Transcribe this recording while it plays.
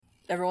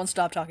Everyone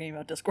stop talking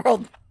about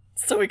Discworld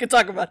so we can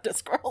talk about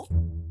Discworld.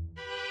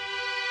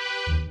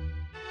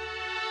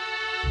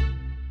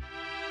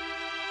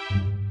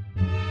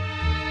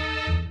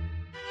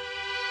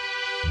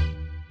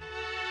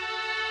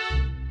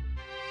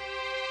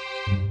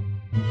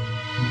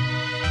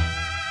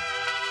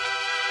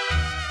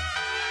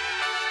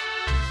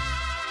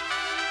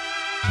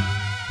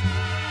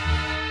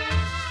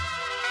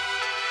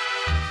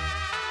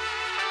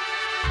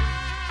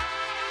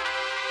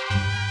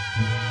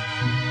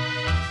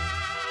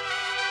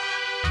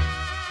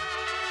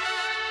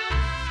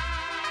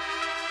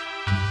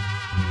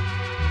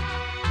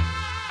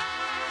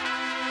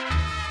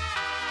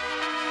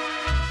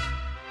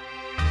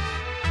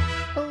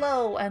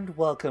 Hello and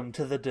welcome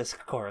to the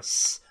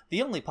Discourse,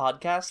 the only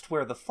podcast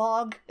where the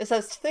fog is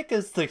as thick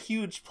as the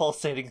huge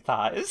pulsating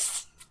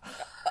thighs.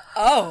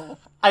 Oh.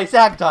 I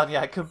zagged on you,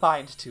 I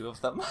combined two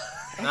of them.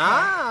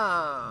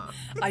 Ah!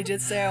 I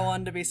did say I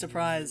wanted to be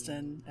surprised,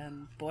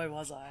 and boy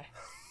was I.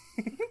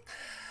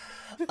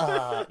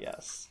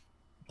 Yes.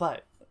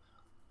 But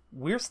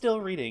we're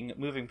still reading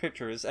Moving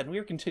Pictures, and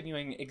we're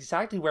continuing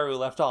exactly where we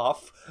left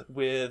off,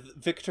 with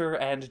Victor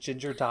and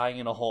Ginger dying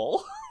in a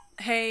hole.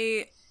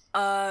 Hey,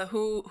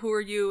 who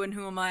are you and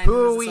who am I?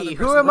 Who are we?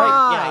 Who am Right,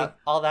 I? yeah,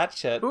 all that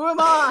shit. Who am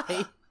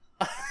I?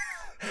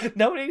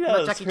 Nobody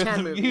knows. Jackie We're Chan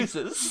the movie.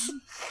 muses.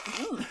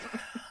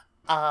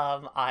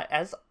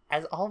 As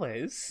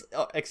always,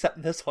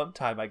 except this one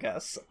time, I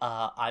guess.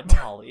 I'm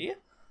Holly.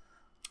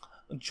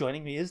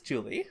 Joining me is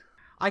Julie.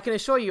 I can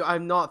assure you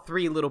I'm not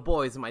three little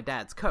boys in my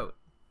dad's coat.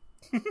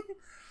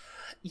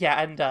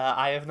 Yeah, and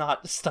I have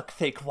not stuck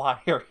fake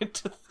wire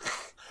into.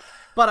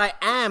 But I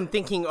am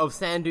thinking of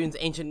sand dunes,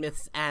 ancient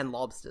myths, and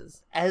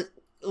lobsters.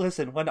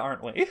 Listen, when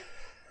aren't we?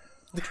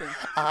 True.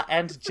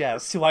 And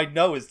Jess, who I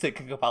know is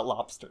thinking about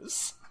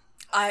lobsters.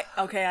 I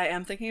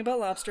am thinking about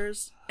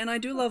lobsters, and I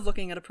do love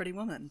looking at a pretty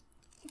woman.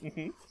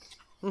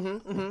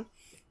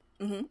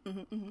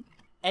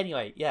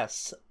 Anyway,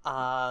 yes,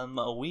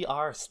 we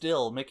are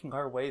still making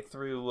our way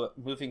through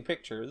Moving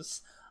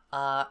Pictures,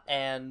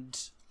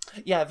 and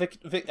yeah,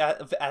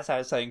 as I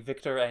was saying,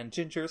 Victor and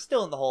Ginger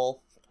still in the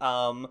hole,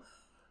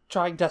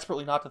 trying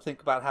desperately not to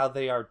think about how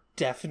they are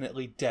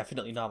definitely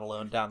not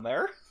alone down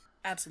there.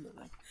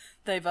 Absolutely.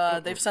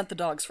 They've sent the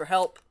dogs for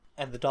help.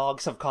 And the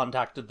dogs have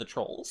contacted the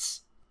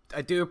trolls.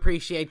 I do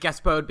appreciate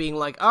Gaspode being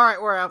like,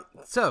 alright, we're out.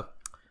 So,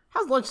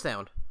 how's lunch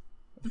sound?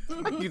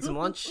 I can get some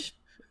lunch.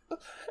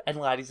 And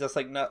Laddie's just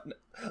like, no,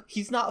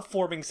 he's not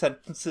forming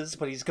sentences,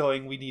 but he's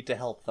going, we need to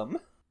help them.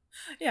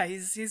 Yeah,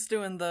 he's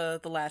doing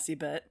the lassie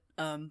bit.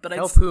 But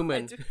Help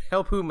Human.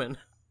 Help Human.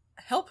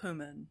 Help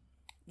Human.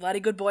 Laddie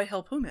good boy,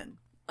 help Human.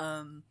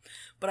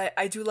 But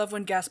I do love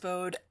when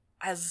Gaspode,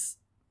 as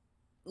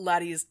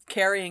Laddie is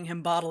carrying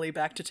him bodily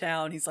back to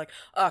town, he's like,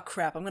 oh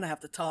crap, I'm gonna have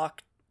to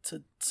talk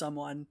to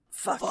someone.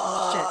 Fuck. Shit.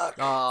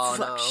 Oh,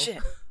 Fuck no.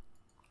 shit.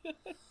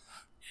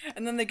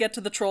 And then they get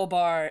to the troll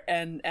bar,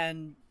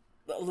 and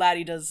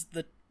Laddie does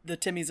the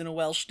Timmy's in a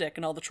well shtick,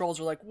 and all the trolls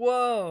are like,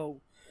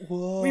 whoa,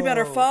 we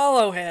better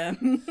follow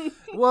him.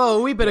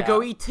 Whoa, we better go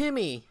Yeah. eat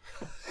Timmy.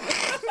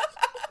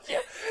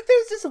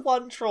 There's this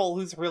one troll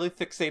who's really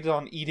fixated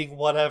on eating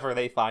whatever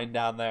they find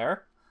down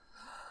there.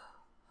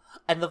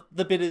 And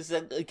the bit is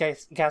that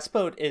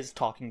Gaspode is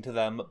talking to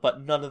them,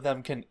 but none of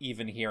them can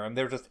even hear him.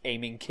 They're just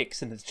aiming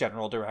kicks in his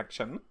general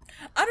direction.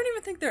 I don't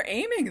even think they're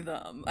aiming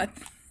them. I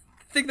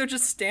think they're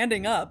just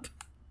standing up.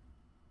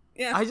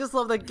 Yeah. I just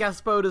love that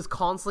Gaspode is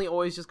constantly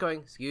always just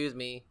going, excuse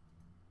me.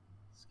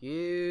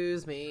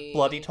 Excuse me.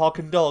 Bloody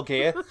talking dog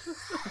here.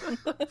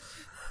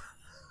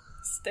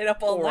 Stayed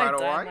up all Alright, night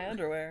dyeing alright. my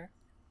underwear.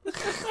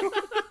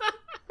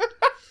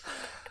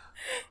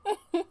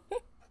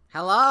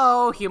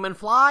 Hello, human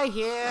fly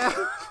here.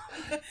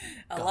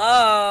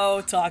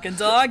 Hello, talking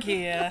dog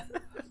here.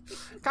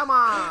 Come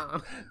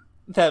on.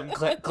 Them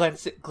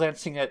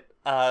glancing at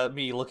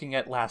me, looking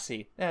at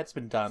Lassie. Yeah, it's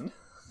been done.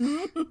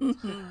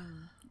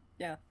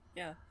 Yeah.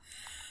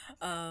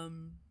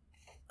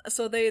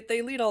 So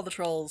they lead all the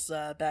trolls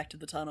back to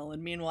the tunnel,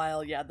 and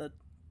meanwhile, yeah,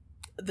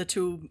 the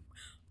two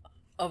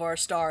of our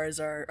stars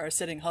are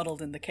sitting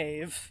huddled in the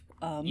cave.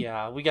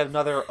 Yeah, we got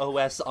another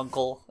OS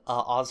uncle,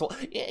 Oswald.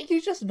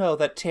 You just know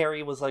that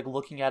Terry was, like,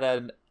 looking at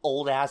an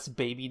old-ass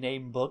baby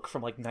name book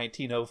from, like,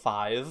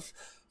 1905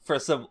 for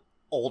some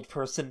old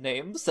person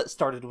names that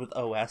started with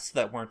OS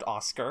that weren't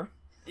Oscar.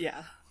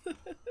 Yeah.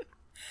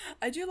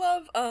 I do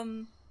love,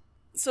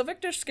 so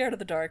Victor's scared of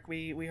the dark.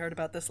 We heard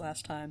about this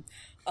last time.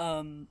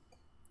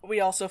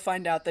 We also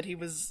find out that he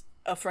was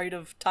afraid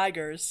of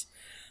tigers,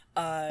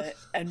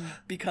 and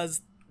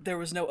because there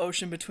was no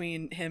ocean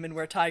between him and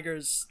where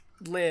tigers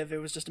live, it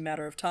was just a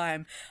matter of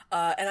time.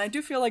 And I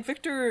do feel like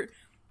Victor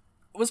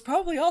was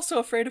probably also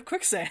afraid of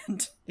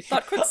quicksand.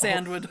 Thought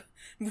quicksand would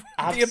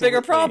be a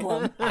bigger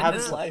problem in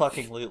his life.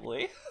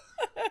 Absolutely.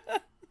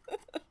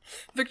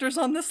 Victor's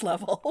on this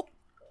level.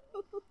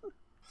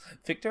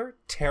 Victor,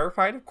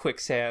 terrified of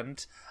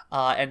quicksand,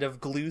 and of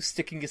glue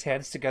sticking his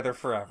hands together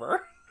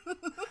forever.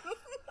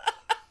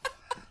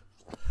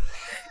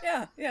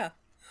 Yeah.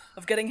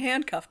 of getting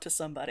handcuffed to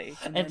somebody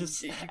and then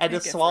just you and can't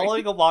just get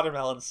swallowing free. a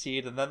watermelon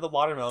seed, and then the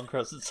watermelon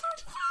grows inside.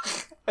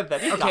 And then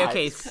he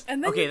Okay, dies.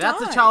 And then okay. you That's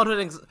die.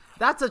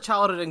 that's a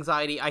childhood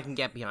anxiety I can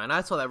get behind.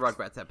 I saw that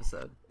Rugrats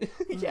episode.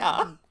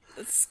 Yeah.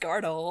 It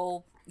scarred a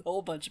whole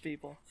bunch of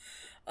people.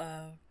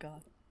 Oh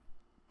god.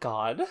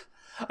 God.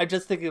 I'm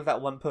just thinking of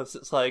that one post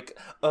that's like,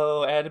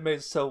 oh,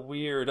 anime's so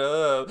weird.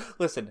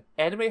 Listen,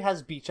 anime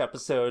has beach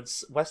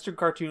episodes. Western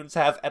cartoons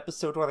have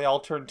episodes where they all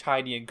turn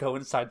tiny and go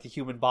inside the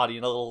human body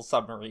in a little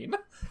submarine.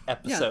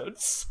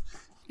 Episodes.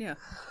 Yeah.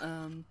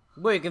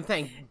 Well, you can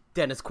thank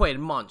Dennis Quaid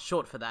and Mont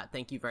Short for that.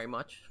 Thank you very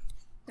much.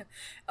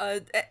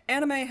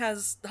 Anime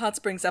has Hot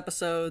Springs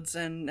episodes,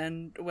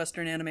 and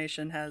Western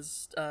animation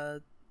has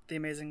The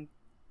Amazing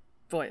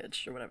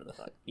Voyage, or whatever the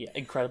fuck. Yeah,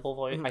 incredible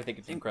voice. I think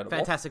it's incredible.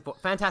 Fantastic voice.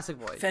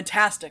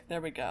 Fantastic, there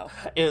we go.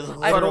 It is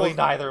literally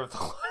neither of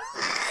them.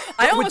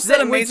 I almost said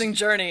then- Amazing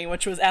Journey,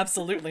 which was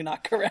absolutely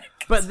not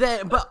correct.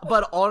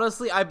 But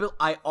honestly,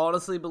 I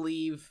honestly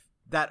believe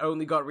that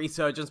only got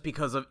resurgence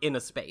because of Inner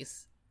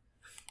Space.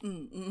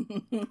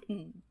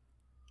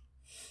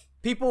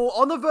 People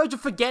on the verge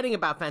of forgetting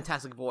about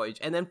Fantastic Voyage,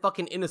 and then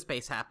fucking Inner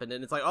Space happened,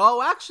 and it's like,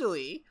 oh,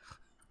 actually,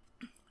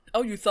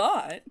 Oh, you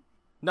thought?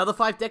 another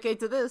 5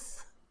 decades of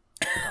this.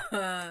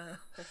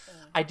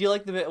 I do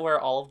like the bit where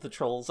all of the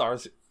trolls are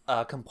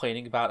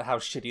complaining about how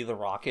shitty The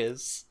Rock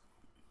is.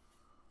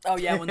 Oh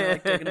yeah, when they're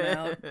like digging them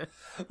out.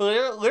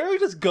 Literally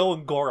just go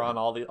and gore on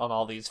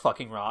all these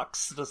fucking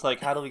rocks. Just like,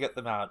 how do we get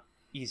them out?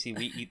 Easy,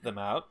 we eat them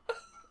out.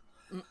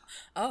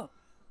 Oh.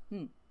 I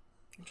mean,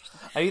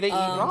 they eat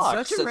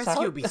rocks. Search and It's rescue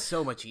how- would be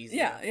so much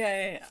easier.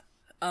 Yeah.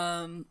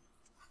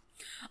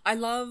 I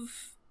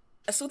love.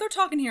 So they're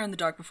talking here in the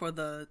dark before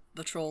the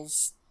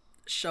trolls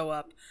show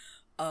up.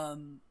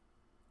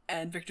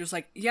 And Victor's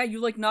like, yeah,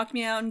 you like knocked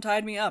me out and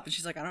tied me up. And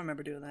she's like, I don't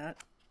remember doing that.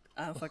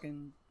 I don't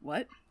fucking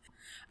what?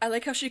 I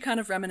like how she kind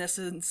of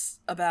reminisces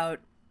about,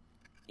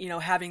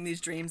 having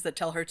these dreams that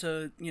tell her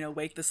to,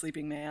 wake the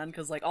sleeping man.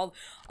 Because like all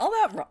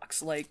that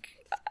rocks. Like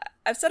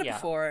I've said it Yeah.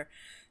 before.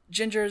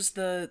 Ginger's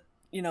the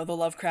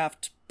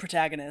Lovecraft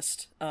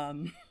protagonist.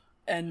 And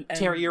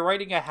Terry, you're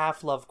writing a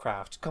half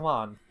Lovecraft. Come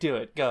on, do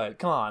it. Go ahead.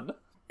 Come on.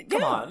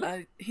 Come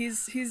on.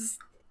 He's.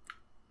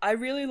 I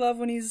really love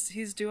when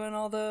he's doing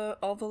all the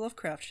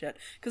Lovecraft shit,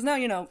 because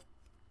now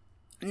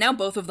now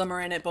both of them are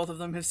in it, both of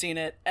them have seen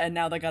it, and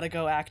now they gotta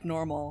go act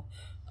normal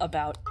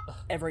about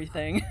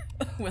everything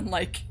when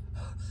like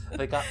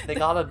They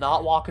gotta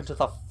not walk into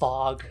the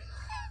fog.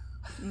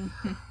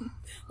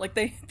 like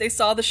they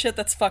saw the shit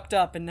that's fucked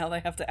up, and now they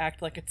have to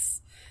act like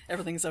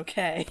everything's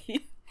okay.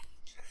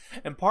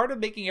 And part of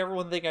making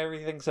everyone think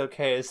everything's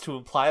okay is to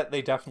imply that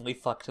they definitely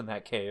fucked in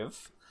that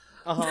cave.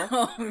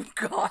 Oh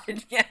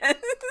god, yes.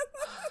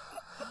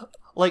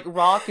 Like,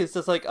 Rock is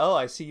just like, oh,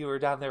 I see you were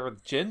down there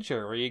with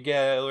Ginger. Were you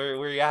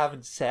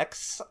having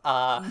sex?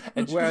 And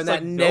she's Wearing like,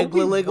 that no,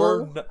 we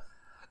negliggle? were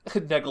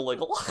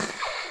Negliggle.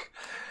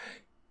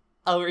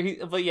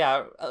 But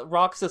yeah,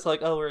 Rock's just like,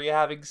 oh, were you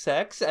having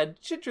sex? And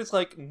Ginger's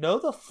like, no,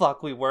 the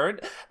fuck we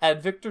weren't.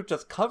 And Victor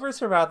just covers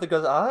her mouth and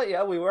goes,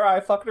 yeah, we were. I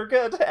fucked her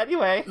good.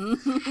 Anyway.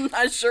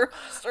 I sure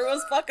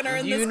was fucking her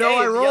in this You know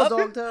I cave, roll, yup.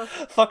 Doctor.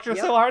 Fucked her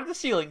so hard the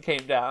ceiling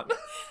came down.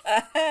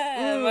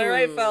 Am I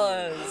right,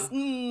 fellas?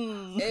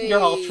 Mm. You're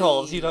all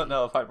trolls. You don't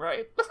know if I'm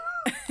right.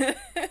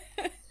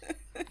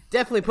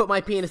 Definitely put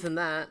my penis in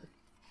that.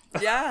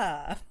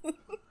 Yeah.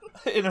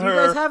 In Do her you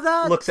guys have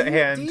that? looks at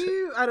hand. Do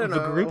you? I don't know.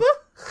 Vagruba?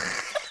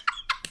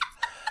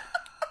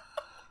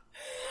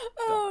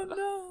 Oh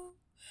no.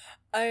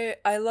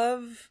 I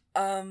love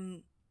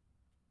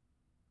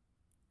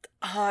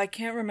I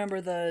can't remember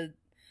the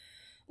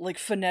like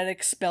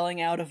phonetic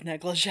spelling out of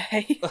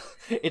negligee.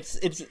 It's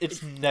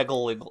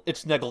Negliggle.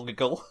 It's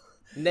Negliggle.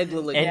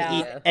 Negliggle.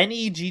 Yeah.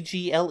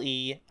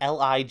 Neggliggle.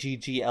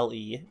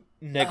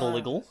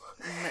 Negliggle.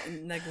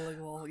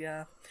 Negligible,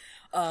 yeah.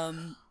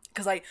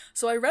 Because I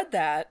read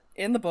that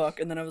in the book,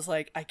 and then I was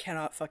like, I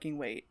cannot fucking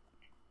wait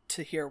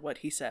to hear what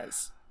he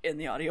says in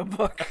the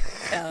audiobook.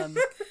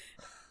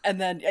 And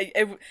then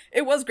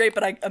it was great,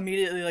 but I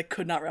immediately like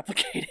could not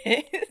replicate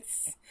it.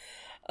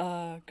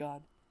 Oh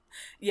god.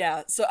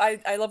 Yeah, so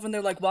I love when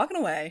they're like walking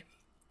away.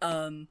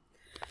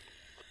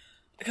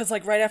 Because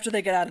like right after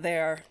they get out of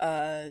there,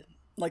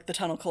 like the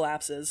tunnel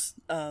collapses.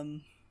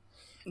 And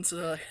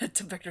so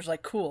Victor's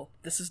like, cool,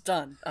 this is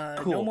done.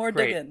 Cool, no more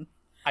great. digging.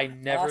 I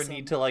never Awesome.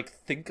 need to like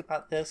think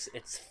about this.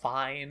 It's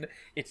fine.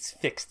 It's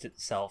fixed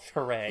itself.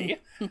 Hooray.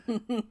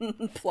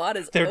 Plot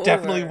is There over.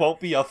 definitely won't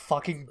be a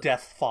fucking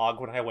death fog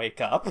when I wake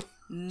up.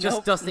 Just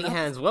Nope, dusting nope.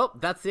 hands. Well,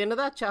 that's the end of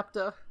that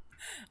chapter.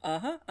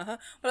 But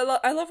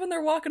I love when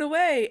they're walking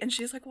away, and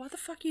she's like, "Why the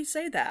fuck you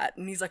say that?"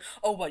 And he's like,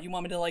 "Oh, what? You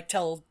want me to like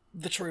tell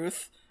the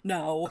truth?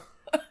 No."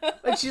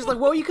 And she's like,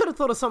 well, you could have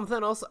thought of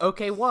something else.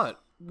 Okay,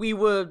 what? We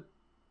were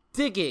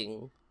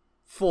digging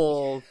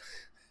for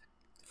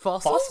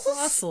fossils?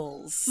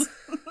 Fossils.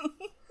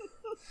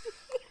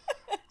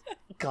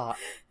 God.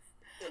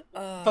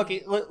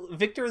 Fucking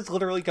Victor is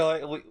literally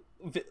going.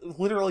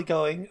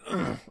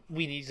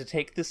 We need to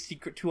take this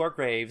secret to our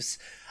graves.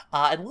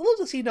 And little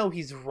does he know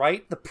he's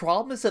right. The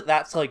problem is that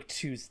that's like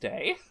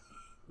Tuesday.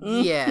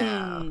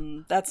 Yeah.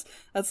 That's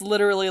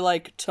literally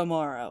like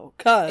tomorrow.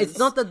 'Cause It's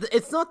not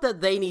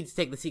that they need to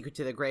take the secret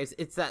to their graves.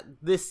 It's that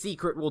this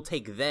secret will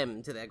take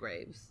them to their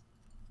graves.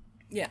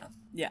 Yeah.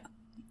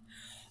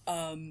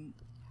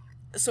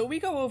 So we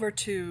go over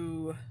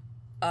to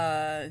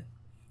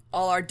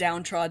all our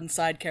downtrodden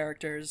side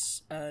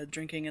characters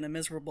drinking in a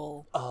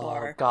miserable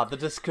bar. Oh god, the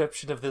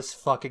description of this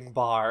fucking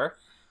bar.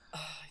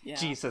 Yeah.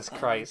 Jesus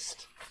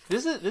Christ.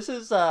 This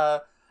is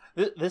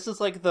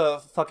like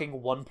the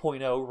fucking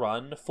 1.0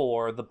 run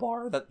for the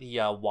bar that the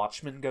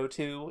Watchmen go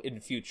to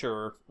in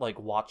future like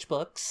watch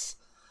books.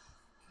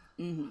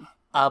 Mm-hmm.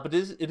 But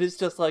it is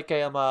just like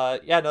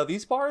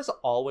these bars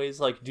always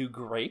like do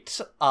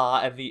great.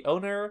 And the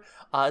owner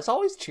is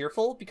always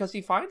cheerful because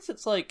he finds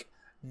it's like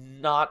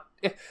not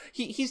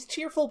he's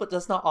cheerful but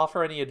does not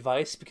offer any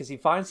advice because he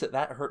finds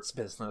that hurts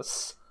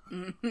business.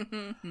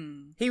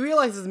 He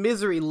realizes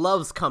misery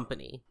loves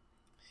company.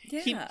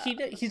 Yeah.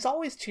 He's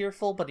always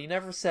cheerful, but he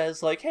never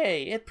says like,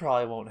 "Hey, it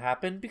probably won't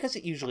happen," because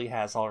it usually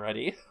has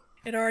already.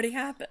 It already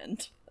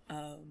happened.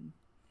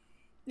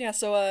 Yeah,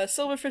 so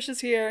Silverfish is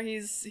here.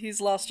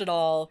 He's lost it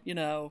all, you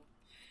know.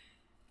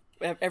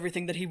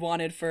 Everything that he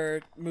wanted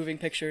for moving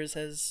pictures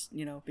has,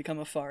 you know, become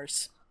a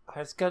farce. I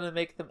was gonna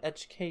make them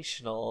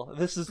educational.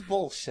 This is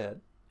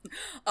bullshit.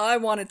 I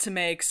wanted to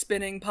make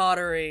spinning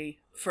pottery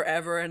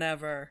forever and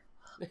ever.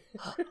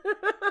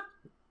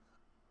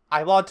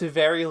 I want to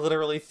very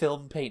literally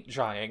film paint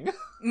drying.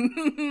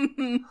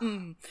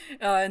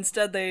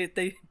 Instead,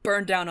 they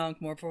burned down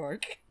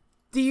Ankh-Morpork.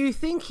 Do you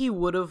think he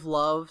would have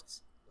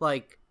loved,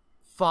 like,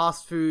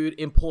 fast food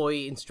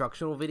employee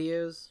instructional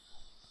videos?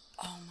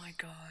 Oh my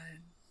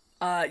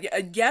god.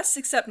 Yes,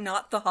 except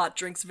not the hot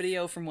drinks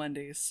video from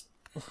Wendy's.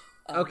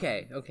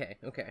 Okay.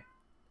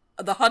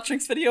 The hot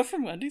drinks video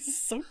from Wendy's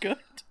is so good.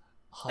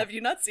 Have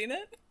you not seen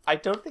it? I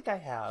don't think I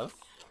have.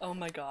 Oh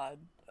my god.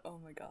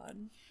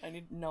 I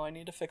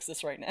need to fix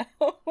this right now.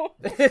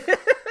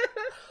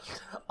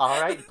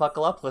 Alright,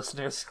 buckle up,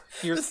 listeners.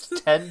 Here's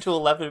 10 to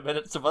 11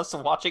 minutes of us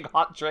watching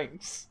hot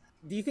drinks.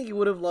 Do you think he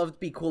would have loved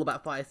Be Cool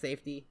About Fire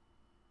Safety?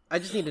 I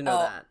just need to know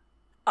that.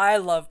 I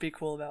love Be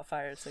Cool About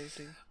Fire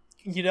Safety.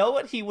 You know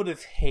what he would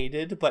have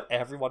hated, but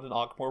everyone in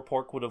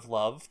Ankh-Morpork would have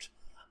loved?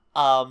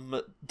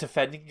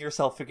 Defending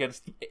yourself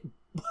against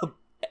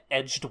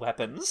edged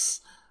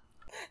weapons.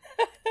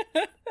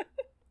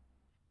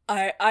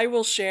 I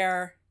will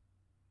share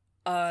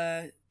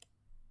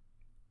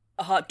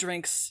hot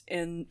drinks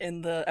in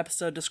the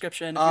episode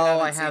description. If you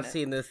I have seen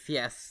seen this.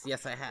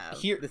 Yes, I have.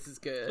 This is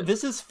good.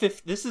 This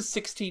is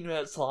 16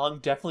 minutes long.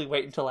 Definitely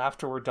wait until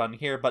after we're done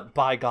here. But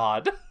by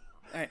God,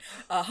 all right.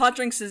 Hot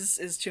drinks is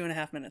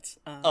 2.5 minutes.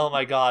 Oh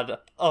my god!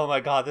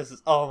 This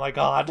is oh my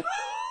god!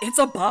 It's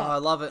a bop. I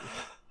love it.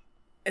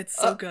 It's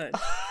so good.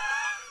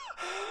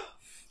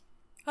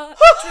 Hot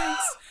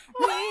drinks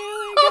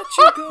really get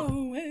you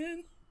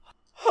going.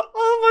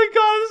 Oh my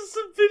god! This is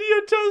some video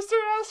toaster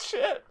ass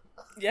shit.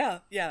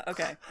 Yeah,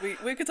 okay.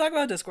 We could talk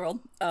about Discworld.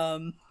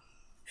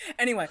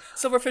 Anyway,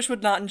 Silverfish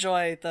would not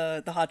enjoy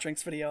the hot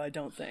drinks video, I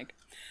don't think.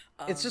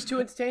 It's just too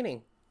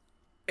entertaining.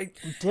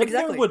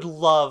 Dibbler would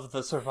love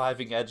the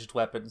surviving edged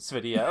weapons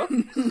video.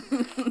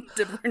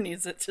 Dibbler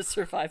needs it to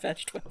survive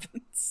edged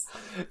weapons.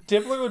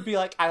 Dibbler would be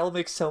like, I'll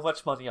make so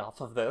much money off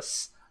of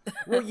this.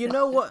 Well, you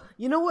know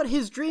what?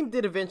 His dream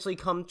did eventually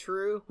come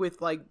true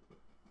with, like,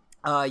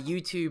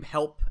 YouTube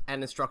help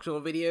and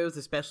instructional videos,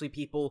 especially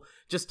people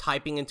just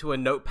typing into a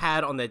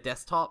notepad on their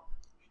desktop.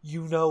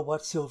 You know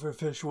what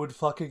Silverfish would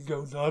fucking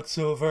go nuts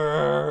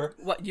over?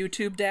 What,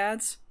 YouTube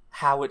dads?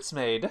 How it's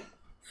made.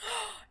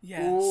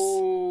 Yes.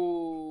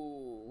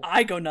 Ooh.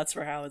 I go nuts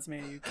for how it's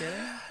made, are you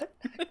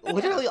kidding?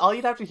 Literally, all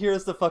you'd have to hear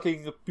is the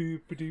fucking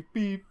boop boop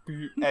boop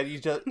boop,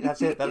 and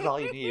that's it. That's all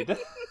you need.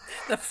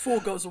 The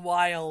fool goes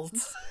wild.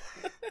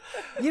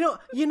 You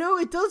know,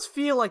 it does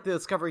feel like the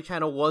Discovery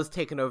Channel was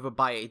taken over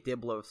by a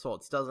Dibbler of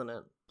sorts, doesn't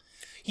it?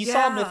 He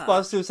saw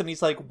Mythbusters and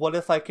he's like, what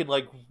if I could,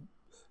 like,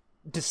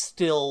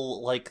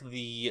 distill, like,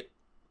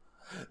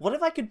 what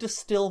if I could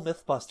distill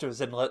Mythbusters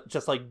and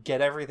just, like,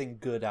 get everything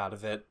good out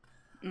of it?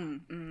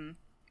 Mm-hmm.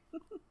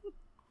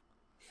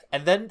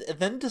 And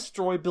then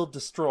Destroy, Build,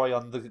 Destroy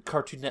on the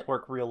Cartoon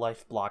Network real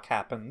life block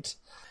happened.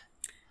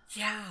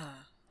 Yeah.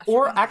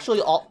 Or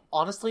actually,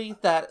 honestly,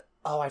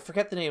 I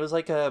forget the name. It was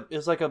like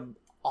a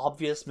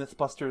obvious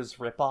Mythbusters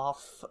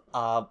ripoff,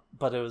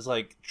 but it was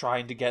like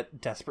trying to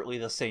get desperately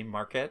the same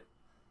market.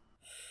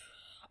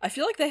 I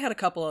feel like they had a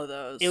couple of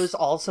those. It was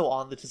also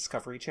on the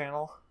Discovery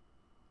Channel.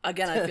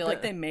 Again, I feel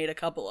like they made a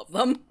couple of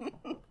them.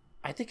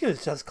 I think it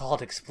was just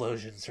called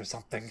Explosions or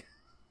something.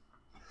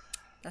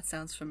 That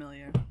sounds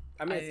familiar.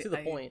 I mean, it's to the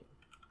point.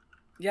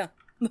 Yeah.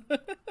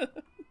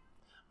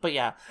 But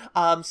yeah,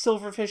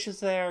 Silverfish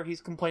is there.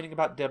 He's complaining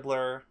about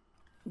Dibbler.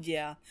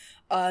 Yeah.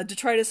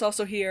 Detritus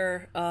also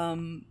here,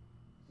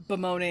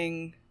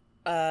 bemoaning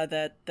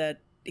that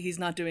he's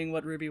not doing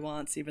what Ruby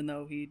wants, even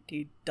though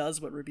he does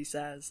what Ruby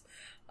says.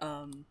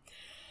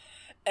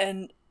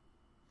 And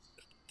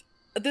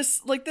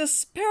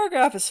this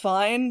paragraph is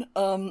fine,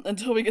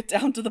 until we get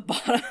down to the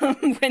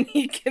bottom when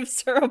he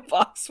gives her a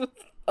box with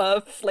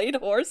a flayed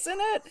horse in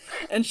it,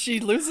 and she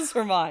loses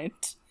her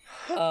mind.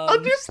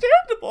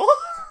 Understandable.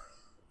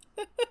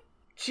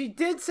 She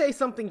did say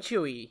something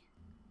chewy.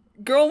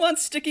 Girl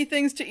wants sticky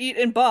things to eat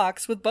in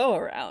box with bow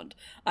around.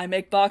 I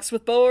make box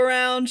with bow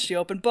around, she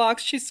open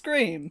box, she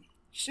scream.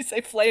 She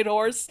say flayed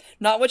horse,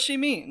 not what she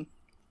mean.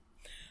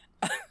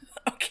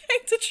 Okay,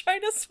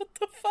 Detritus, what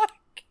the fuck?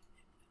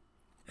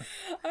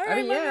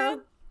 Alright, yeah.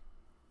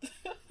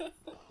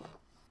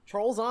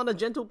 Trolls aren't a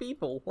gentle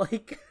people.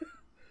 Like,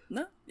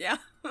 no, yeah.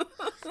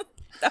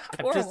 That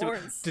poor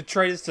horse.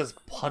 Detritus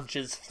just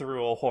punches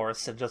through a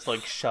horse and just,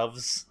 like,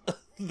 shoves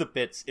the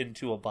bits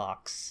into a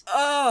box.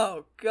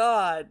 Oh,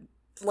 God.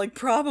 Like,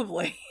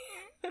 probably.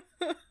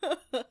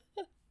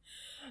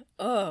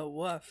 Oh,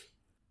 woof.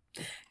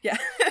 Yeah.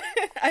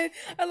 I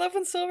love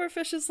when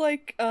Silverfish is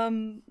like,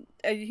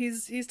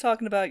 he's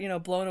talking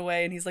about, blown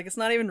away, and he's like, it's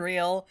not even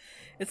real.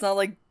 It's not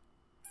like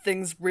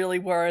things really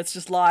were, it's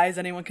just lies.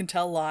 Anyone can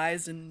tell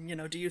lies,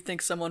 and, do you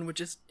think someone would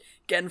just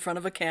get in front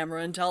of a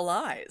camera and tell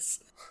lies?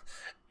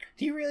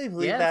 Do you really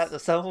believe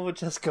that someone would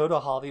just go to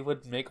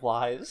Hollywood and make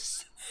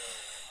lies?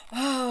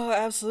 Oh,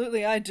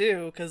 absolutely I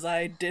do, because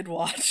I did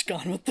watch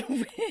Gone with the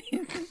Wind.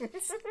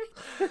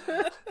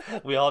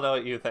 We all know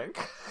what you think.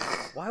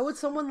 why would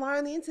someone lie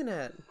on the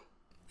internet?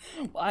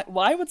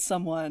 Why would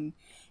someone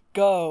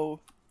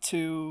go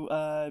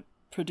to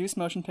produce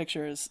motion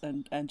pictures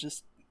and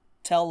just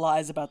tell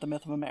lies about the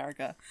myth of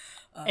America?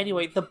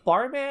 Anyway, the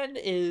barman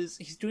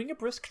he's doing a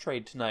brisk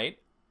trade tonight,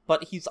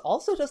 but he's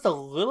also just a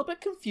little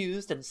bit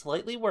confused and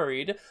slightly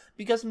worried,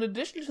 because in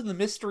addition to the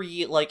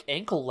mystery, like,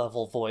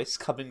 ankle-level voice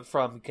coming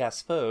from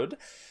Gaspode,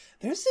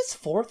 there's this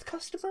fourth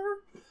customer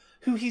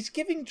who he's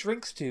giving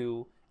drinks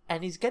to,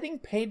 and he's getting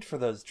paid for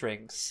those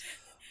drinks.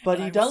 But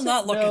he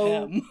doesn't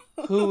know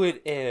who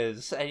it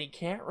is, and he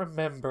can't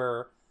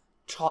remember...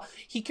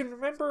 He can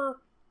remember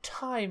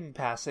time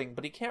passing,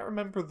 but he can't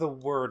remember the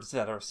words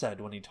that are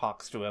said when he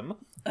talks to him.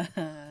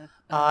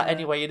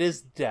 Anyway, it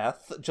is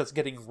Death, just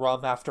getting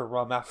rum after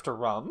rum after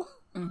rum.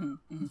 Mm-hmm,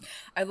 mm-hmm.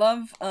 I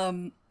love,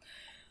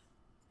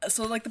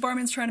 so, like, the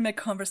barman's trying to make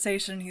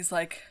conversation, he's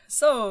like,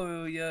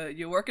 so,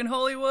 you work in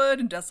Hollywood?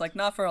 And Death's like,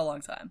 not for a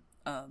long time.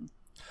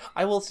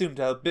 I will assume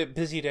a bit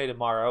busy day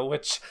tomorrow,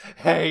 which,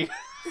 hey...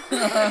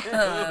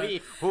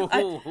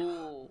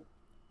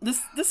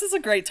 This is a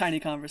great tiny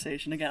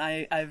conversation.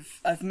 Again,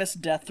 I've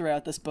missed Death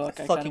throughout this book.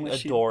 I fucking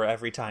adore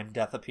every time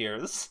Death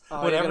appears.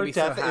 Whenever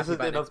Death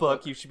isn't in a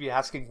book, you should be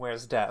asking,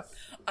 where's Death?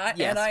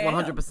 Yes,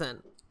 100%.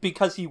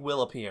 Because he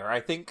will appear.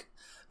 I think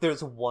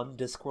there's one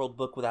Discworld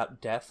book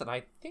without Death, and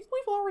I think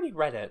we've already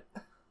read it.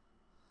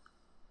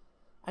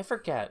 I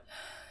forget.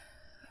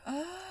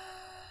 But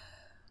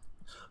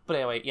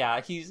anyway,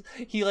 yeah,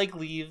 he like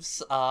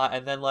leaves,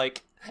 and then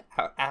like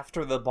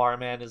after the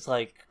barman is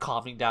like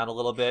calming down a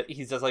little bit,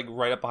 he's just like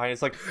right up behind.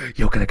 He's like,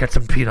 "You're gonna get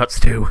some peanuts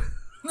too."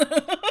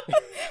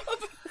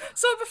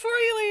 So before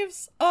he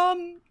leaves,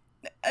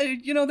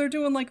 they're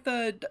doing like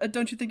the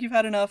 "Don't you think you've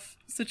had enough"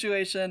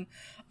 situation,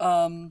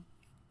 and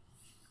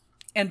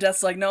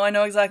Death's like, "No, I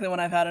know exactly when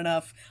I've had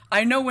enough.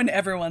 I know when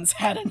everyone's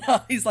had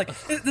enough." He's like,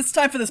 "It's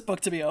time for this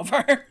book to be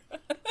over,"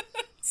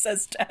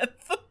 says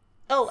Death.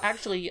 Oh,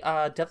 actually,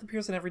 Death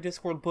appears in every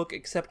Discworld book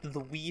except The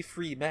We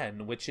Free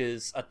Men, which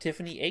is a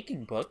Tiffany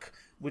Aching book,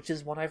 which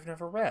is one I've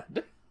never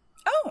read.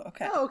 Oh,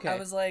 okay. I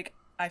was like,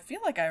 I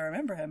feel like I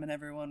remember him in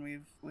every one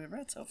we've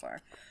read so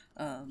far.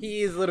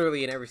 He is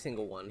literally in every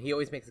single one. He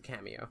always makes a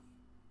cameo.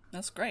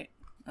 That's great.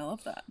 I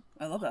love that.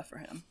 I love that for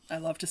him. I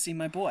love to see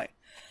my boy.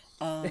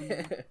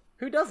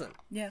 Who doesn't?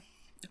 Yeah.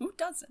 Who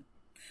doesn't?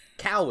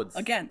 Cowards.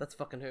 Again. That's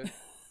fucking who.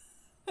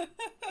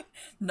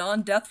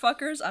 Non-death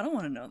fuckers? I don't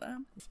want to know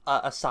them.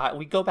 Aside,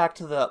 we go back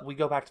to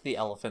the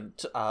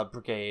Elephant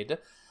Brigade.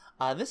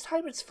 This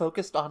time it's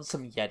focused on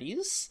some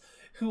Yetis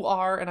who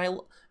are,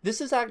 and this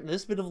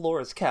bit of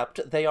lore is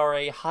kept. They are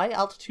a high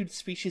altitude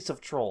species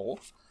of troll.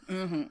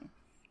 Mm-hmm.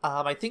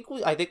 I think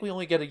we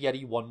only get a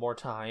Yeti one more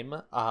time.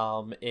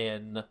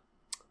 In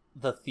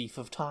The Thief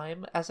of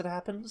Time, as it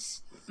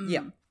happens. Mm-hmm.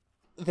 Yeah.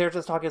 They're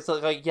just talking. So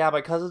like, yeah,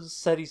 my cousin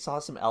said he saw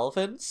some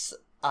elephants.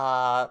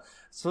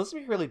 Supposed to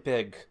be really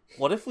big.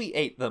 What if we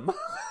ate them?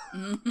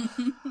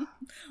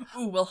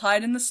 Ooh, we'll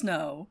hide in the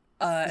snow.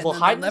 We'll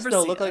hide in the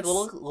snow.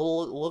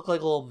 Look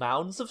like little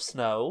mounds of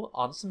snow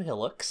on some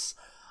hillocks.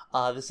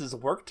 This has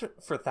worked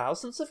for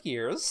thousands of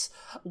years.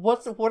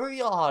 What are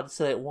the odds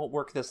that it won't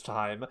work this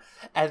time?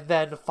 And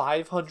then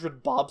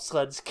 500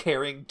 bobsleds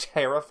carrying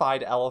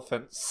terrified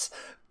elephants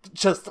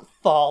just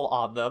fall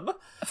on them.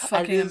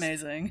 Fucking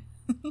amazing.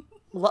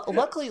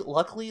 Luckily,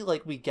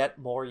 like, we get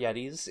more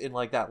Yetis in,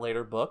 like, that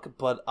later book,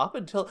 but up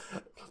until...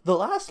 The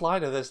last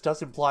line of this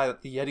does imply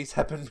that the Yetis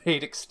have been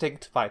made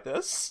extinct by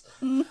this.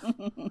 Do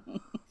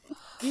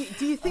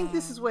you think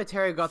this is where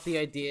Terry got the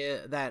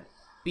idea that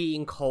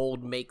being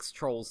cold makes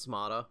trolls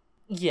smarter?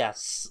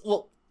 Yes.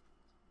 Well,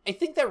 I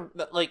think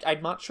that, like,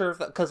 I'm not sure if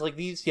that... Because, like,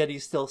 these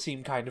Yetis still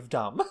seem kind of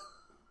dumb.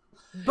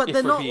 But if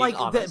they're we're not being like,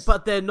 honest.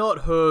 but they're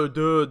not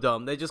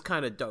dumb. They're just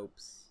kind of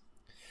dopes.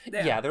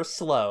 Yeah, they're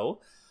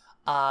slow.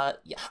 Yeah,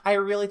 I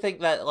really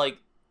think that like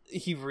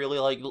he really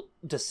like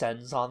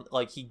descends on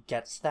like he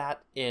gets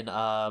that in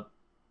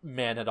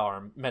Men at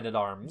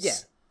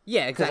Arms.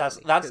 Yeah, Because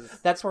exactly.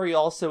 that's where he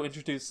also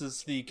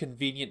introduces the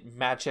convenient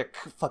magic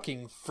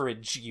fucking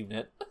fridge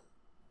unit.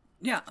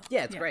 Yeah.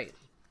 Yeah, it's great.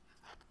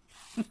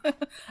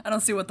 I don't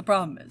see what the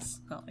problem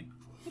is, Holly.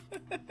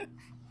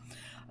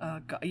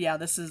 God, yeah,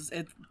 this is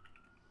it.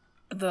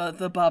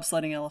 The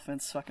bobsledding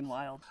elephant's fucking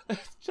wild.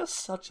 Just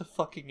such a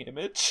fucking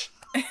image.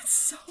 It's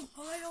so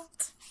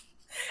wild.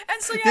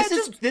 And so yeah,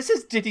 This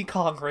is Diddy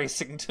Kong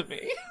racing to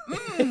me.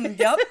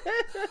 Yep.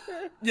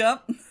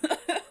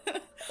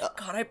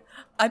 God,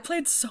 I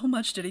played so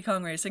much Diddy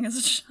Kong Racing as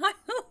a child.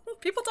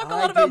 People talk a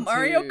lot about did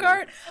Mario too.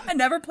 Kart. I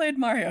never played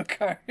Mario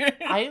Kart.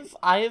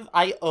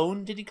 I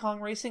own Diddy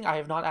Kong Racing. I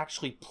have not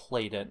actually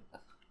played it.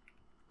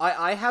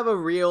 I have a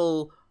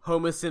real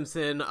Homer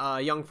Simpson,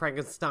 Young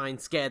Frankenstein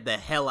scared the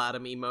hell out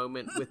of me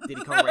moment with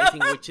Diddy Kong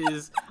Racing, which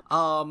is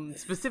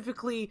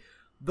specifically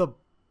the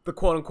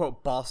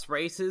quote-unquote boss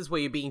races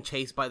where you're being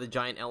chased by the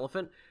giant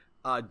elephant.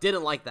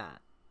 Didn't like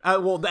that.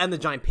 Well, and the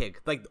giant pig.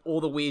 Like, all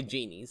the weird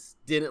genies.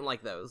 Didn't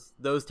like those.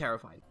 Those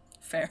terrified.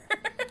 Fair.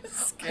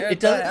 Scared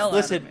It the does. hell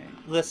out of me.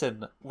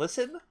 Listen.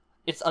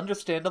 It's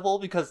understandable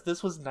because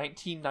this was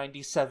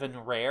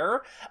 1997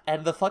 Rare,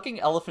 and the fucking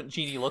elephant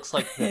genie looks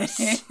like this.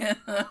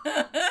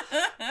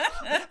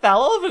 That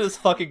elephant is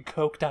fucking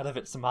coked out of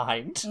its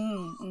mind.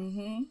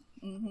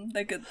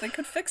 They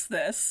could fix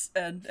this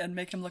and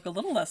make him look a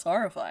little less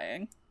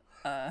horrifying.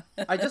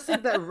 I just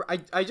think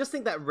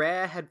that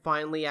Rare had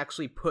finally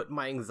actually put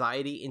my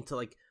anxiety into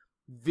like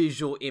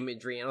visual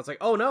imagery, and I was like,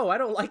 oh no, I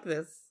don't like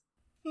this.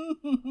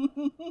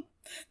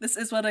 This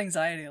is what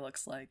anxiety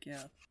looks like,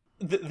 yeah.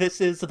 This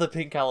is the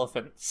pink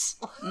elephants.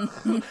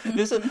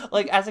 This is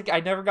like I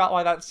never got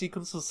why that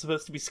sequence was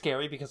supposed to be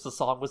scary because the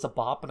song was a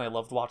bop and I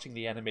loved watching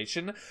the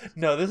animation.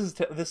 No, this is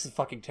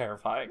fucking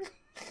terrifying.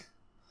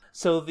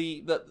 So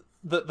the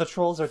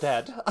trolls are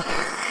dead.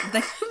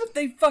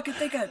 They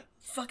got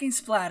fucking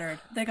splattered.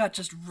 They got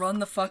just run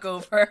the fuck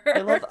over.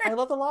 I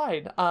love the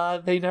line.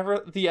 They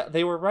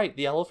were right.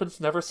 The elephants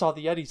never saw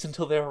the Yetis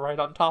until they were right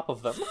on top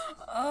of them.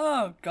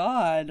 Oh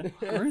God,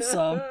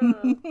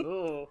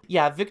 gruesome.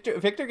 Yeah,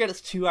 Victor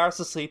gets 2 hours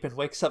of sleep and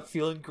wakes up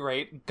feeling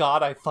great.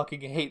 God, I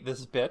fucking hate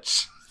this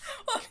bitch.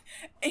 Well,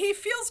 he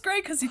feels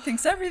great because he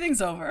thinks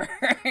everything's over.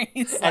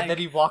 And then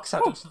he walks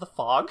out into the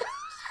fog.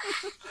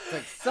 It's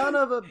like, son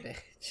of a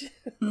bitch.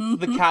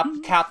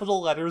 The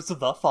capital letters of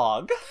the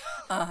fog.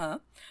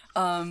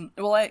 So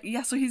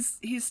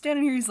he's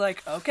standing here, he's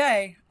like,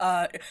 okay,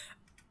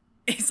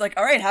 he's like,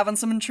 all right, having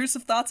some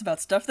intrusive thoughts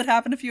about stuff that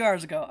happened a few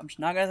hours ago. I'm just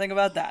not gonna think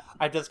about that.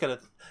 I'm just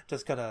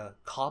gonna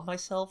calm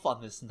myself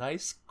on this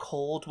nice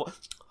cold. Well,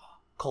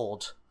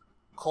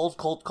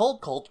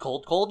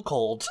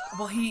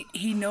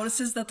 he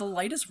notices that the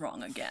light is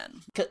wrong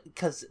again.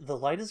 Because the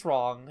light is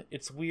wrong,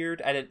 it's weird,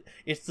 and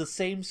it's the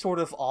same sort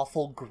of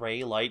awful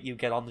gray light you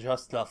get on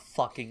just the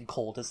fucking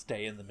coldest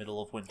day in the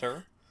middle of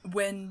winter.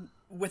 When,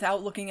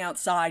 without looking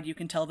outside, you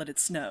can tell that it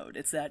snowed.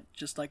 It's that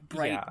just, like,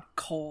 bright,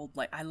 cold,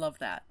 like, I love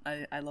that.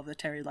 I love that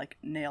Terry, like,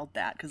 nailed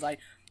that, because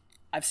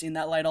I've seen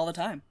that light all the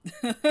time.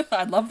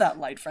 I love that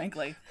light,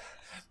 frankly.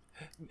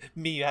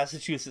 Me,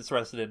 Massachusetts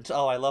resident.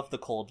 Oh, I love the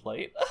cold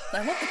light.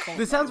 I love the cold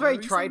This light. sounds very What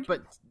were you trite, saying?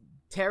 but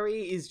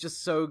Terry is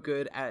just so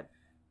good at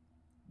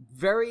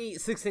very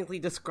succinctly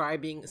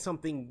describing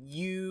something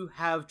you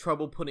have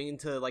trouble putting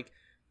into, like,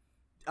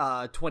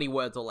 20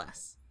 words or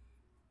less.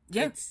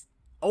 Yeah. It's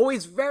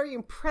always very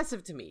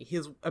impressive to me,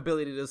 his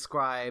ability to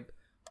describe,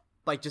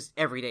 like, just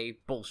everyday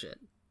bullshit.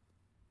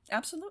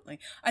 Absolutely.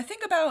 I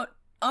think about,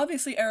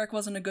 obviously Eric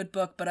wasn't a good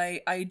book, but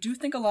I do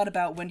think a lot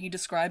about when he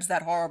describes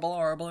that horrible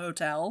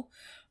hotel,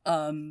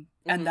 and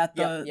that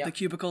the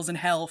cubicles in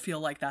hell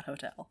feel like that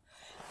hotel.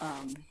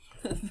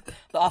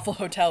 The awful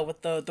hotel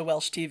with the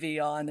Welsh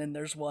TV on, and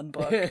there's one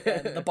book,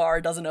 and the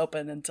bar doesn't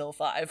open until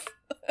 5,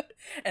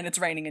 and it's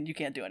raining and you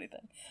can't do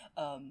anything.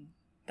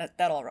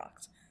 That all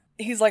rocks.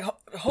 He's like,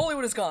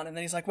 Hollywood is gone, and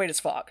then he's like, wait, it's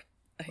fog.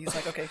 And he's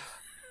like, okay,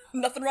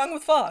 nothing wrong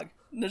with fog.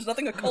 There's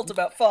nothing occult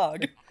about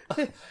fog.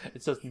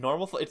 It's just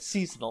normal. It's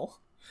seasonal.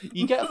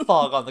 You get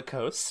fog on the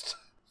coast.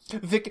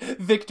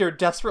 Victor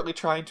desperately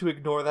trying to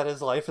ignore that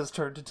his life has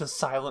turned into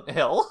Silent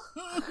Hill.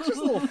 Just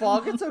a little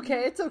fog,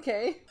 it's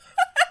okay.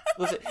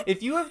 Listen,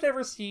 if you have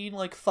never seen,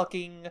 like,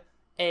 fucking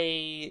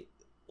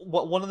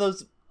one of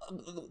those,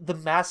 the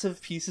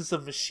massive pieces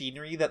of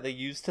machinery that they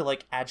use to,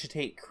 like,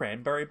 agitate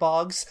cranberry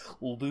bogs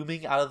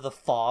looming out of the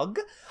fog,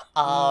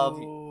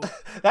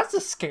 that's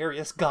the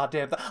scariest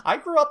goddamn thing. I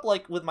grew up,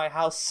 like, with my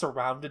house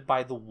surrounded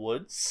by the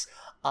woods.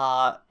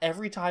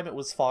 Every time it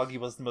was foggy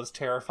was the most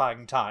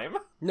terrifying time.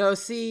 No,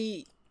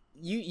 see,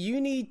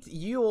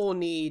 you all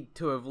need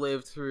to have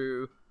lived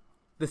through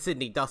the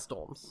Sydney dust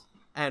storms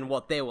and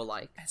what they were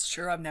like. It's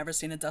true, I've never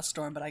seen a dust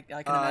storm, but I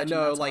can imagine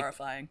that's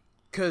horrifying.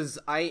 Because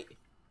I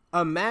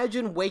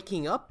imagine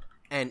waking up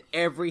and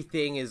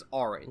everything is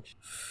orange.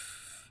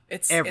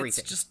 It's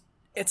everything. It's just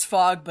It's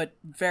fog, but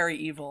very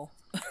evil.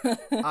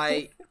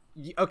 I'm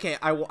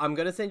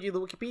gonna send you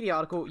the Wikipedia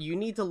article. You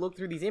need to look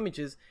through these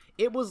images.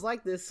 It was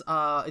like this,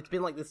 it's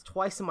been like this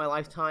twice in my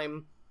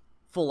lifetime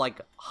for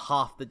like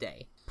half the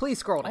day. Please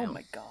scroll down. Oh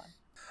my god.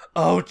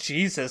 Oh,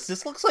 Jesus.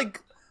 This looks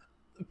like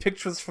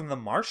pictures from the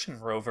Martian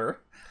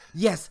rover.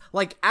 Yes,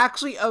 like,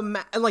 actually,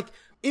 like,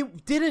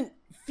 it didn't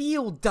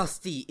feel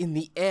dusty in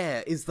the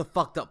air is the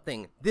fucked up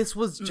thing. This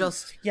was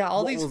just Yeah,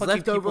 all what these was fucking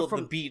left over people from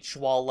at the beach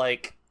while,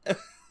 like...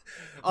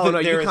 Oh,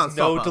 no, there you is can't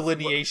no stop us.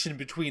 delineation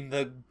between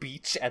the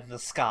beach and the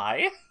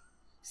sky.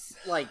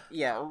 Like,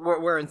 yeah,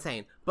 we're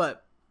insane.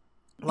 But,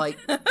 like,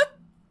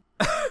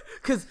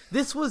 because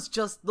this was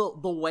just the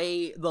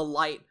way the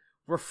light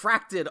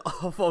refracted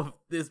off of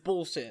this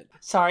bullshit.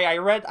 Sorry, I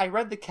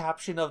read the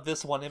caption of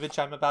this one image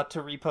I'm about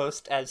to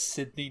repost as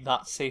Sydney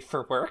not safe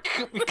for work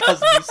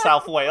because New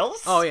South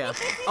Wales. Oh, yeah.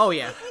 Oh,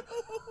 yeah.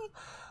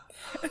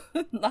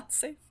 Not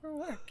safe for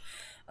work.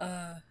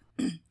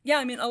 Yeah,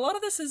 I mean, a lot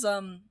of this is,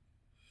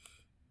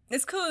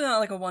 it's clearly not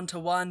like a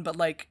one-to-one, but,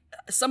 like,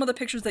 some of the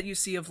pictures that you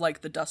see of,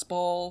 like, the Dust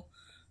Bowl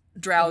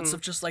droughts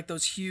of just, like,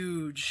 those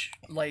huge,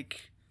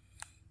 like,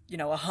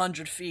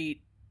 100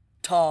 feet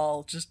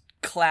tall, just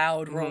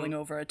cloud rolling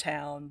over a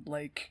town,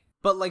 like...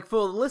 But, like,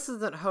 for the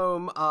listeners at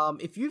home,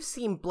 if you've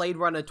seen Blade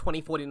Runner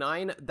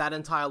 2049, that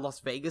entire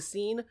Las Vegas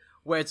scene,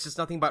 where it's just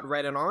nothing but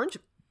red and orange,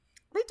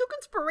 they took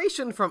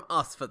inspiration from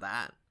us for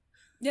that.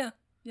 Yeah.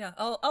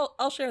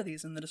 I'll share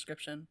these in the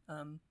description.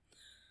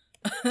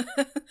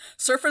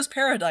 Surfer's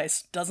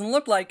Paradise doesn't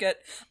look like it.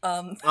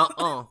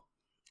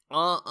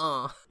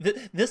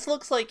 This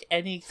looks like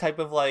any type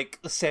of, like,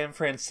 San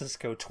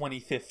Francisco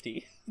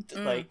 2050.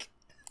 Like,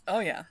 oh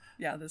yeah,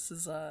 this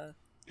is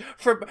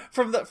from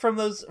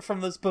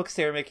those books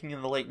they were making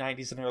in the late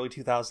 90s and early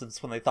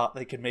 2000s when they thought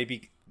they could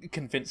maybe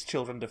convince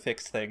children to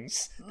fix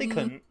things. They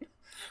couldn't.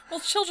 Well,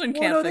 children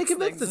can't fix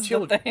things. The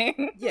children.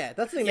 Thing. Yeah,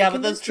 that's the thing. Yeah,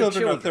 but those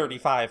children are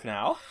 35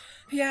 now.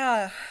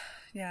 Yeah.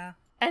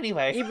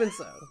 Anyway, Even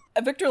so,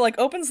 Victor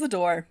opens the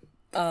door,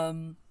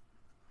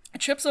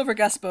 trips over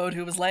Gaspode,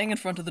 who was laying in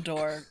front of the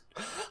door.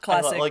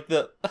 Classic.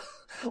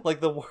 like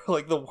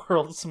the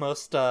world's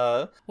most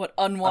what,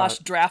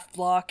 unwashed draft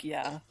block?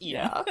 Yeah.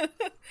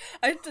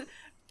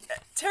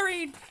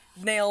 Terry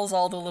nails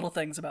all the little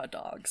things about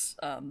dogs,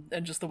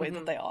 and just the way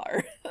that they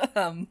are.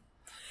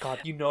 God,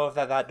 if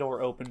that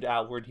door opened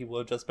outward, he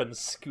would have just been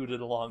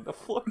scooted along the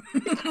floor.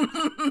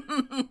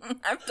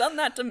 I've done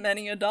that to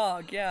many a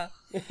dog, yeah.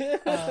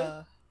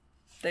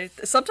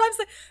 Sometimes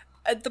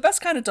the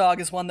best kind of dog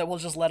is one that will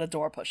just let a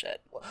door push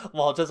it.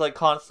 While just, like,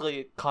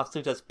 constantly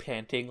just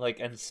panting, like,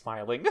 and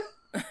smiling.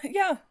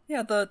 Yeah,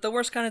 the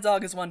worst kind of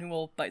dog is one who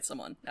will bite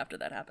someone after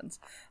that happens.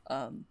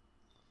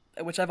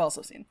 Which I've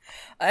also seen.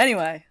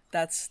 Anyway,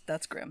 that's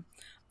grim.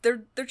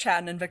 They're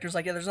chatting, and Victor's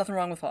like, yeah, there's nothing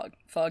wrong with Fog.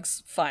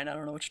 Fog's fine, I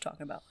don't know what you're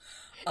talking about.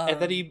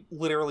 And then he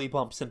literally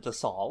bumps into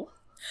Saul.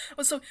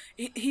 Well, so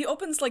he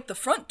opens, like, the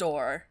front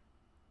door,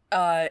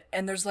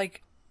 and there's,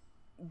 like,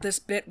 this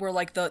bit where,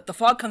 like, the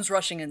fog comes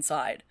rushing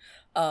inside,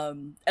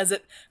 as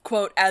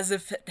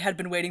if it had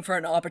been waiting for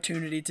an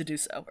opportunity to do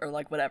so, or,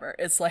 like, whatever.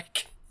 It's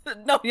like,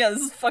 no, yeah,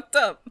 this is fucked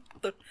up.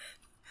 The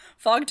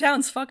Fog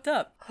Town's fucked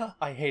up.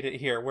 I hate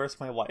it here. Where's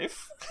my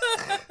wife?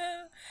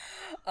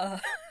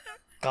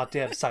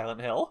 Goddamn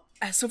Silent Hill.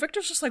 So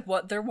Victor's just like,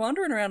 what? They're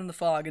wandering around in the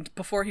fog, and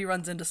before he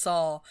runs into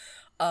Saul,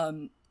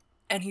 and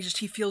he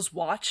feels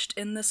watched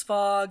in this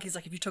fog. He's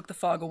like, if you took the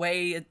fog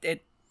away,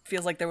 it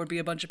feels like there would be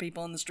a bunch of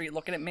people in the street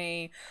looking at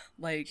me.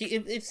 Like,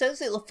 it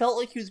says it felt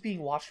like he was being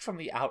watched from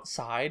the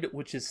outside,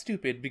 which is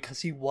stupid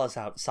because he was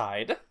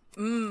outside.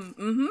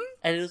 Mm-hmm.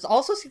 And it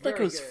also seemed like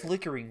it was good.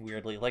 flickering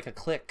weirdly, like a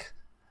click.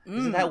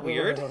 Isn't that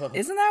weird?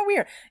 Isn't that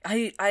weird?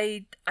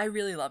 I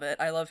really love it.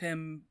 I love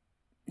him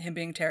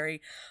being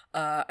Terry.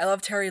 I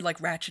love Terry, like,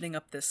 ratcheting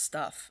up this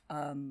stuff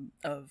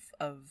of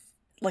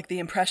like the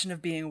impression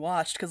of being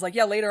watched, because, like,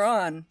 yeah, later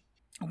on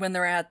when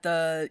they're at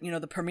the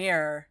the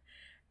premiere,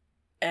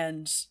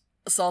 and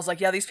Saul's like,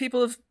 yeah, these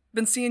people have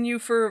been seeing you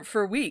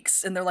for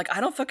weeks, and they're like,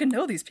 I don't fucking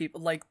know these people.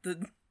 Like,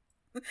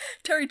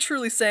 Terry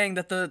truly saying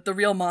that the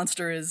real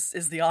monster is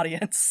the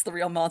audience, the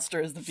real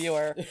monster is the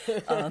viewer.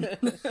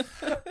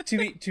 To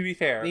be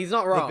fair, he's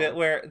not wrong.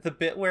 The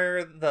bit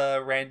where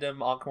the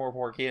random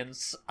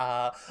Ankh-Morporkians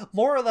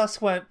more or less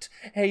went,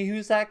 "Hey,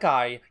 who's that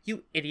guy?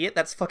 You idiot!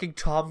 That's fucking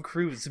Tom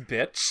Cruise,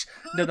 bitch."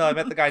 No, I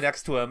meant the guy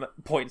next to him.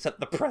 Points at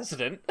the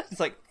president. It's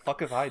like,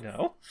 fuck if I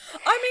know.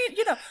 I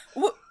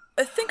mean,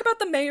 think about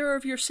the mayor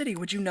of your city.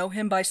 Would you know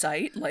him by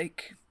sight?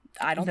 Like,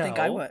 I don't think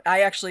I No. would.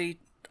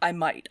 I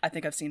might. I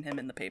think I've seen him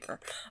in the paper.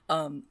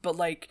 But,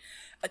 like,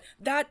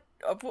 that,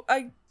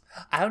 I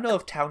I don't know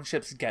if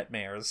townships get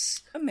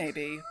mayors.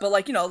 maybe. But,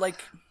 like,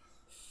 like,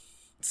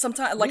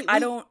 sometimes, like, I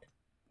don't...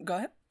 Go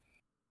ahead.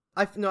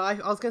 I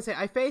was gonna say,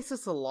 I face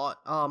this a lot,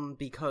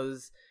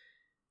 because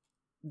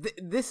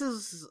this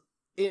is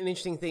an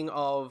interesting thing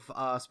of,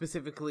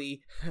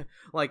 specifically,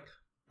 like,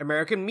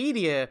 American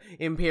media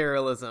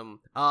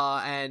imperialism,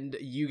 and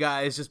you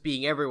guys just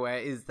being everywhere,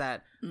 is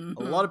that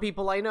a lot of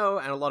people I know,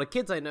 and a lot of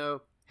kids I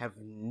know, have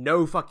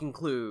no fucking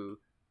clue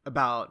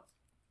about,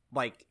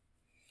 like,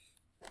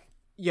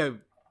 you know,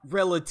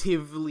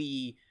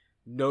 relatively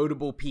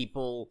notable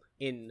people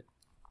in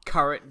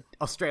current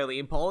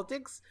Australian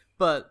politics,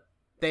 but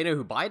they know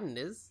who Biden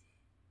is.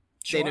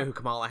 Sure. They know who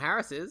Kamala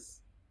Harris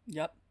is.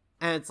 Yep.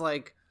 And it's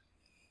like,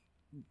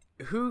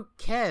 who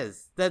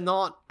cares? They're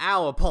not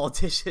our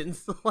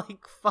politicians.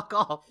 Like, fuck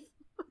off.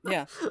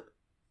 Yeah.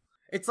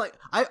 It's like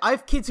I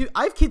have kids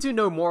who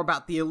know more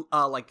about the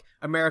like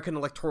American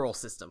electoral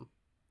system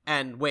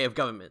and way of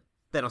government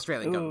than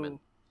Australian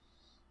government.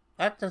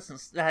 That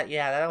doesn't. That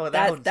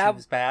one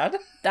seems bad.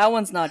 That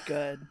one's not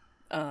good.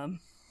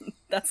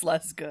 That's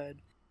less good.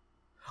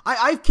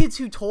 I have kids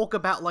who talk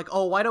about, like,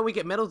 oh, why don't we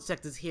get metal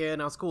detectors here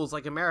in our schools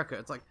like America?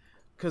 It's like,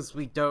 because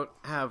we don't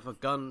have a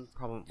gun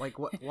problem. Like,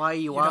 why are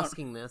you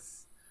asking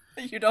this?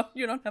 You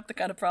don't have the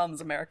kind of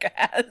problems America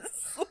has.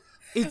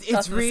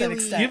 It's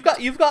really,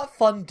 you've got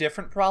fun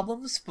different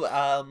problems, but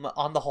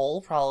on the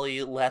whole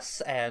probably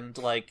less and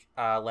like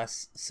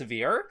less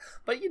severe,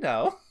 but you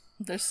know,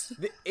 there's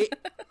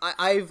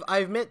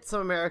I've met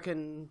some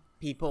American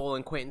people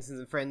and acquaintances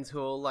and friends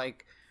who are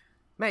like,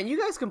 man, you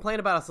guys complain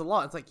about us a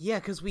lot. It's like, yeah,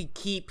 because we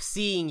keep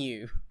seeing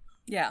you.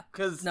 Yeah,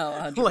 because no,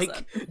 100%.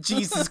 Like,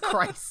 Jesus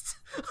Christ,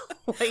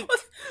 like,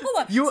 hold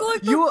on,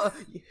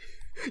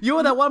 you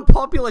were that one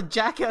popular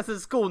jackass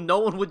at school no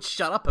one would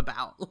shut up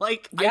about.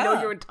 Like, yeah. I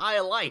know your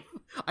entire life.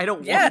 I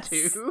don't want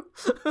to.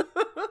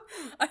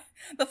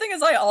 The thing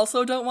is, I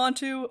also don't want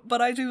to,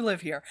 but I do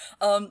live here.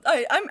 I'm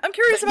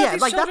curious about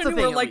these children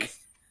who are like,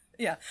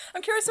 yeah,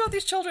 I'm curious about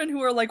these children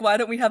who are like, why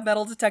don't we have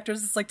metal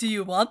detectors? It's like, do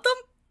you want them?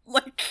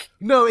 Like,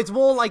 no, it's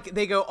more like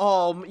they go,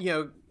 oh, you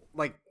know,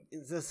 like,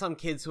 there's some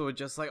kids who are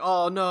just like,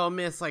 oh no,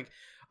 miss, like,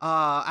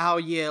 our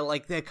year,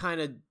 like, they're kind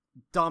of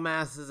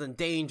dumbasses and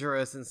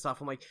dangerous and stuff.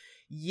 I'm like,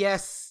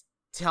 yes,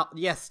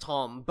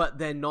 Tom, but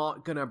they're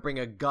not gonna bring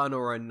a gun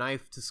or a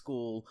knife to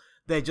school.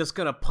 They're just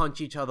gonna punch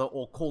each other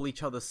or call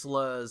each other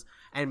slurs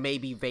and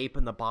maybe vape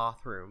in the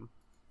bathroom.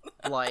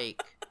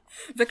 Like,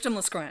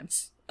 victimless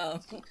crimes.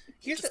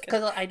 Here's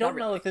because I don't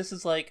know if this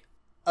is like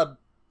a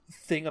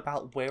thing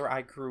about where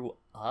I grew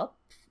up,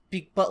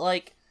 but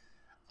like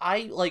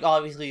I like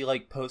obviously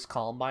like post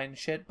Columbine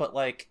shit, but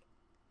like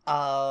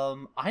I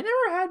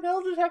never had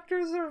metal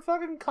detectors or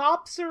fucking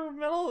cops or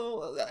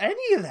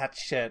any of that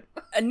shit.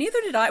 And neither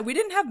did I. We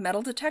didn't have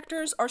metal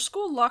detectors. Our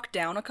school locked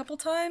down a couple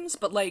times,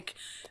 but like,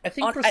 I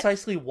think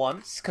precisely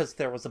once because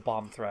there was a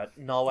bomb threat.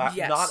 No,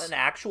 yes. Not an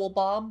actual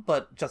bomb,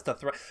 but just a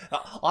threat.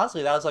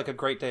 Honestly, that was like a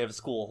great day of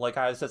school. Like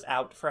I was just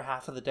out for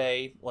half of the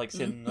day, like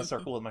sitting in a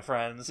circle with my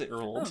friends. It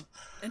ruled.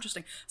 Oh,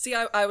 interesting. See,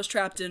 I was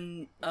trapped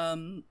in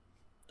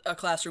a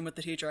classroom with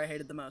the teacher I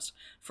hated the most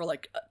for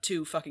like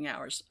 2 fucking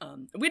hours.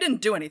 We didn't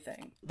do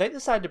anything. They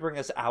decided to bring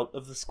us out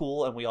of the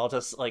school, and we all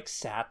just like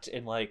sat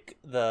in like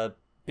the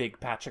big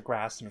patch of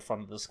grass in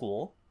front of the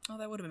school. Oh,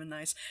 that would have been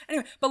nice.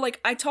 Anyway, but like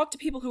I talked to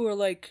people who were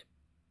like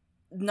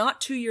not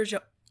 2 years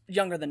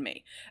younger than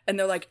me, and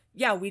they're like,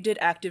 yeah, we did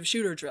active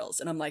shooter drills,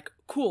 and I'm like,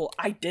 cool.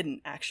 I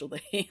didn't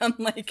actually. I'm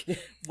like,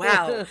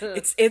 wow,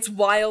 it's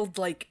wild,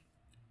 like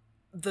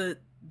the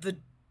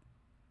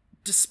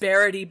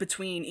disparity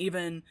between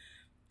even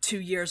 2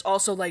 years.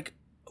 Also, like,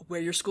 where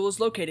your school is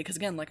located, because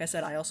again, like I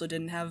said, I also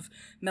didn't have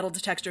metal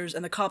detectors,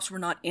 and the cops were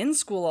not in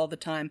school all the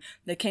time.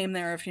 They came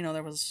there if, you know,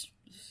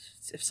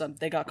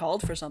 they got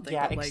called for something.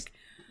 Yeah, but, like,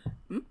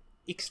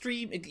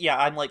 extreme. Yeah,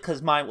 I'm like,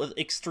 because mine was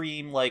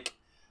extreme, like,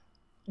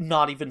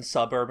 not even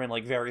suburban,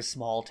 like very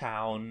small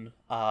town,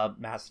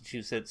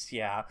 Massachusetts.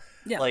 Yeah,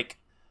 like.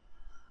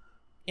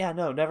 Yeah,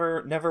 no,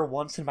 never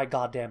once in my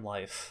goddamn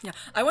life. Yeah,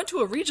 I went to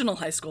a regional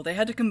high school. They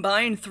had to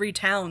combine 3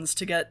 towns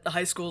to get the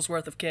high school's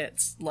worth of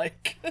kids.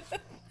 Like,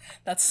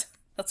 that's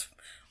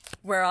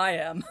where I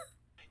am.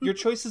 Your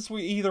choices were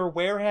either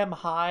Wareham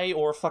High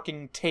or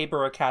fucking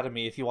Tabor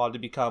Academy if you wanted to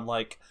become,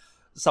 like,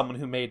 someone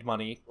who made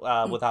money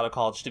without a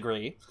college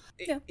degree.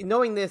 Yeah.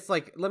 Knowing this,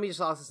 like, let me just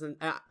ask this,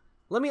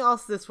 let me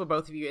ask this for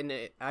both of you, and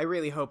I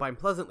really hope I'm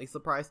pleasantly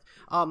surprised.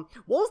 What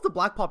was the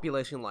black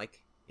population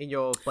like in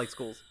your, like,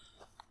 schools?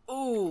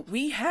 Ooh,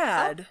 we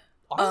had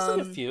honestly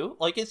a few.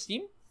 Like, it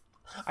seemed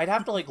I'd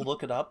have to like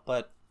look it up,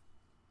 but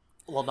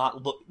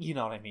not look. You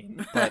know what I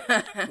mean? But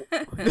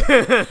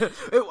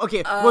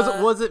okay,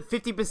 was it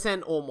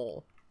 50% or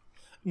more?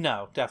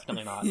 No,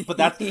 definitely not. But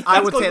that's I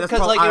would say that's because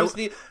probably, like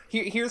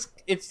it was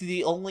it's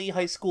the only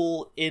high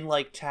school in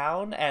like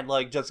town, and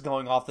like just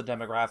going off the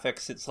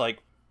demographics, it's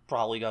like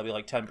probably gotta be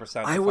like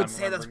 10%. I would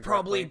say that's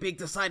probably a big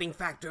deciding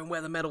factor in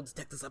where the metal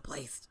detectors are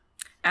placed.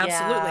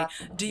 Absolutely.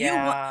 Do you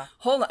want?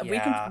 Hold on.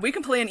 Yeah. We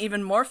can play an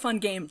even more fun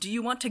game. Do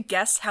you want to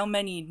guess how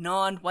many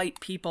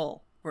non-white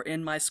people were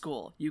in my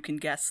school? You can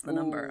guess the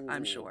number.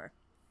 I'm sure.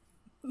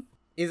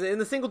 Is it in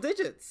the single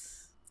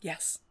digits?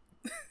 Yes.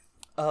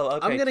 Oh,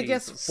 okay. I'm gonna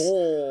guess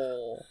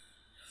 4.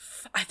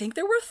 I think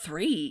there were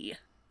 3.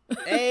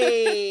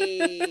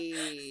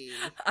 Hey.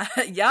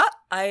 Yeah.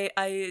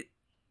 I.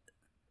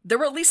 There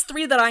were at least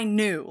 3 that I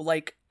knew.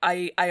 Like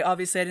I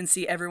obviously I didn't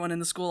see everyone in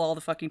the school all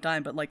the fucking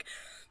time, but like.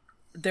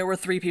 There were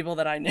 3 people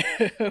that I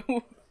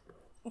knew.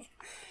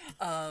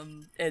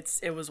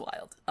 It was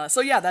wild.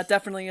 So yeah, that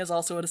definitely is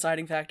also a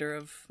deciding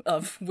factor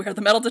of where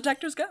the metal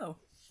detectors go.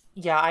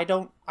 Yeah,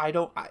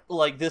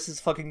 like, this is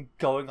fucking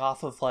going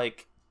off of,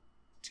 like,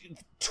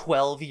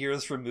 12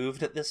 years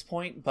removed at this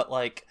point, but,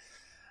 like,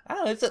 I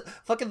don't know, it's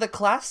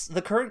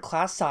the current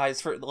class size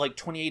for, like,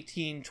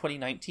 2018,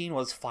 2019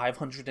 was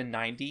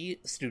 590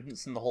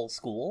 students in the whole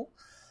school.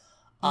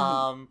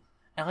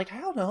 And, like,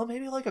 I don't know,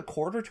 maybe, like, a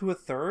quarter to a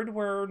third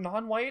were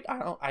non-white? I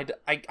don't know,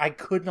 I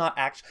could not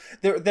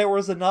there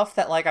was enough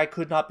that, like, I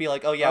could not be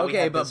like, oh yeah, we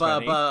had this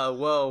many.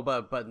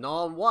 but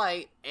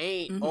non-white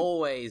ain't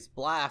always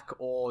black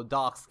or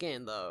dark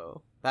skin,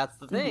 though. That's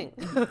the thing.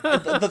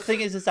 The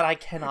thing is that I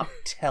cannot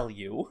tell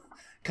you,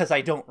 because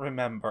I don't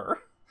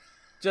remember.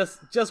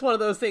 Just one of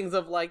those things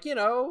of, like, you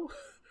know,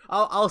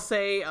 I'll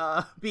say,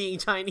 being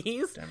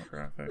Chinese,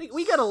 Demographics.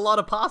 we get a lot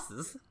of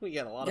passes. We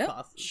get a lot of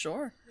passes.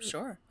 Sure. It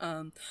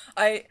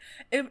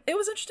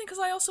was interesting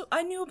because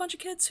I knew a bunch of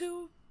kids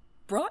who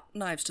brought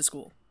knives to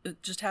school.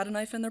 It just had a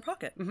knife in their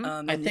pocket.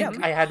 I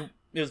think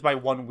it was my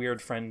one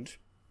weird friend.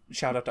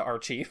 Shout out to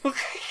Archie.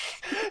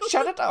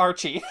 Shout out to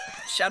Archie.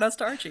 Shout outs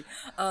to Archie.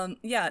 And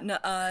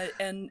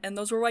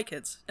those were white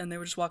kids, and they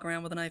would just walk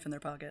around with a knife in their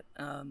pocket.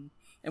 And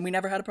we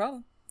never had a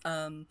problem.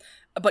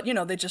 But you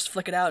know, they just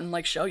flick it out and,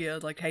 like, show you,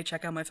 like, hey,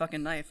 check out my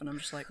fucking knife, and I'm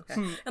just like, okay.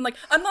 And, like,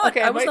 I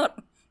was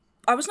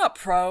not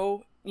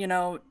pro, you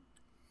know,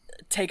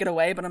 take it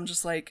away, but I'm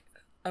just like,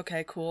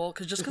 okay, cool,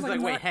 because like,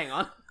 wait, hang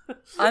on.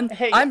 I'm but,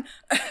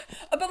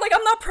 like,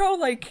 I'm not pro,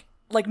 like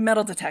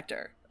metal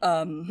detector.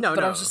 No.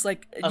 I was just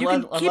like, you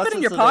can keep it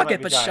in your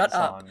pocket, but shut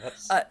up.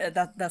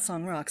 That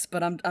song rocks.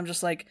 But I'm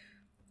just like,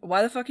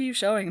 why the fuck are you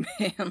showing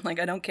me? I'm like,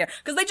 I don't care,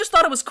 because they just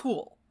thought it was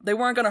cool. They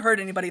weren't gonna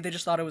hurt anybody. They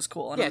just thought it was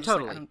cool. And yeah, I'm just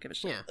totally. Like, I don't give a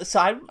shit. Yeah. So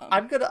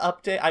I'm gonna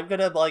update. I'm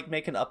gonna, like,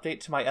 make an update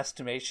to my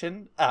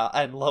estimation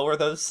and lower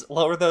those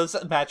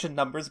imagined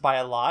numbers by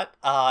a lot.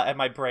 And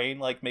my brain,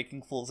 like,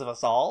 making fools of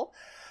us all.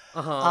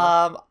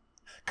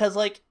 Because,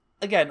 like,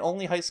 again,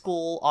 only high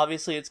school.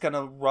 Obviously, it's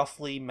gonna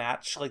roughly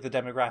match, like, the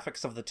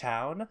demographics of the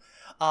town.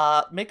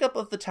 Makeup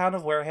of the town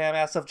of Wareham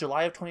as of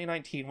July of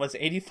 2019 was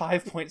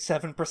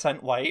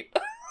 85.7% white.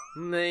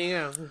 There you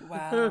go.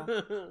 Wow.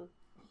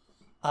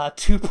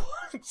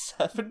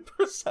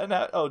 2.7%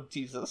 out. Oh,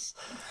 Jesus.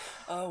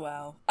 Oh,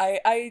 wow.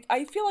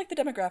 I feel like the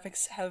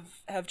demographics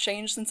have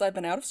changed since I've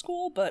been out of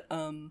school, but,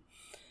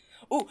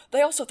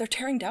 they're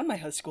tearing down my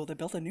high school. They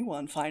built a new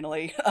one,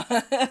 finally.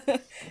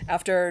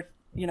 After,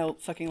 you know,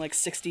 fucking, like,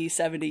 60,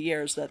 70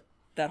 years that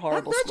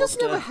horrible that school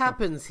just never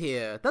happens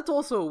here. That's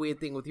also a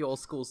weird thing with your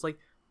schools. Like,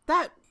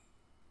 that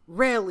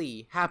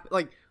rarely happens.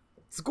 Like,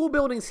 school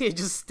buildings here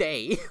just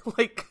stay.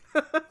 Like...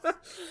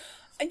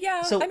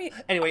 Yeah, so, I mean...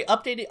 Anyway,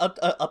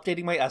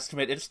 updating my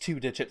estimate, it's 2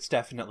 digits,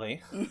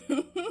 definitely.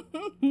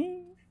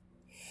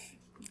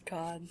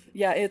 God.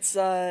 Yeah, it's,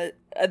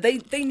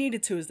 they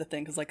needed to is the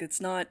thing, because, like,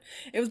 it's not...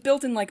 It was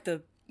built in, like,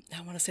 I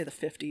want to say the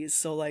 50s,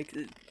 so, like...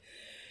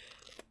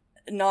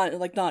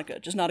 Not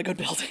good. Just not a good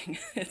building.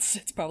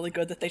 It's probably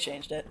good that they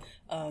changed it.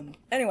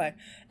 Anyway,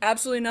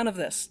 absolutely none of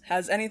this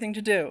has anything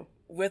to do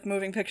with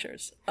moving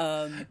pictures.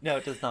 No,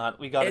 it does not.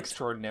 We got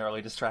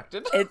extraordinarily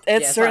distracted.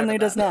 It certainly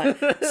does not.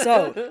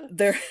 So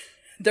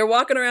they're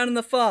walking around in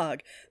the fog.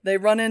 They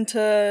run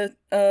into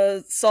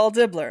Saul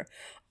Dibbler.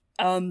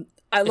 I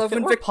love when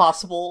if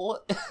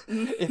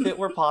it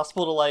were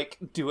possible to, like,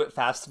 do it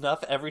fast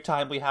enough, every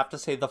time we have to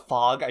say the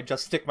fog, I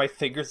just stick my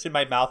fingers in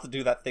my mouth and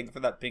do that thing for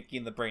that Pinky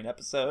in the Brain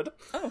episode.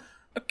 Oh,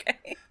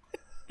 okay.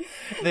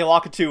 They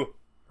walk into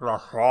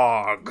the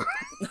fog.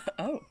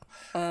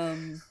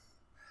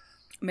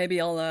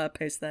 Maybe I'll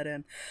paste that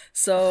in.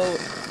 So,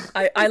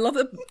 I love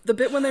the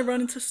bit when they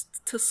run into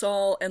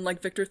Saul and, like,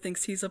 Victor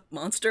thinks he's a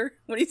monster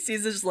when he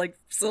sees his, like,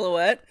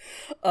 silhouette,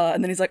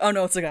 and then he's like, "Oh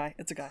no, it's a guy.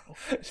 It's a guy."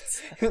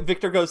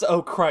 Victor goes,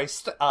 "Oh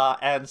Christ,"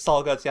 and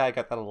Saul goes, "Yeah, I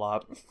get that a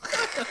lot."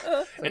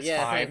 It's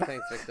fine.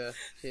 Thanks, Victor.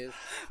 Cheers.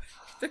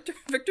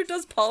 Victor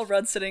does Paul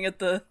Rudd sitting at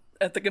the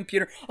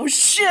computer. Oh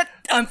shit!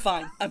 I'm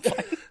fine.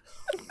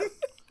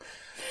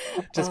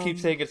 Just keep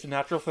saying it's a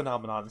natural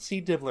phenomenon.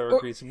 C. Dibbler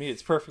agrees with me.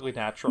 It's perfectly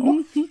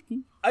natural.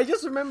 I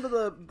just remember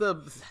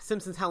the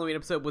Simpsons Halloween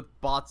episode with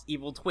Bart's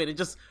evil twin, and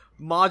just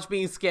Marge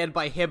being scared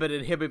by Hibbert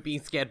and Hibbert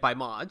being scared by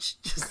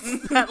Marge. Just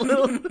that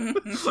little...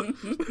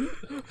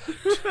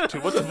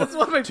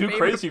 Too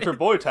crazy for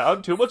Boy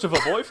Town. Too much of a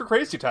boy for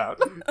Crazy Town.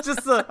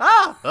 Just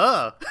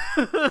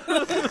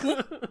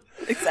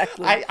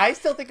Exactly. I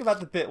still think about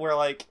the bit where,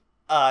 like,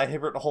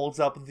 Hibbert holds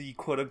up the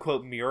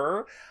quote-unquote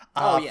mirror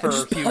for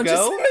just Hugo.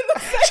 Just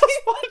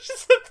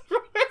punches him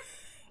through it.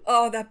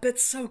 Oh, that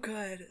bit's so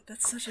good.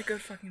 That's such a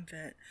good fucking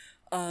bit.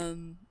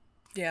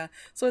 Yeah.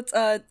 So it's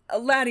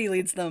Laddie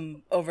leads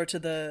them over to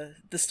the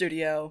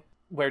studio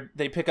where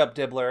they pick up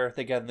Dibbler,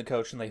 they get in the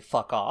coach, and they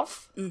fuck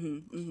off.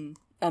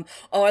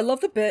 I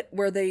love the bit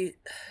where they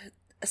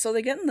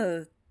get in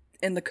the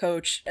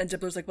coach, and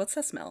Dibbler's like, "What's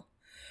that smell?"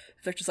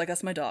 Victor's like,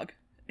 "That's my dog."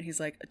 And he's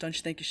like, "Don't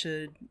you think you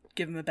should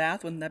give him a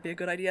bath? Wouldn't that be a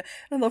good idea?"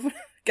 And I love when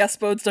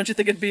Gaspodes, "Don't you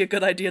think it'd be a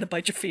good idea to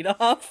bite your feet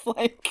off?"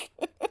 Like,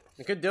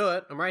 I could do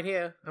it. I'm right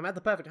here. I'm at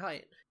the perfect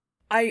height.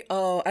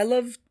 I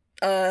love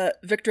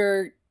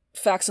Victor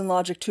Facts and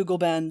Logic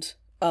Tugelbend.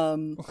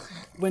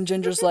 When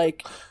Ginger's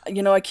like,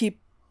 I keep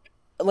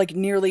like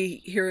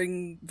nearly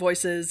hearing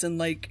voices and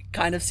like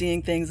kind of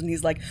seeing things, and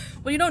he's like,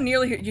 well, you don't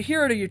nearly hear, you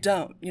hear it or you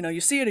don't,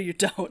 you see it or you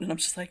don't, and I'm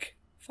just like,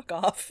 fuck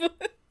off.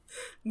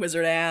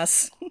 Wizard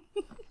ass.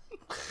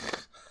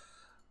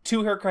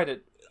 To her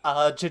credit,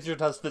 Ginger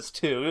does this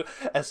too.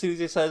 As soon as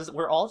he says,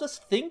 we're all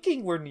just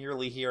thinking we're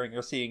nearly hearing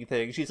or seeing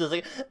things, she says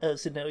like, oh,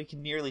 so now we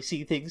can nearly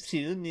see things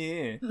too?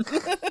 Yeah.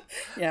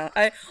 Yeah,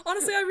 I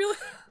really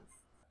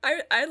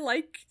I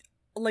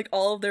like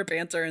all of their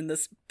banter in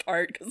this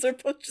part, because they're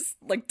both just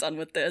like done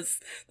with this.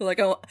 They're like,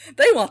 oh,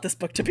 they want this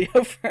book to be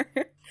over.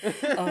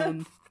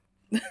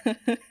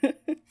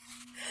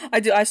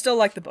 I still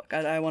like the book.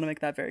 I want to make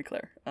that very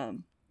clear.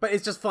 But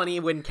it's just funny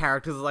when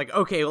characters are like,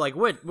 okay, like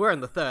we're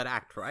in the third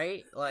act,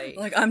 right?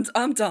 Like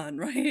I'm done,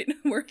 right?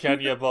 Can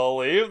you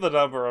believe the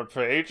number of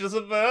pages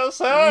in this?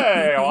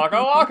 Hey,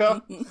 waka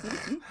waka.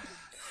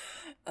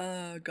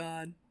 Oh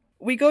God.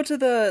 We go to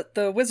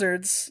the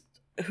wizards,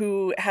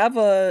 who have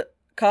a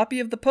copy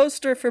of the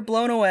poster for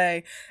Blown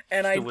Away,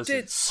 and I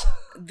did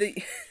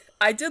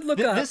look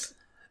up.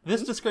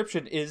 This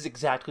description is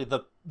exactly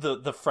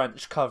the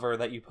French cover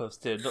that you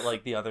posted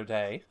like the other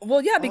day.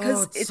 Well, yeah,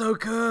 because it's so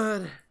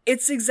good.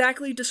 It's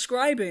exactly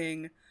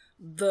describing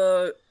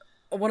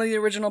one of the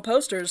original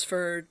posters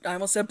for, I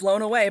almost said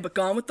Blown Away, but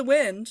Gone with the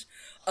Wind.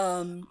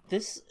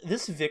 This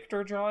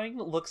Victor drawing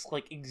looks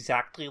like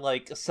exactly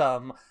like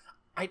some.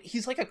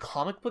 He's like a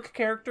comic book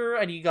character,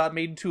 and he got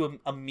made into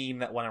a meme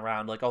that went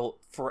around like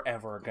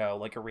forever ago,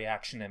 like a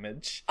reaction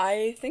image.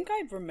 I think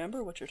I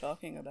remember what you're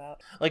talking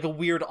about. Like a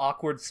weird,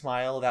 awkward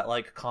smile that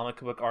like comic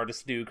book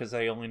artists do because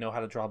they only know how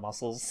to draw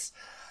muscles.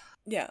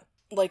 Yeah,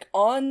 like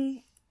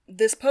on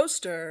this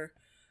poster,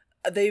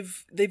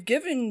 they've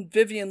given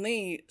Vivian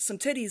Lee some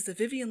titties that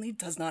Vivian Lee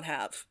does not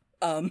have.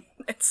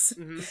 It's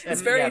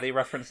very, yeah, they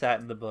reference that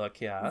in the book.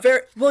 Yeah,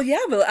 very well. Yeah,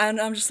 but and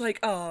I'm just like,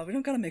 oh, we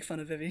don't gotta make fun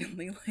of Vivian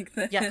Lee like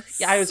this. Yeah,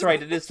 I was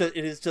right. It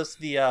is just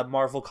the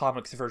Marvel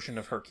Comics version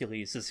of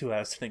Hercules is who I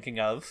was thinking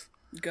of.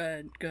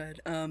 Good.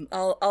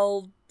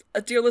 I'll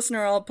dear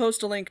listener, I'll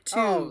post a link to.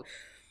 Oh,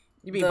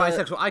 you mean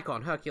bisexual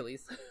icon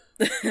Hercules?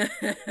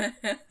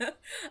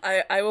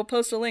 I will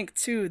post a link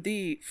to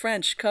the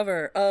French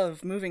cover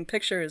of Moving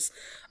Pictures,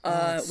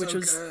 which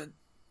was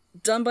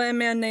done by a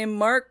man named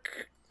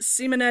Mark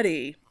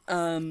Simonetti,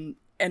 and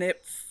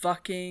it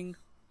fucking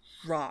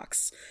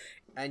rocks.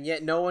 And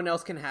yet no one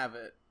else can have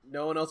it.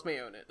 No one else may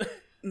own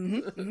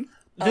it.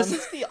 This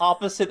is the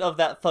opposite of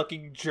that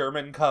fucking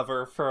German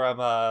cover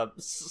from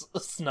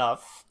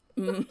Snuff.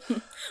 And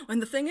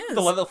the thing is,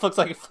 the one that looks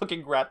like a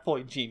fucking Rat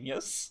Boy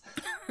genius.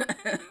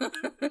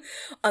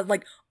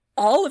 Like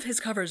all of his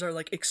covers are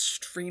like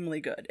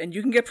extremely good, and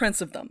you can get prints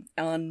of them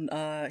on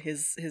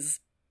his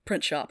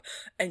print shop,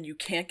 and you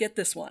can't get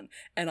this one,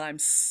 and I'm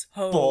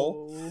so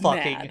bull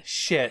fucking mad.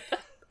 Shit.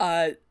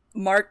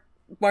 Mark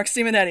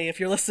Simonetti, if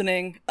you're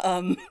listening,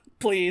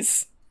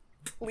 please,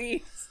 for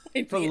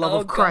the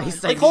love of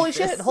Christ, like holy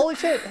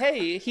shit!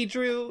 Hey, he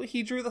drew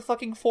the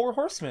fucking 4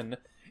 horsemen.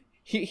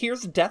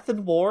 Here's death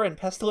and war and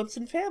pestilence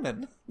and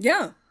famine.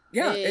 Yeah,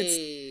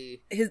 hey.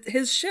 It's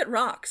his shit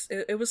rocks.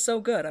 It was so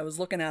good. I was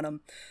looking at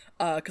him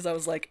because I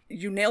was like,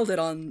 you nailed it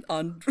on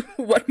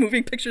what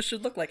moving pictures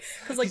should look like.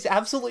 Because like, he's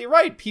absolutely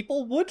right.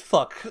 People would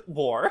fuck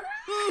war.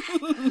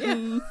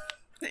 Yeah.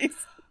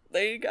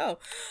 There you go.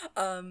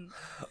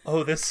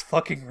 Oh, this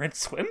fucking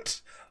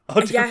Rincewind.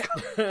 Oh, dear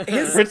yeah,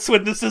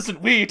 Rincewind, this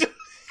isn't weed.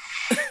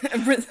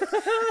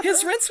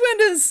 His Rincewind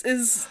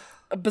is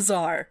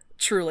bizarre,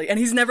 truly, and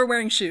he's never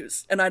wearing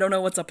shoes, and I don't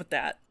know what's up with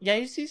that. Yeah,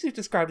 he's usually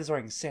described as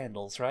wearing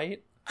sandals,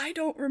 right? I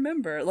don't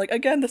remember. Like,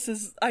 again,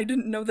 I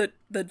didn't know that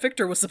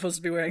Victor was supposed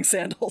to be wearing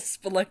sandals,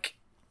 but like,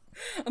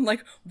 I'm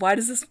like, why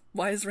is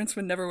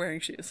Rincewind never wearing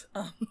shoes?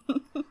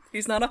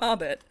 He's not a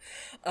hobbit.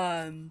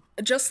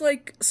 Just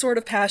like Sword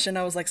of Passion,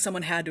 I was like,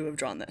 someone had to have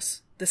drawn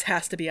this. This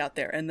has to be out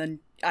there. And then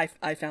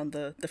I found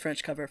the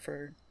French cover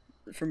for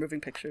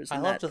Moving Pictures. I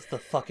love just the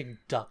fucking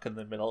duck in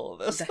the middle of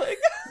this thing.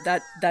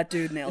 That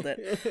dude nailed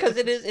it. Because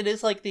it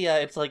is like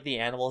it's like the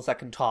animals that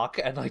can talk,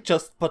 and like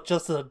just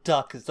a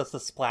duck is just a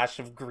splash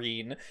of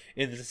green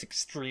in this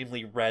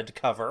extremely red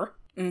cover.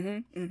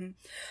 So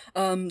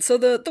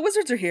the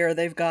wizards are here.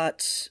 They've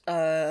got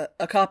a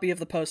copy of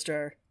the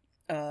poster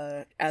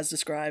as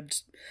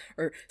described,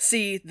 or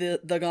see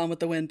the Gone with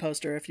the Wind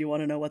poster if you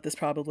want to know what this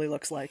probably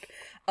looks like.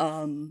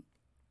 And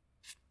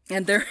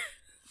they're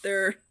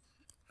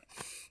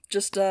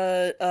just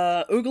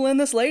oogling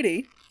this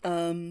lady.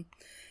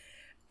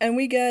 And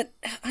we get,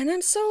 and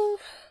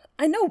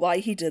I know why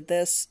he did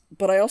this,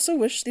 but I also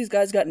wish these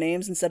guys got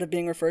names instead of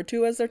being referred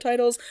to as their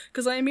titles,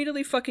 because I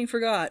immediately fucking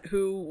forgot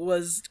who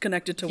was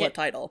connected to what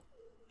title.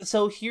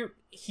 So here,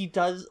 he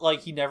does,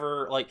 like, he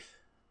never, like,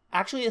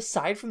 actually,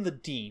 aside from the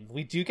Dean,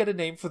 we do get a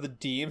name for the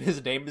Dean.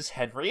 His name is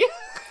Henry.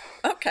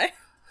 Okay.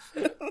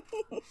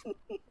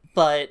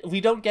 But we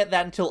don't get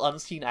that until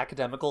Unseen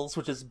Academicals,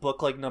 which is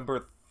book, like,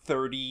 number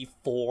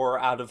 34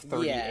 out of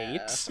 38.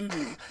 Yeah.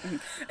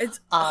 It's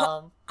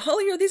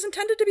Holly, are these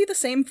intended to be the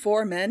same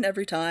 4 men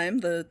every time?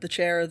 The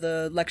chair,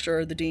 the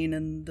lecturer, the dean,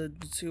 and the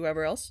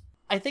whoever else?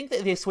 I think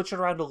that they switch it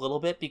around a little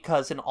bit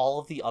because in all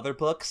of the other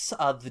books,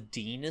 the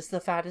dean is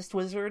the fattest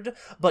wizard,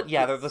 but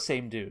yeah, they're the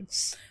same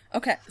dudes.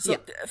 Okay, so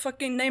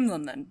fucking name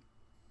them then.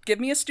 Give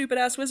me a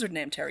stupid-ass wizard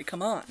name, Terry,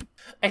 come on.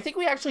 I think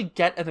we actually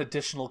get an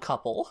additional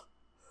couple.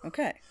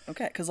 Okay,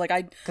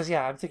 because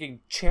yeah, I'm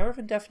thinking Chair of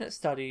Indefinite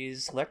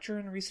Studies, Lecturer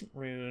in Recent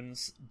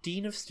Runes,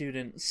 Dean of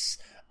Students,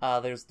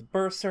 there's the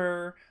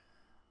Bursar,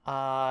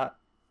 yeah,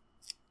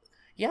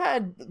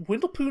 and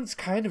Windlepoons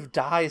kind of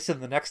dies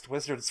in the next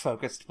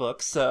Wizards-focused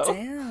book, so...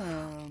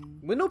 Damn.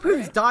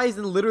 Windlepoons dies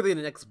in literally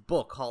the next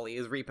book, Holly,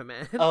 is Reaper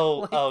Man.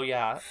 Oh, oh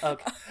yeah,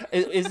 okay.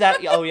 Is that...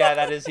 Oh yeah,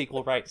 that is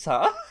equal rights,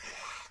 huh?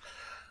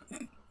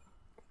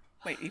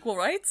 Wait, equal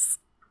rights?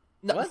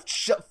 No, What?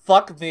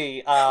 Fuck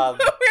me, We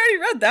already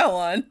read that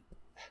one.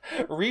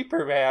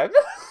 Reaper Man.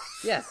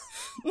 Yes.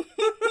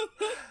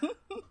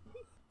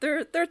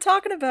 They're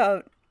talking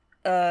about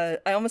I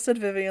almost said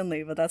Vivian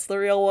Lee, but that's the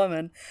real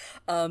woman.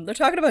 They're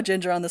talking about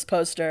Ginger on this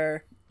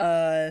poster,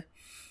 and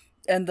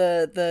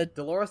the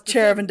Dolores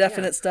chair of DeSint,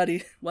 indefinite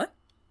study. What?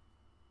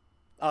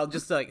 Oh,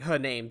 just like her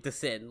name,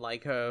 DeSint,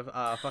 like her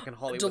fucking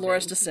Hollywood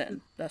Dolores name.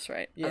 DeSint. That's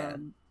right. Yeah.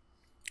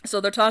 So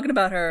they're talking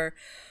about her,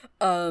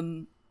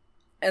 and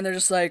they're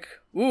just like,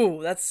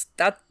 "Ooh, that's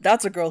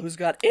a girl who's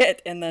got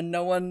it," and then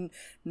no one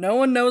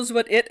knows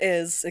what it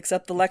is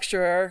except the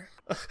lecturer.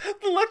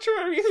 The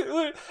lecturer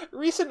in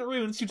Recent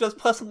Runes who just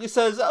pleasantly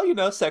says, "Oh, you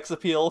know, sex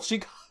appeal.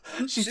 She's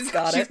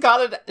got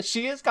it.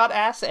 She has got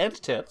ass and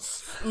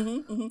tits."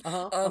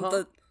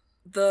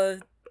 The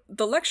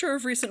lecturer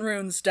of Recent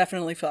Runes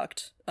definitely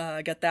fucked.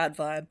 Get that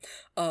vibe.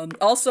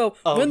 Also,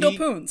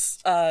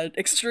 Windlepoons.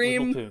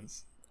 Extreme.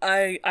 Windlepoons.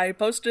 I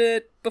posted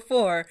it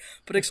before,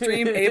 but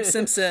Extreme Abe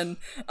Simpson.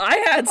 I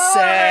had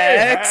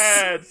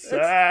sex.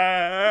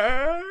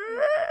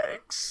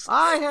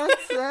 I had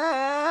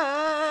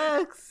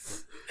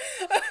sex.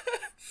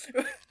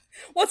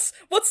 What's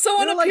so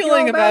They're like,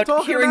 unappealing "Yo, man, about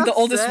talking hearing the about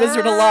oldest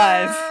wizard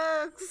alive?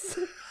 sex."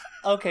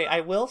 Okay, I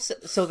will say,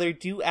 so they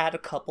do add a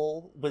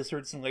couple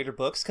wizards in later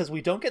books, because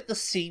we don't get the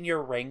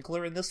Senior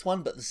Wrangler in this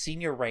one, but the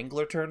Senior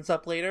Wrangler turns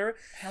up later.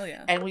 Hell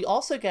yeah. And we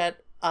also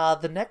get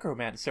the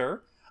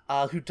Necromancer,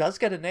 who does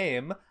get a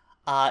name.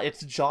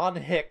 It's John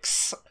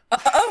Hicks.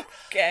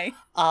 Okay.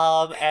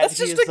 And That's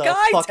just a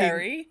guy,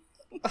 Terry.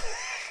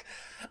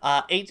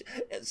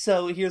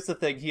 So here's the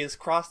thing: he has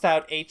crossed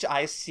out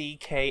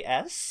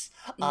HICKS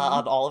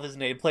on all of his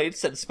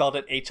nameplates and spelled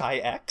it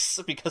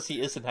HIX because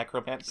he is a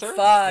necromancer.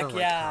 Fuck Oh my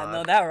yeah, God.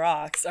 no, that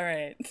rocks. All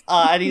right.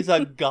 And he's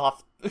a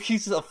goth.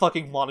 He's a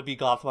fucking wannabe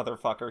goth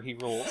motherfucker. He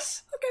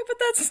rules. Okay, but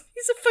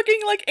he's a fucking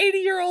like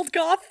 80-year-old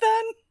goth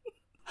then.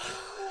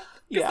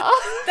 Yeah.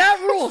 That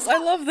rules. I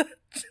love that.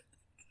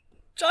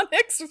 John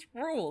Hicks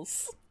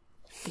rules.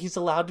 He's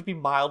allowed to be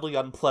mildly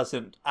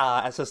unpleasant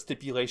as a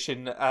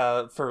stipulation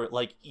for,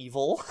 like,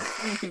 evil.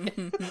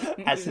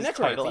 As his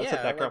title as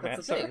a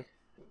necromancer.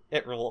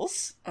 It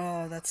rules.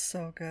 Oh, that's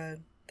so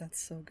good. That's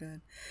so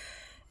good.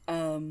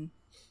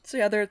 So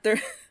yeah, they're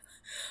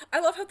I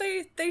love how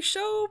they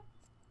show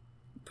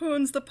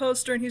Poons the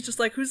poster and he's just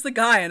like, "Who's the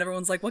guy?" And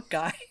everyone's like, "What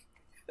guy?"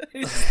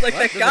 He's just like,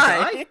 What? "That There's a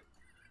guy." guy?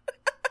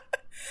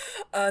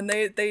 And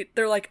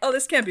they're like, "Oh,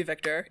 this can't be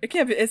Victor. It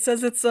can't be. It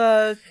says it's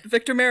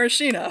Victor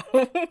Maraschino."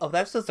 Oh,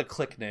 that's just a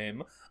click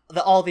name.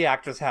 All the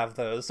actors have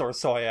those, or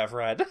so I have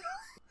read.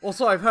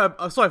 Also, I've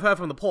heard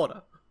from the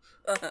porter.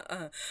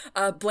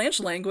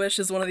 Blanche Languish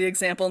is one of the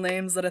example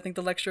names that I think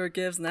the lecturer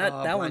gives, and that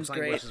Blanche one's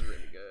great. Languish is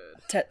really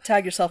good.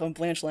 Tag yourself on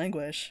Blanche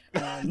Languish.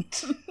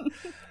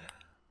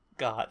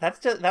 God, that's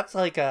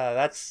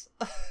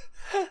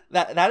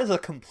that is a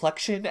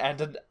complexion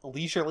and a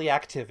leisurely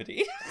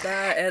activity.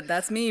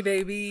 That's me,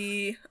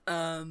 baby.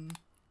 Blanche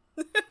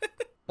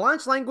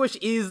Languish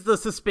is the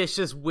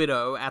suspicious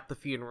widow at the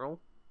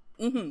funeral.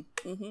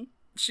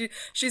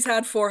 She's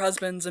had 4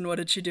 husbands, and what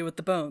did she do with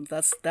the bones?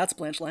 That's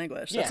Blanche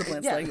Languish. That's a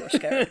Blanche Languish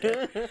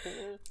character.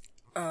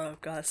 Oh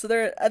god. So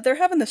they're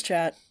having this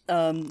chat,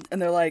 and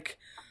they're like,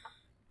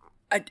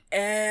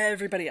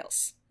 everybody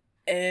else,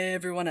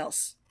 everyone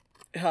else,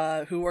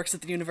 who works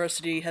at the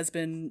university has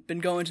been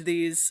going to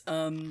these,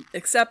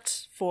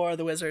 except for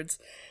the wizards.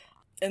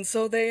 And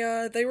so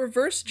they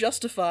reverse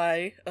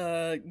justify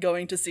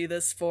going to see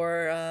this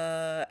for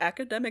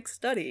academic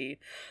study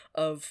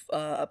of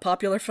a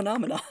popular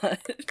phenomenon.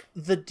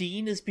 The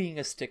dean is being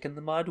a stick in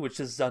the mud, which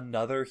is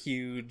another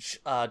huge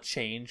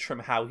change from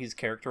how he's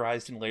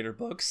characterized in later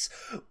books.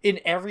 In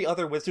every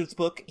other Wizards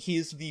book,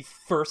 he's the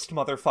first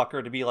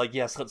motherfucker to be like,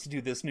 "Yes, let's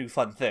do this new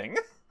fun thing."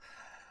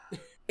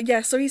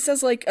 Yeah, so he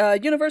says, like,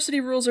 university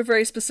rules are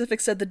very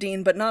specific, said the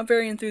dean, but not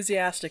very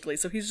enthusiastically.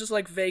 So he's just,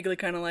 like, vaguely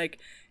kind of like,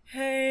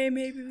 hey,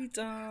 maybe we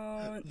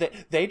don't.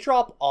 They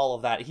drop all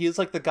of that. He is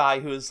like the guy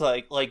who is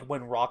like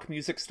when rock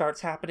music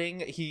starts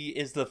happening, he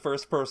is the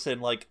first person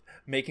like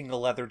making a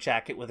leather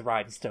jacket with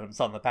rhinestones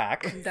on the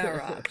back. That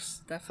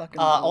rocks. That fucking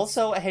rules.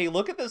 Also, hey,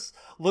 look at this.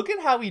 Look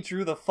at how he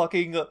drew the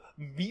fucking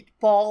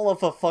meatball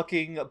of a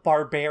fucking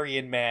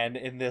barbarian man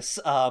in this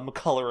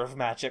Color of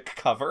Magic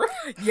cover.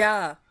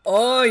 Yeah.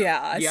 Oh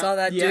yeah, I saw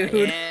that dude.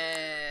 Yeah.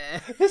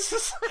 This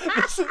is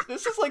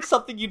like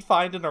something you'd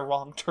find in a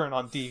wrong turn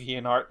on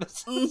DeviantArt.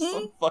 This is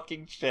some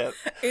fucking shit.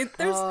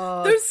 There's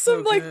so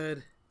some like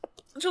good.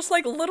 just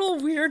like little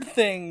weird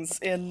things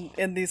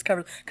in these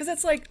covers, because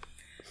it's like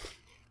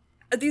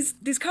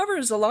these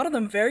covers, a lot of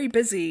them very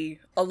busy,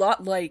 a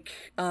lot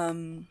like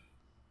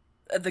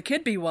the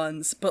Kid Bee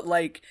ones, but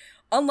like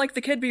unlike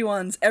the Kid Bee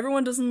ones,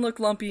 everyone doesn't look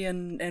lumpy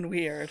and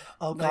weird.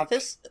 Oh god,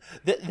 this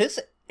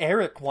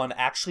Eric one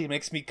actually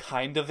makes me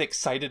kind of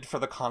excited for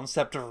the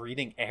concept of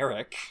reading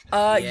Eric.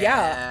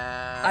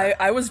 Yeah.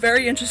 I was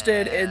very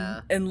interested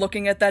in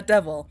looking at that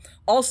devil.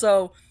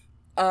 Also,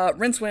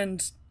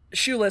 Rincewind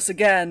shoeless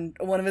again,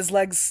 one of his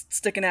legs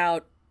sticking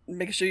out,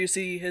 making sure you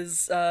see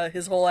his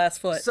whole ass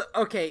foot.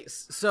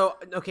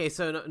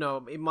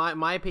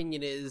 My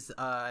opinion is,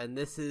 and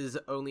this is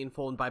only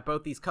informed by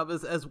both these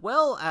covers as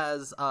well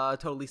as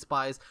Totally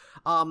Spies.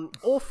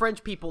 All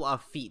French people are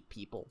feet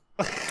people.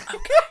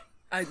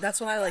 Okay.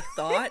 That's what I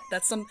thought.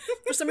 That's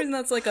for some reason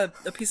that's like a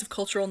piece of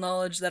cultural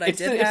knowledge that I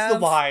did have. It's the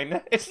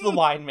wine. It's the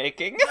wine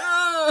making.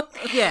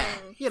 Yeah,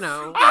 you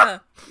know.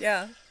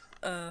 Yeah.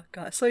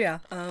 God. So yeah.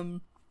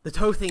 The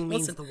toe thing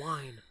means the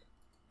wine.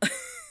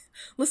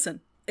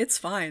 Listen, it's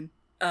fine.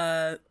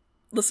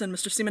 Listen,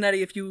 Mr.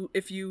 Simonetti,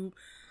 if you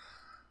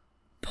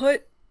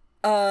put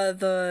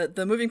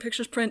the moving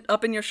pictures print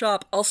up in your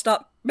shop, I'll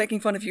stop making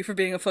fun of you for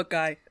being a foot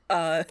guy.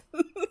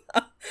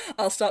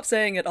 I'll stop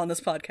saying it on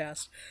this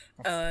podcast.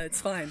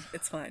 It's fine.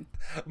 It's fine.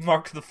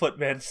 Mark the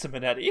Footman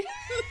Simonetti.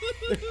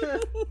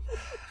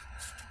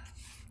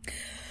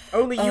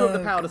 Only you have the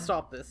power to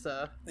stop this,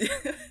 sir.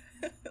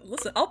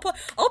 Listen, I'll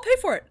pay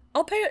for it.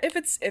 I'll pay it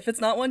if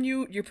it's not one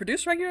you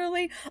produce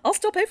regularly. I'll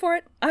still pay for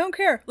it. I don't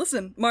care.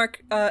 Listen,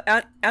 Mark,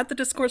 at the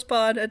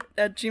discoursepod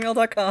at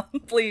gmail.com,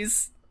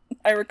 please.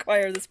 I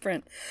require this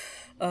print.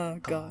 Oh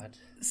God.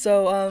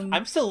 So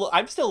I'm still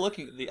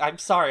looking at I'm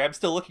sorry, I'm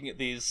still looking at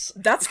these.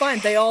 That's fine.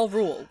 They all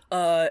rule.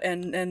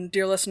 And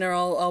dear listener,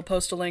 I'll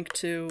post a link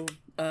to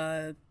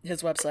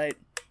his website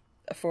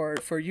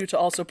for you to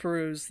also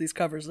peruse these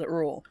covers that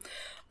rule.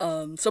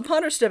 So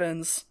Ponder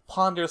Stibbons,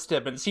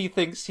 he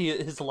thinks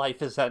his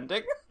life is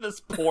ending.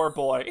 This poor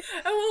boy.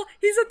 Well,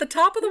 he's at the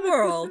top of the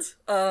world,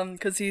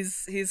 because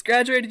he's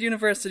graduated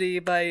university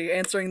by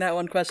answering that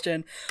one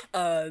question.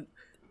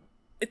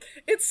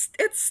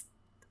 It's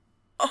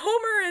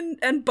Homer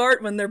and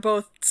Bart when they're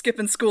both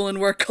skipping school and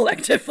work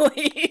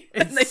collectively.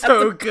 And It's they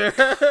so have to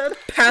good.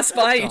 pass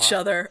by each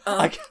other.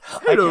 I can't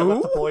let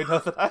the boy know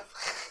that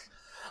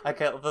I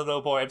can't let the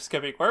little boy I'm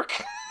skipping work.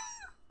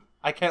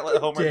 I can't let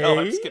Homer know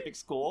I'm skipping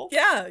school.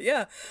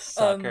 Yeah.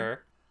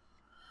 Sucker.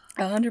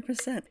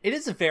 100%. It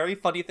is very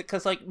funny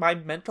because my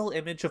mental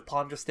image of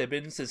Ponder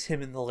Stibbons is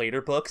him in the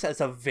later books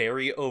as a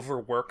very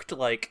overworked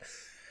like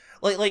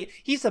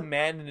he's a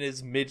man in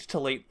his mid to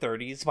late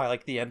 30s by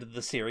the end of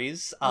the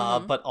series,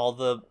 but all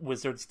the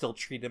wizards still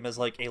treat him as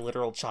a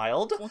literal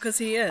child. Well, because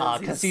he is.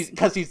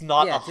 Because he's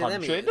not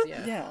 100.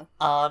 Yeah.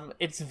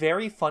 It's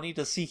very funny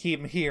to see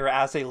him here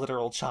as a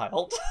literal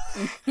child,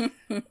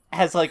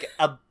 as a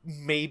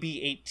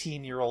maybe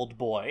 18-year-old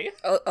boy,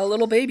 a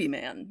little baby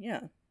man.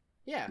 Yeah.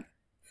 Yeah.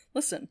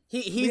 Listen,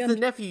 he's the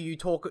nephew you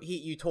talk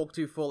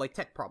to for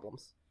tech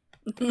problems.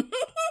 Oh my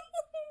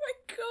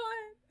God.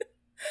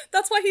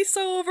 That's why he's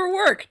so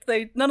overworked.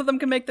 None of them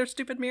can make their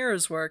stupid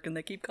mirrors work, and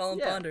they keep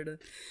calling Ponder to.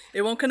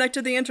 It won't connect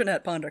to the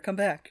internet, Ponder. Come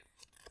back.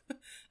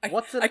 I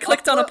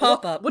clicked on a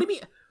pop-up. What do you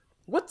mean?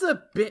 What's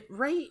a bit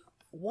rate?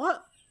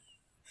 What?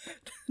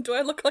 Do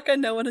I look like I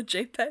know what a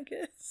JPEG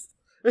is?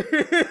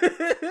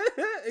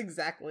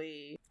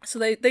 Exactly. So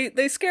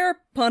they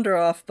scare Ponder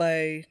off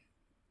by,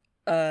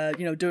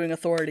 doing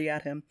authority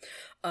at him,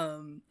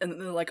 and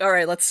they're like, "All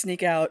right, let's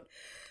sneak out."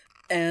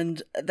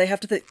 And they have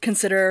to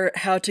consider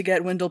how to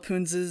get Wendell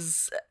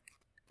Poons'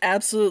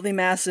 absolutely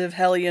massive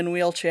Hellion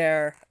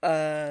wheelchair.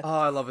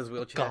 I love his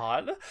wheelchair.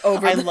 God.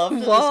 Over I the love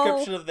the wall.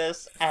 description of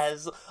this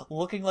as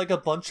looking like a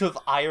bunch of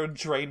iron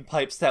drain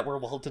pipes that were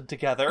welded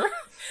together.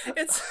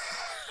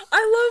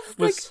 I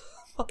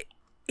love,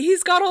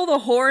 he's got all the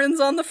horns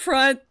on the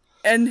front,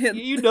 and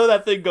You know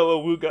that thing go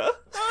awooga.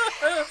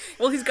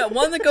 well, he's got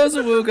one that goes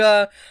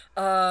awooga,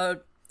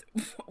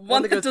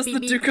 one that goes does beep,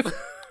 the beep.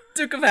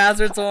 Duke of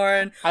Hazzard's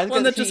horn,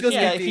 one that just goes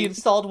beep, beep. He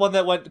installed one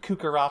that went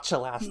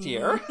cucaracha last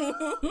year.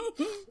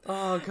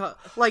 Oh God!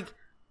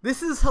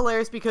 This is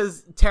hilarious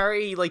because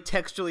Terry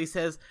textually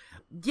says,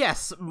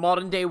 "Yes,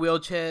 modern day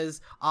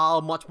wheelchairs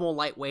are much more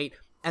lightweight,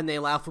 and they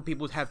allow for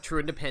people to have true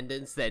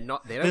independence. They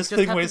don't. This just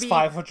thing have weighs to be,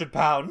 500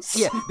 pounds.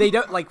 Yeah, they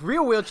don't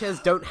real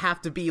wheelchairs don't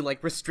have to be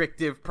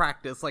restrictive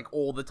practice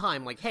all the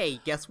time. Hey,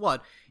 guess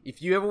what?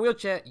 If you have a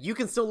wheelchair, you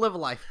can still live a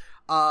life.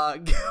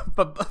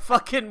 but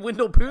fucking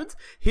Wendell Poons,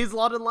 his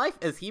lot in life,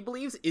 as he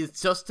believes, is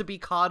just to be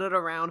carted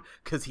around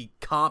because he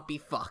can't be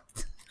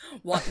fucked.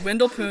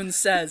 Wendell Poons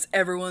says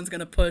everyone's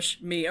gonna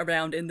push me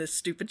around in this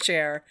stupid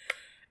chair,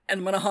 and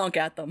I'm gonna honk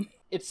at them.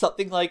 It's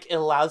something like it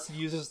allows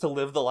users to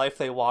live the life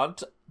they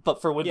want, but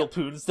for Wendell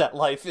Poons, that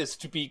life is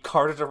to be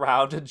carted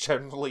around and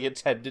generally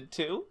attended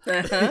to.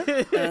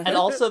 And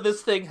also,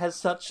 this thing has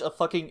such a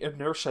fucking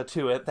inertia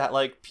to it that,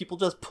 like, people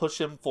just push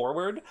him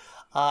forward.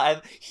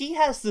 And he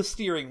has a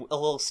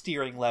little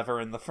steering lever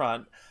in the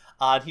front.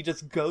 And he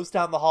just goes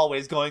down the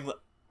hallways going,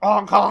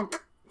 honk,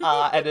 honk.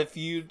 And if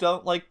you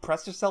don't, like,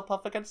 press yourself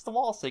up against the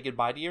wall, say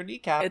goodbye to your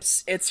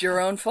kneecaps. It's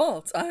your own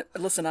fault.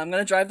 Listen, I'm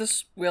gonna drive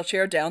this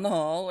wheelchair down the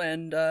hall,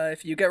 and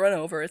if you get run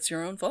over, it's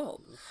your own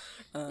fault.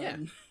 Yeah.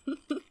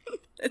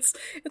 It's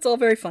all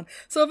very fun.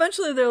 So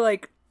eventually they're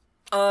like,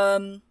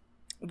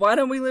 why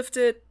don't we lift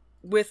it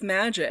with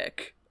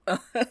magic?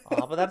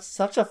 But that's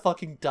such a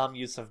fucking dumb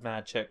use of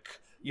magic.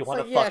 You want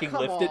to like, yeah, fucking come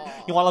lift it? on.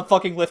 You want to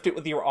fucking lift it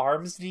with your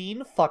arms,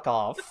 Dean? Fuck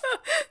off.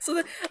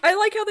 So I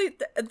like how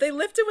they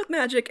lift it with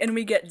magic, and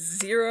we get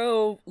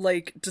zero,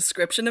 like,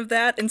 description of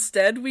that.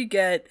 Instead, we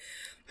get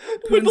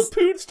Wendell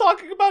Poons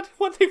talking about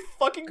when they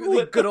fucking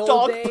lit good the old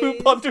dog days.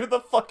 poop under the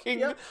fucking...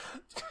 Yep.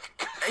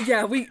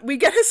 Yeah, we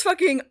get his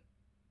fucking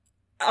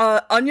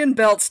onion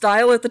belt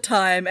style at the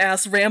time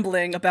ass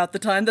rambling about the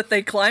time that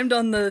they climbed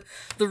on the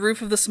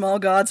roof of the small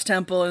god's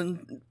temple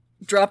and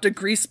dropped a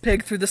grease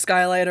pig through the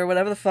skylight or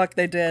whatever the fuck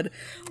they did.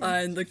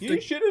 And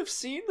You should have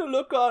seen the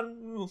look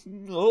on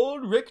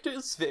old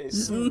Richter's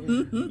face.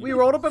 We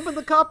rolled up him in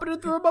the carpet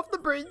and threw him off the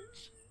bridge.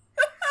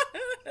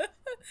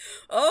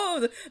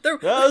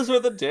 Those were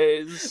the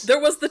days. There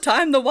was the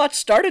time the watch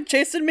started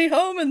chasing me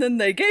home, and then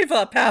they gave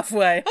up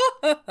halfway.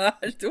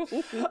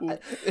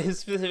 His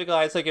specific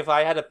line is like, if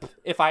I had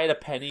a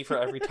penny for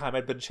every time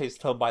I'd been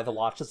chased home by the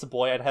watch as a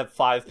boy, I'd have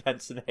 5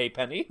 pence in a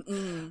halfpenny.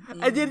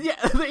 And then,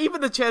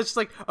 even the chair's just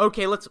like,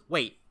 okay, let's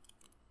wait.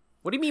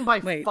 What do you mean by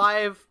Wait.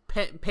 5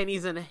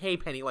 pennies and a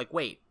halfpenny? Like,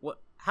 wait, what?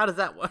 How does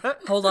that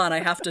work? Hold on, I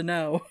have to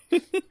know.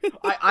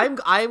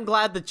 I'm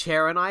glad the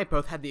chair and I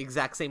both had the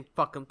exact same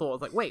fucking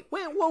thought. Like, wait,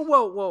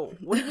 whoa.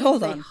 What do you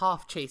Hold mean on. they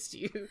half chased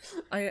you?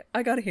 I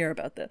gotta hear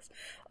about this.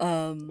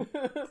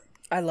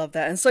 I love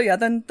that. And so yeah,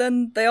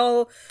 then they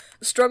all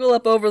struggle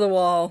up over the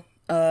wall,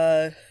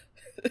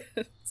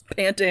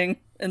 panting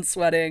and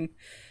sweating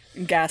and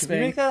Did we gasping.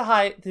 make that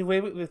high? Did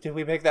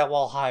we make that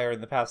wall higher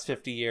in the past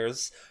 50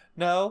 years?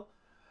 No?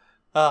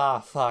 Ah,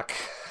 fuck.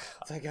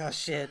 It's like, oh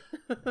shit.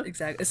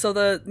 Exactly. So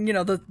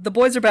the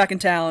boys are back in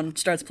town.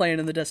 Starts playing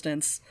in the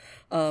distance.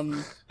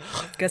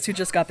 Guess who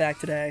just got back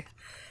today?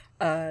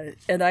 And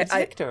It's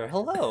Victor,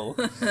 hello.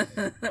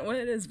 well,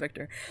 it is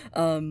Victor.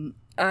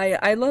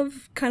 I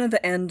love kind of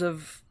the end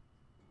of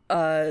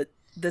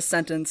this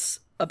sentence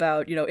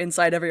about,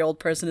 inside every old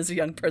person is a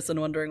young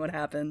person wondering what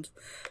happened.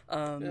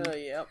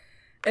 Yep.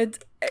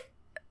 It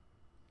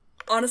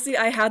honestly,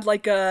 I had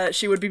like a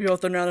she would be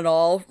both around at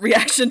all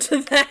reaction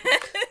to that.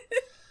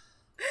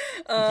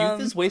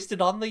 Youth is wasted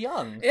on the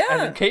young. Yeah.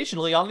 And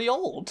occasionally on the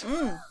old.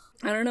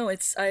 I don't know.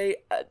 It's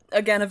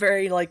again a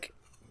very like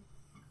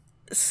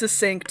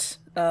succinct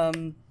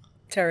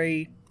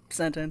Terry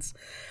sentence.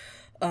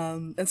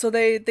 And so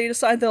they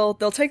decide they'll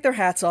take their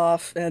hats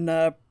off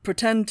and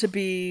pretend to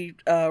be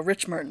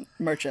rich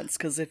merchants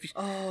because if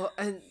Oh,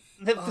 and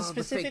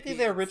Specifically,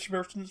 they're rich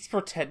merchants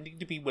pretending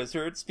to be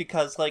wizards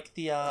because, like,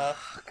 the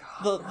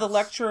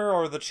lecturer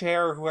or the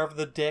chair or whoever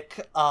the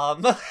dick,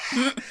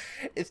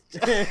 it's,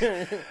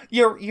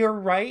 you're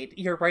right.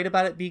 You're right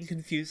about it being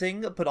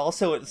confusing, but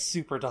also it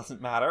super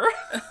doesn't matter.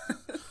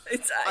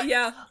 it's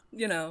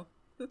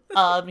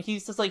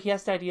He's just like, he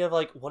has the idea of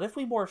like, what if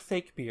we wore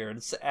fake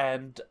beards?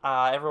 And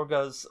everyone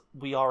goes,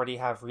 we already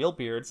have real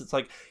beards. It's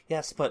like,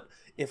 yes, but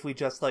if we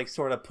just like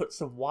sort of put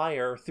some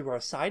wire through our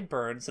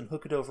sideburns and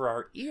hook it over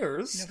our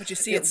ears, no, but you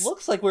see, it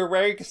looks like we're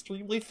wearing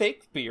extremely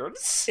fake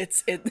beards.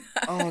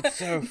 Oh, it's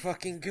so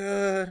fucking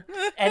good.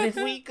 And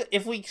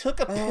if we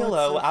took a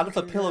pillow out of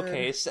a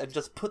pillowcase and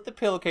just put the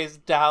pillowcase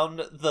down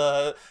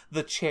the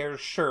chair's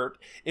shirt,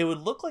 it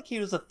would look like he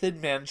was a thin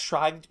man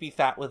trying to be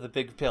fat with a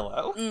big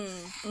pillow.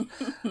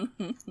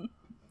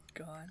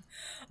 God.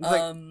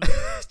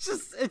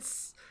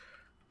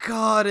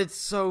 It's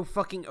so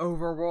fucking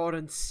overwrought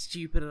and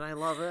stupid, and I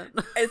love it.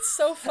 It's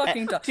so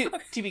fucking dumb.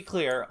 To be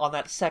clear, on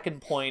that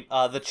second point,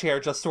 the chair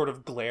just sort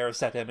of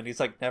glares at him, and he's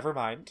like, "Never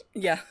mind."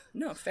 Yeah,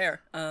 no,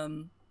 fair.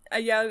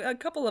 A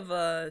couple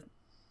of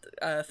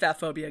fat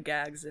phobia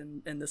gags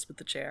in this with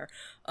the chair.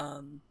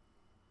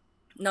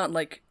 Not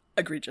like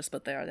egregious,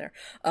 but they are there.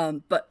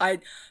 But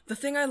the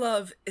thing I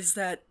love is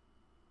that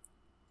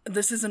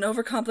this is an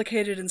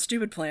overcomplicated and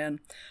stupid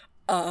plan.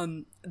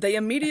 They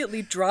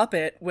immediately drop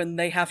it when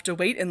they have to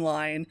wait in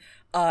line,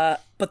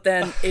 but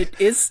then it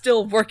is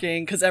still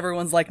working because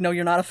everyone's like, no,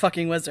 you're not a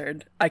fucking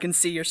wizard. I can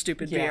see your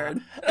stupid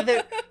beard.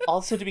 And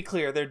also, to be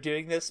clear, they're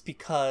doing this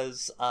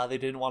because they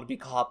didn't want to be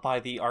caught by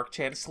the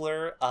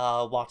Arch-Chancellor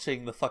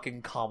watching the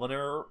fucking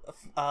commoner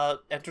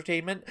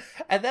entertainment.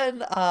 And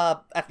then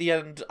at the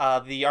end,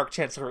 the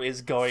Arch-Chancellor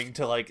is going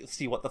to like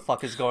see what the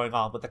fuck is going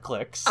on with the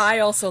cliques. I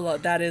also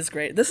love that. Is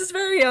great. This is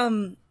very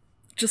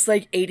just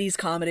like 80s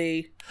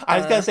comedy. I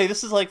was gonna say,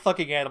 this is like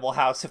fucking Animal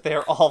House if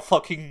they're all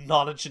fucking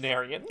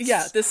nonagenarians.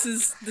 Yeah, this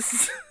is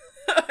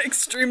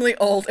extremely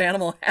old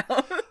Animal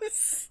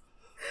House.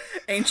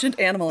 Ancient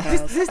Animal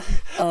House. This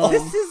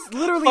is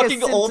literally fucking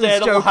a Simpsons old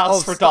Animal joke House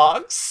of for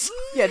dogs.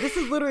 Yeah, this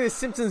is literally a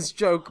Simpsons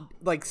joke,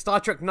 like Star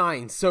Trek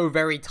 9, So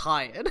Very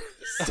Tired,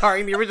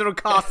 starring the original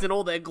cast in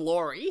all their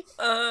glory.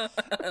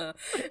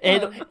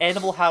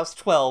 Animal House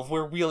 12,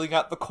 we're wheeling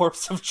out the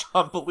corpse of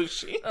John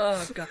Belushi.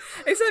 Oh god!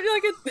 Except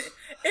like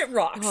it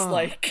rocks.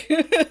 Like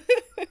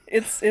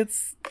it's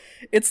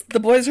the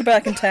boys are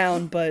back in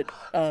town, but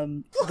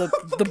the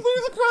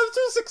Blues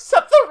Brothers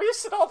accept the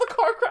reason all the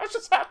car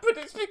crashes happen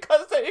is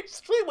because they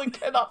extremely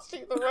cannot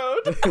see the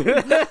road.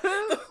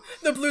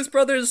 The Blues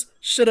Brothers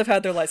should have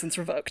had their license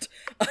revoked.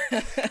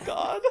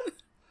 God.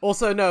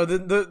 Also, no,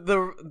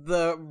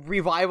 the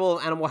revival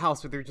of Animal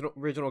House with the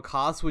original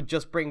cast would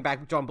just bring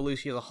back John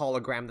Belushi as a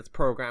hologram that's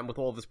programmed with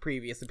all of his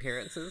previous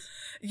appearances.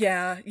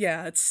 Yeah,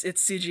 it's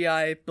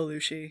CGI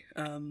Belushi.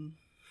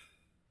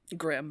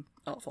 Grim,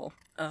 awful.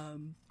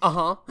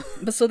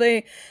 But so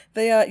they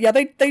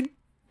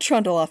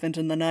trundle off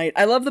into the night.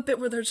 I love the bit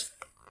where there's,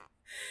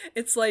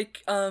 it's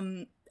like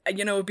it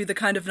would be the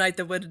kind of night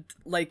that would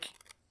like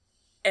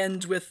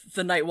end with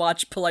the Night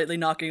Watch politely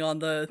knocking on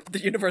the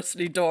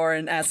university door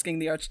and asking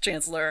the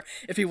Arch-Chancellor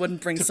if he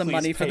wouldn't bring some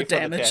money for the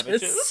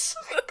damages.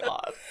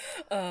 God.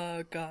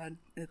 Oh god,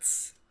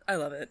 I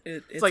love it.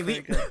 It's like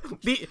very good.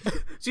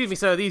 Excuse me,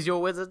 sir, are these your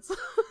wizards?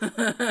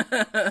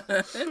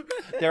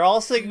 They're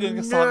all singing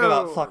a song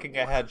about fucking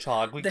a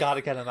hedgehog. We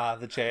gotta get him out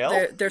of the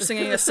jail. They're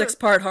singing a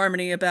 6-part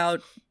harmony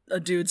about a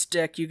dude's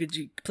dick. You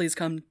please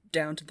come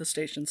down to the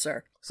station,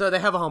 sir. So they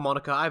have a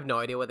harmonica. I have no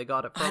idea where they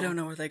got it from. I don't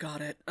know where they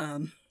got it.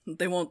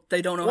 They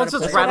don't know Once how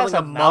to it's play rattling it.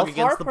 a mug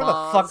against the Where the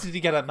bars. fuck did he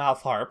get a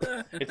mouth harp?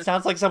 It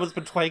sounds like someone's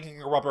been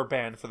twanging a rubber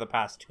band for the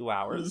past 2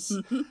 hours.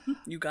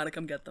 You gotta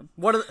come get them.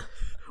 One of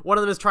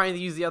them is trying to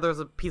use the other as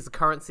a piece of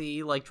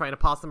currency, like trying to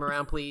pass them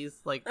around, please.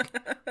 Like,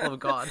 oh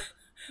god.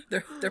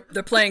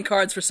 They're playing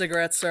cards for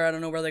cigarettes, sir. I don't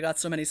know where they got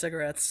so many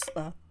cigarettes.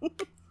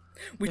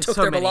 We There's took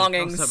so their many.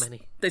 belongings. Oh, so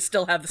many. They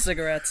still have the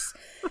cigarettes.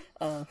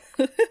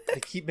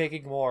 They keep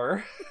making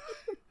more.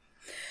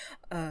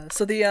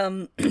 So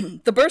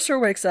the bursar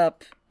wakes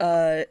up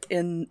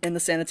in the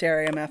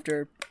sanitarium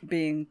after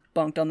being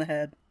bonked on the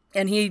head,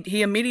 and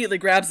he immediately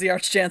grabs the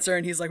Arch-Chancellor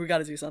and he's like, "We got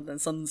to do something.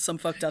 Some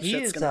fucked up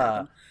shit's gonna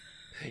happen."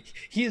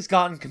 He has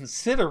gotten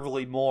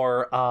considerably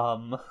more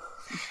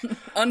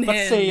Unhinged.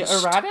 let's say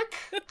erratic.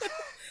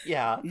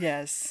 Yeah.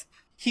 Yes.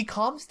 He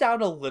calms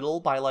down a little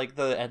by like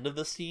the end of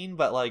the scene,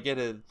 but like it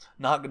is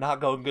not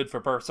going good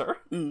for Bursar.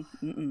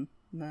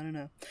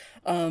 No.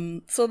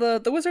 So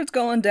the wizard's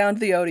going down to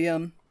the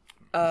Odium,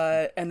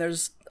 and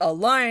there's a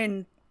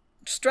line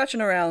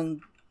stretching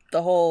around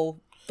the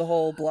whole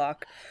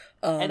block.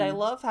 And I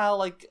love how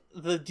like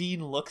the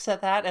dean looks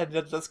at that and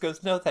then just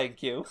goes, "No,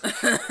 thank you."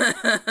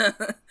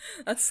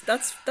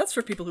 That's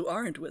for people who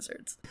aren't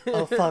wizards.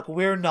 Oh fuck,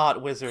 we're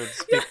not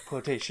wizards. Big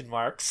quotation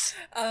marks.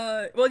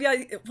 So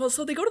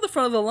they go to the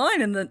front of the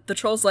line, and the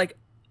troll's like,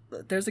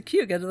 "There's a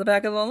queue. Get to the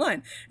back of the line."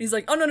 And he's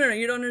like, "Oh no,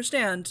 you don't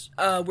understand.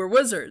 We're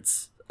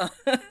wizards."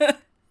 And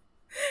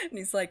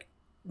he's like,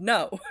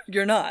 "No,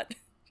 you're not.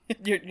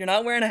 You're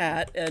not wearing a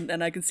hat,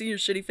 and I can see your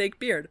shitty fake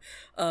beard.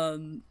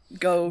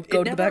 Go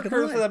to the back of the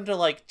line." It never occurs to them to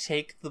like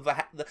take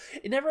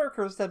it never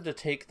occurs to them to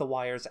take the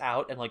wires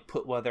out and like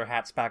put one of their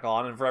hats back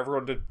on, and for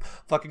everyone to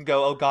fucking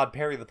go, "Oh God,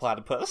 Perry the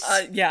Platypus."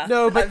 Yeah.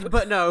 No,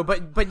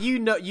 but you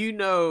know,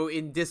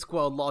 in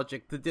Discworld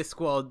logic, the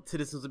Discworld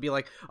citizens would be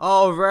like,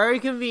 "Oh, very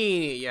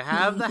convenient. You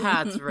have the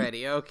hats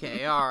ready.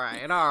 Okay, all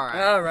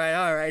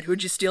right.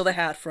 Who'd you steal the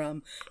hat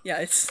from? Yeah,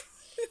 it's.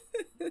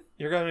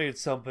 You're gonna be in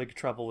so big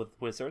trouble with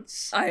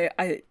wizards.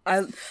 I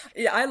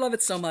love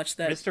it so much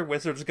that Mr.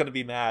 Wizard's gonna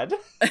be mad.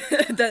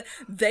 that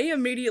they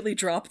immediately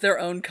drop their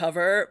own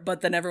cover,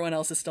 but then everyone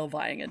else is still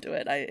buying into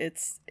it.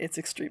 It's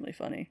extremely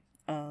funny.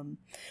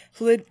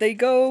 So they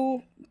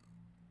go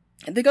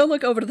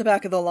look over to the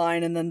back of the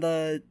line, and then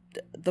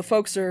the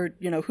folks are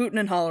hooting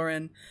and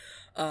hollering,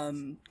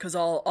 because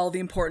all the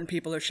important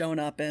people are showing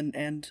up,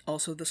 and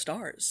also the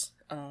stars.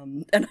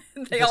 And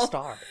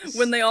Stars.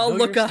 When they all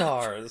look up.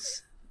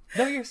 Stars.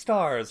 Know your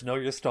stars, know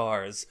your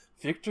stars.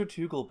 Victor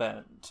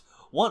Tugelbend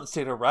once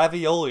ate a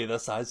ravioli the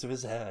size of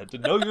his head.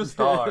 Know your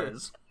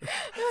stars.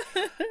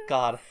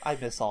 God, I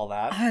miss all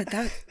that.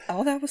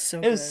 That was so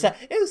It good.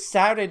 it was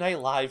Saturday Night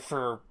Live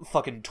for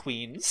fucking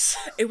tweens.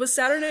 It was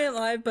Saturday Night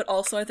Live, but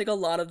also I think a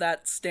lot of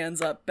that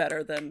stands up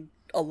better than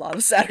a lot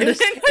of Saturday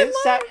Night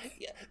Live.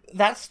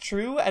 That's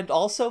true, and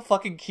also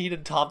fucking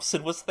Kenan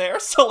Thompson was there,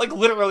 so like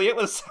literally it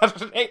was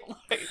Saturday Night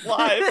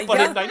Live, but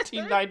in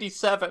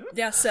 1997.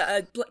 Yes,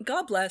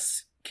 God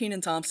bless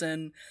Kenan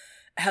Thompson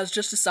has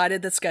just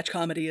decided that sketch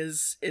comedy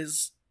is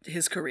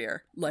his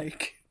career,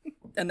 like,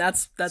 and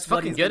that's He's what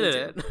fucking he's good at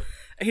gonna do.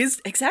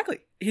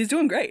 it. He's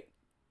doing great.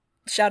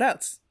 Shout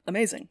outs,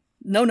 amazing.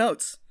 No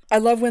notes. I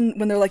love when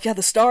they're like, yeah,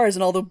 the stars,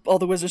 and all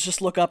the wizards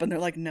just look up and they're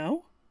like,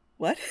 no,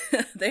 what?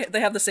 they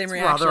have the same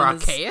reaction. Rather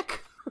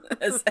archaic.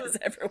 as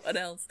everyone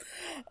else.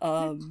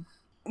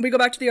 We go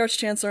back to the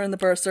Archchancellor and the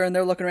Bursar, and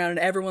they're looking around, and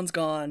everyone's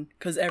gone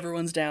because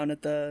everyone's down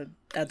at the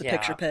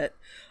picture pit.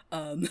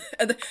 And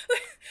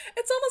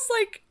it's almost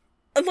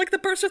like the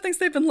Bursar thinks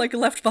they've been like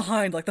left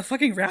behind, like the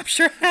fucking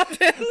rapture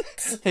happened.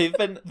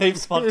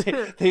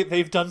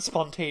 they've done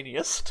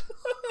spontaneous.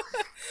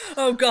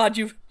 Oh God,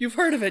 you've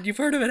heard of it. You've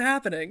heard of it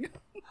happening.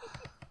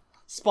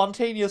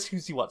 Spontaneous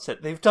who's you what's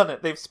it. They've done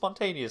it. They've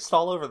spontaneous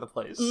all over the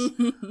place.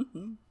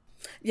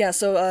 Yeah,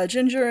 so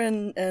Ginger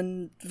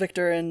and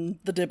Victor and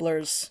the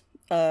Dibblers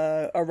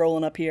are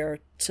rolling up here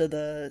to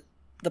the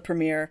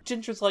premiere.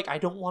 Ginger's like, I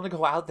don't want to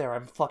go out there.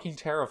 I'm fucking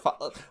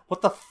terrified.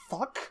 What the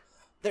fuck?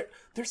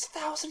 There's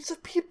thousands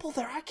of people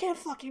there. I can't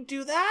fucking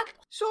do that.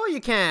 Sure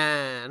you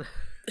can.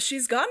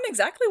 She's gotten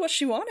exactly what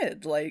she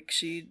wanted. Like,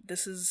 she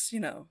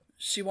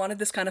wanted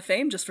this kind of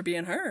fame just for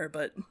being her,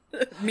 but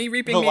me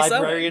reaping the me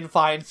librarian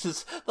finds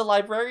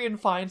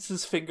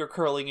his finger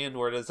curling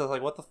inward. It's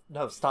like, what the?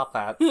 No, stop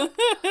that.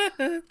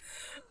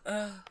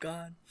 Oh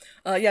God.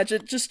 Yeah,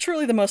 just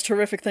truly the most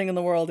horrific thing in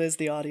the world is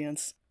the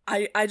audience.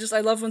 I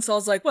love when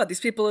Saul's like, what, these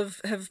people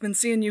have been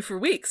seeing you for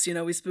weeks. You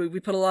know, we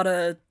put a lot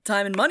of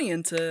time and money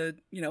into,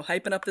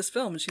 hyping up this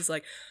film. And she's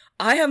like,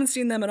 I haven't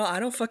seen them at all. I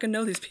don't fucking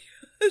know these people.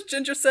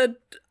 Ginger said,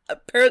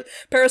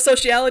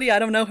 parasociality, I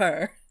don't know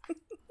her.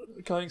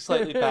 Going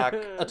slightly back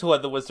to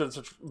when the wizards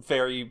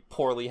very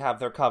poorly have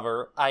their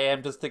cover, I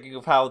am just thinking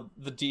of how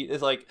the dean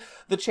is like,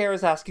 the chair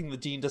is asking the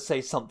dean to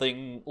say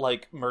something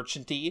like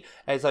merchanty,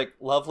 and he's like,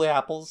 lovely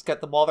apples,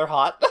 get them while they're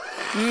hot.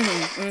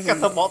 Get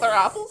them while they're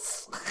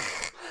apples.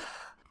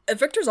 And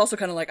Victor's also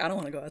kind of like, I don't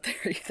want to go out there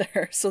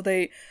either. So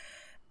they're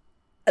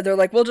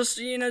like, well, just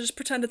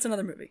pretend it's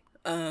another movie.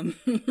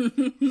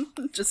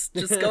 Just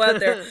go out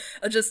there.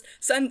 Just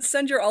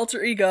send your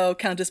alter ego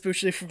Countess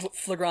Boucher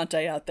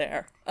Flagrante out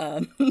there.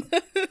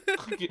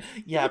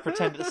 Yeah,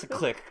 pretend it's a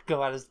click.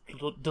 Go out as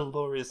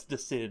Dolores de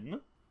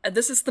Sin. And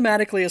this is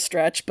thematically a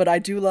stretch, but I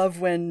do love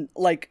when,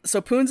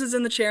 so Poons is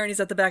in the chair and he's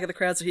at the back of the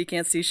crowd so he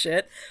can't see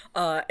shit.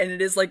 And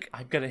it is like,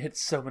 I'm gonna hit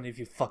so many of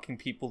you fucking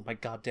people with my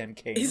goddamn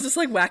cane. He's just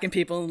whacking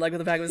people with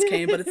the back of his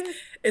cane, but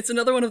it's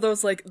another one of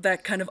those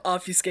that kind of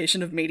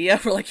obfuscation of media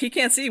where he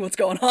can't see what's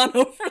going on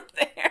over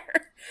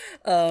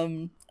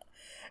there.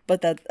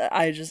 But that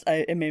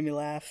it made me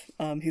laugh.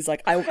 He's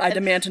like, I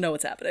demand to know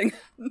what's happening.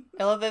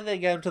 I love that they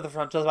get him to the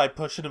front just by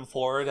pushing him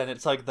forward, and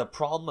it's like the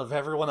problem of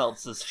everyone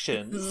else's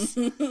shins.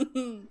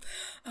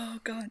 Oh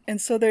God! And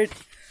so they're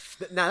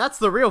now that's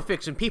the real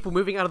fiction. People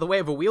moving out of the way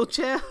of a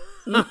wheelchair.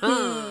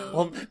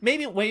 Well,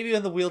 maybe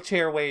when the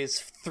wheelchair weighs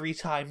 3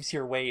 times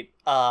your weight.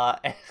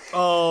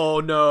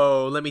 Oh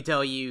no! Let me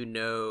tell you,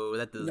 no,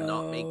 that does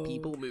not make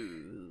people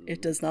move.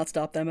 It does not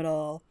stop them at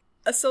all.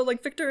 So,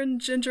 Victor and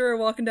Ginger are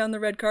walking down the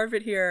red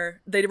carpet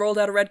here. They rolled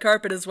out a red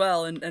carpet as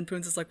well, and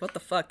Poons is like, what the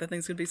fuck? That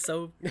thing's gonna be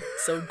so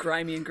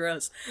grimy and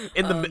gross.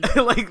 In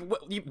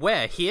the,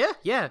 where? Here?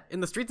 Yeah,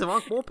 in the streets of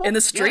Ankh-Morpork? In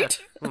the street?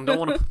 Yeah. I don't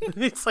want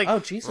to, it's like, oh,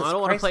 Jesus I don't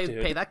want Christ,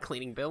 to pay that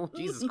cleaning bill.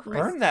 Jesus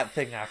Christ. Burn that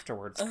thing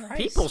afterwards.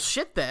 People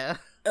shit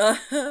there.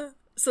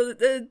 So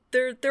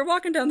they're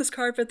walking down this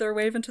carpet, they're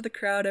waving to the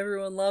crowd,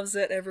 everyone loves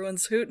it,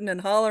 everyone's hooting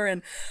and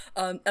hollering,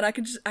 and I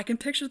can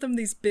picture them,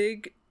 these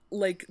big,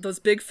 those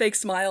big fake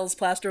smiles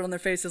plastered on their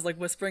faces,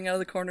 whispering out of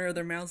the corner of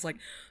their mouths,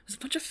 there's a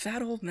bunch of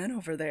fat old men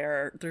over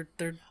there. They're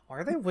Why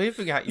are they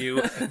waving at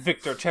you?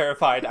 Victor,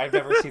 terrified. I've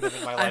never seen them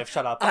in my life.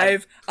 Shut up.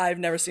 I've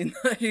never seen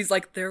them. He's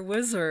like, they're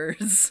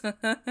wizards. What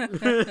about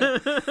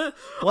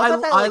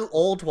that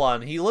old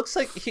one? He looks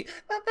like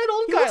that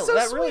old guy. So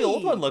that sweet. really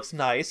old one looks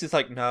nice. He's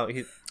like, no,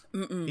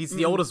 he's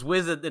the oldest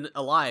wizard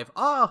alive.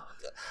 Oh,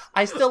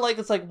 I still like.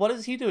 It's like, what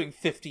is he doing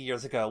 50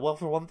 years ago? Well,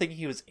 for one thing,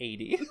 he was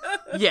 80.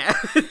 yeah.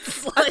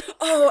 It's like,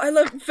 I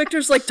love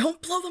Victor's like,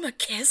 don't blow them a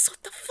kiss.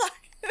 What the fuck?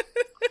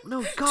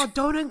 No, God,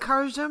 don't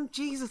encourage them.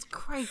 Jesus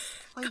Christ!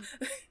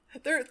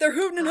 They're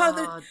hooting and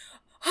hollering.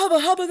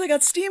 Hubba! They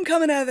got steam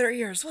coming out of their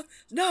ears. What?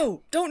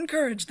 No, don't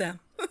encourage them.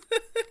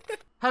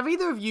 Have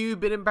either of you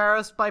been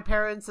embarrassed by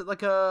parents at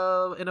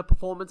in a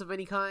performance of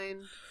any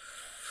kind?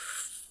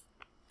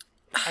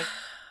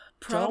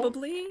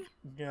 Probably.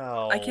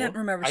 No, I can't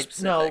remember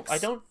specifics.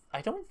 No,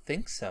 I don't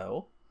think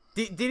so.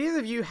 Did either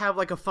of you have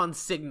a fun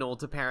signal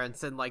to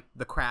parents and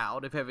the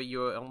crowd if ever you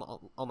were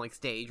on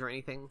stage or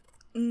anything?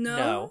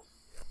 No.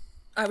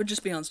 I would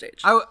just be on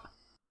stage. I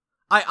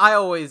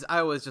always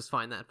just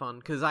find that fun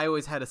because I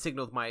always had a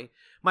signal with my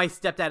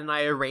stepdad, and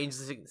I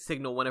arranged the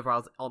signal whenever I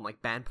was on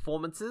band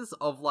performances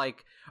of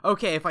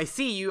okay, if I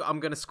see you, I'm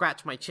gonna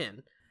scratch my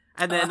chin.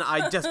 And then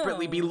I'd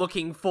desperately be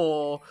looking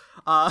for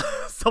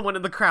someone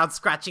in the crowd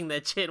scratching their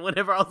chin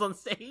whenever I was on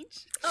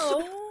stage.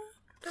 Oh,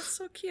 that's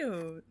so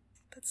cute.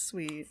 That's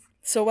sweet.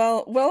 So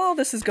while all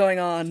this is going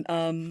on,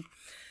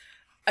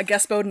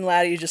 Gaspode and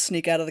Laddie just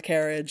sneak out of the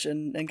carriage,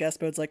 and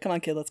Gaspode's like, "Come on,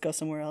 kid, let's go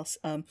somewhere else."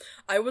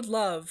 I would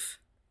love,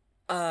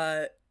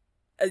 they're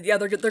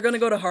gonna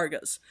go to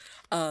Harga's.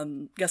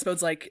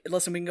 Gaspode's like,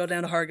 "Listen, we can go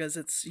down to Harga's.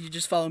 It's you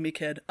just follow me,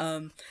 kid."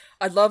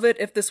 I'd love it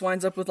if this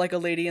winds up with like a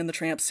Lady and the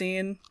Tramp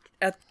scene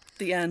at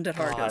the end at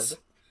Harga's. God.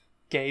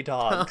 Gay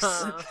dogs.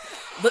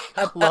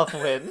 Love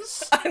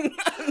wins. I'm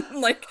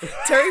like,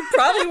 Terry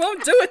probably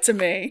won't do it to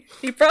me.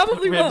 He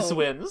probably Ribs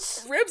won't.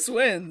 wins. Ribs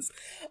wins.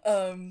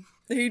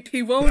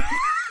 He won't.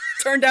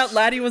 Turned out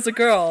Laddie was a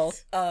girl.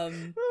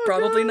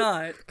 Probably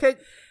not.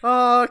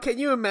 Can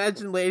you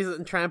imagine Ladies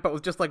and Tramp but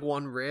with just like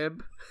one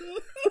rib?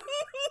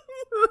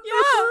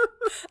 Yeah,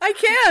 I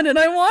can, and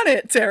I want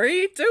it,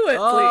 Terry. Do it, please.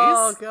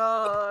 Oh,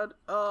 God.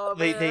 Oh,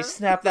 They man.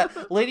 snap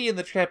that. Lady and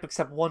the Tramp,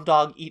 except one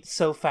dog eats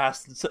so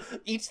fast and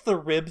eats the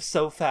rib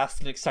so fast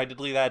and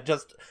excitedly that it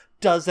just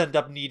does end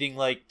up needing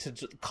like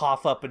to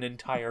cough up an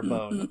entire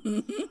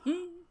bone.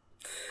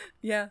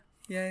 Yeah.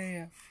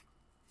 Hey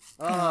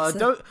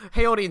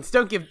audience,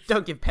 don't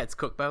give pets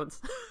cook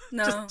bones.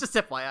 No, just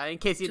FYI, in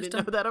case you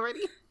didn't know that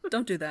already.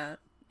 don't do that.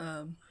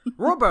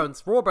 Raw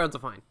bones are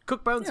fine.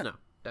 Cooked bones, no,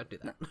 don't do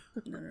that.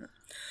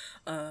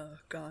 No.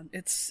 God,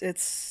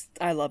 it's.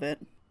 I love it.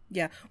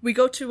 Yeah, we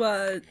go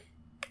to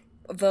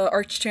the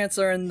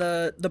Arch-Chancellor and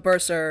the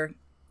Bursar,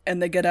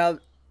 and they get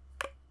out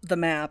the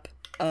map.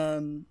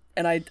 And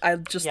I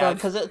just love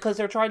because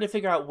they're trying to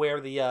figure out where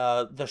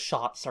the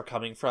shots are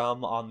coming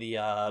from on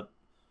the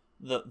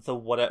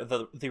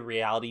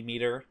reality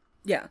meter.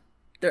 Yeah,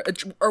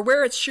 or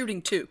where it's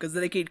shooting to, because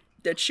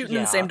it's shooting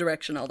in the same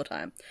direction all the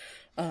time.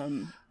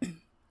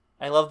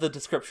 I love the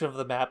description of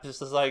the map.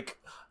 Just as like,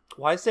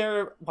 why is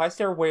there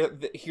where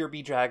here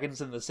be dragons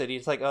in the city?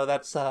 It's like, oh,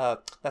 that's the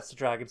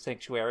dragon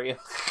sanctuary,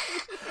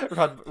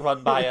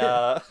 run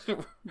by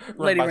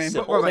Lady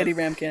Sybil. Lady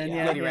Ramkin.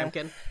 Yeah, Lady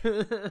Ramkin.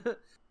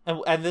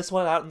 And this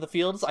one out in the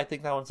fields, I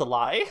think that one's a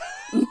lie.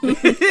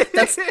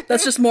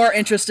 That's just more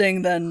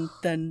interesting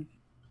than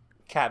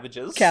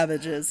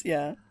cabbages.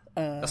 Yeah.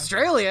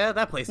 Australia,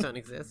 that place don't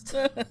exist.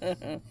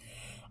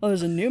 Oh,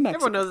 there's a New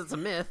Mexico. Everyone knows it's a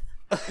myth.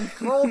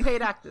 We're all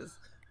paid actors.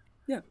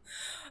 Yeah.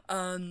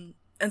 And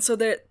so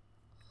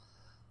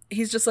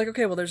he's just like,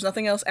 okay, well, there's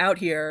nothing else out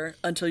here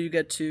until you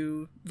get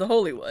to the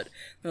Holywood.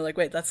 They're like,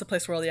 wait, that's the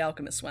place where all the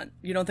alchemists went.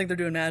 You don't think they're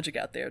doing magic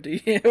out there, do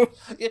you?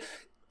 Yeah.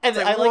 And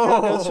I like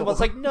how those was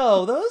like,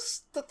 no,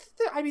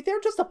 they're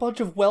just a bunch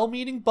of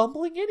well-meaning,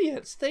 bumbling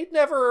idiots. They'd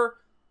never...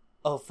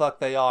 Oh, fuck,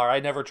 they are. I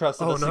never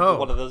trusted a single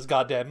one of those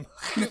goddamn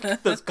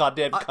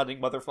cunning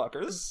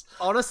motherfuckers.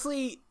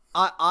 Honestly,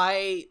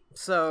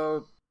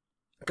 so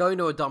going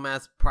to a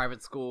dumbass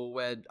private school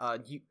where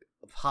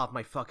half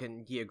my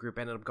fucking year group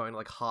ended up going to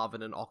like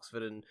Harvard and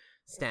Oxford and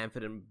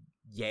Stanford and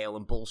Yale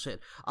and bullshit.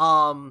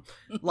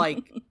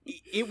 Like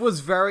it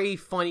was very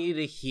funny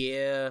to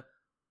hear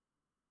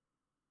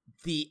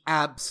the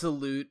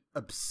absolute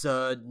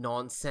absurd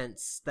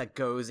nonsense that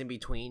goes in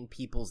between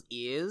people's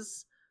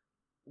ears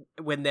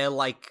when they're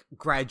like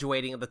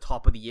graduating at the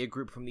top of the year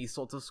group from these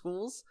sorts of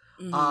schools.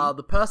 Mm-hmm.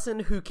 The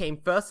person who came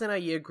first in our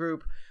year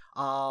group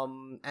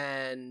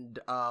and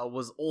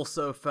was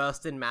also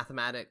first in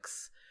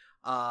mathematics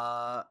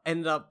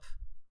ended up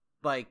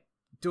like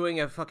doing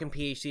a fucking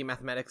PhD in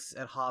mathematics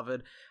at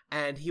Harvard,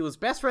 and he was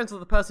best friends with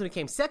the person who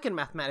came second in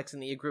mathematics in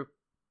the year group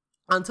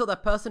until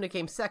that person who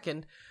came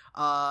second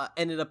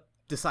ended up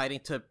deciding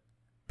to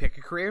pick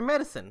a career in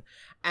medicine.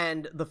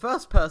 And the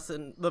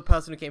person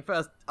who came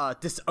first,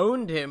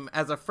 disowned him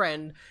as a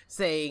friend,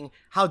 saying,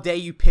 "How dare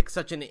you pick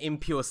such an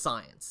impure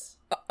science?"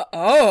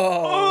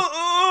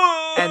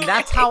 And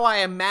that's how I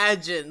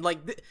imagine,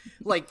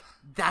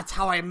 that's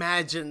how I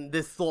imagine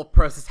this thought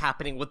process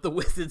happening with the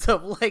wizards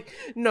of, like,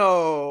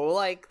 no,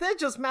 like, they're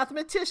just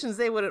mathematicians,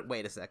 they wouldn't,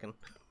 wait a second.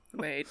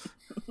 Wait.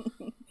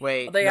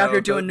 Wait. Are they out here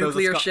doing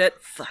nuclear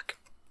shit? Fuck.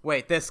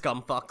 Wait, they're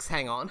scumfucks,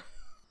 hang on.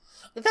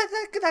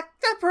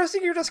 That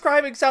person you're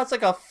describing sounds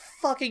like a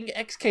fucking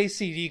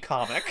XKCD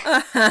comic.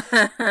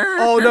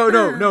 Oh,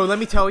 no, let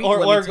me tell you.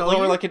 Or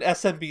like an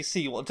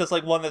SMBC one, just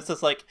like one that's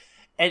just like,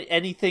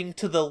 anything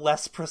to the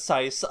less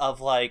precise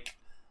of like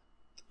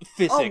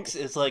physics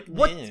is like,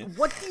 what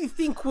do you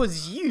think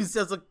was used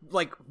as a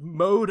like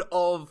mode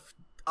of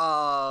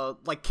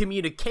like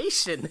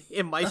communication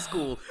in my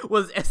school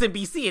was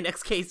SMBC and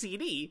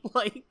XKCD.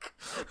 Like,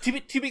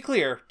 to be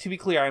clear,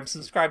 I'm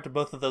subscribed to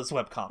both of those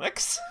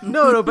webcomics.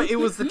 No, but it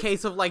was the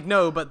case of like,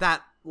 no, but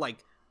that like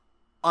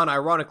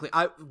unironically,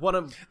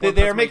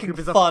 they're making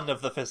fun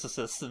of the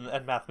physicists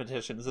and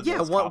mathematicians. In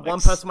those one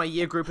person in my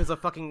year group is a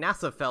fucking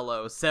NASA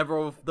fellow.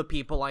 Several of the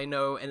people I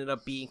know ended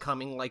up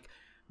becoming like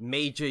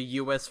major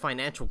US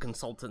financial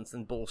consultants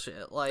and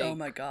bullshit. Like, oh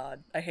my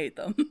god, I hate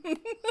them.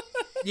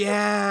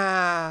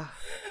 Yeah.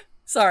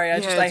 Sorry,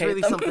 I hate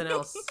really them. something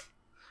else.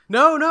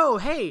 No,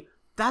 hey,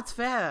 that's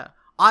fair.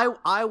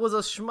 I was a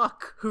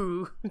schmuck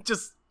who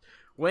just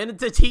went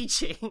into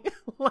teaching.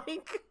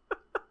 Like,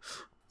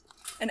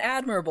 An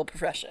admirable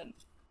profession.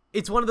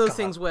 it's one of those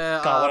things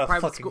where God, what a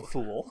private fucking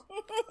fool.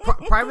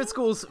 private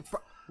schools,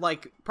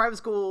 private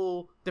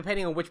school,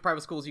 depending on which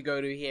private schools you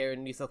go to here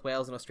in New South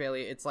Wales and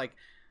Australia, it's like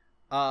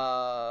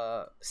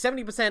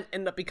 70%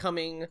 end up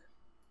becoming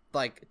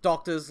like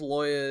doctors,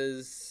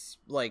 lawyers,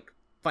 like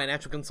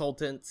financial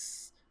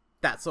consultants,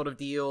 that sort of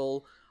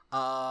deal.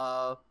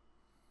 Probably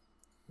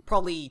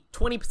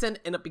 20%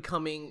 end up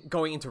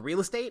going into real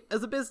estate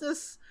as a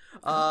business.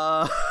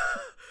 So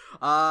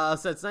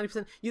it's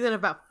 90%. You then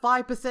have about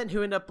 5%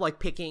 who end up like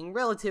picking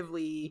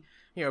relatively,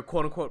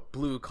 quote unquote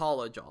blue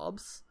collar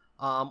jobs,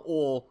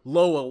 or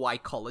lower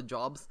white collar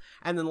jobs,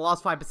 and then the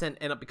last 5%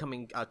 end up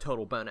becoming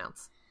total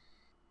burnouts,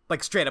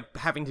 like straight up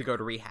having to go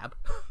to rehab.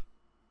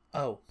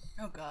 Oh.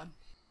 Oh god.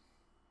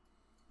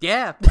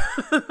 Yeah.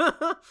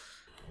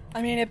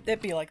 I mean,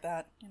 it'd be like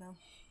that,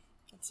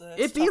 It's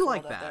It'd tough be world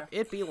like out that. there.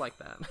 It'd be like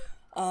that.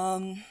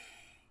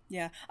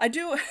 Yeah, I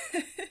do.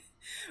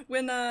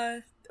 when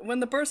the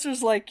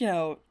bursar's like,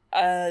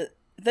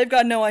 they've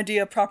got no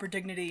idea of proper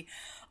dignity.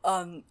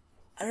 I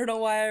don't know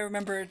why I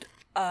remembered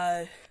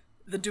the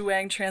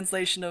Duang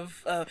translation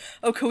of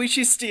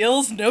Koichi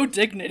steals, no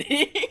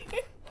dignity.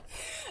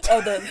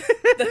 Oh,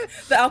 the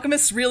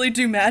alchemists really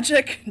do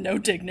magic, no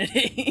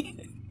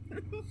dignity.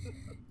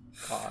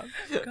 God.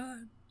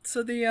 God.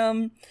 So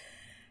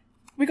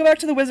we go back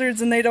to the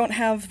wizards and they don't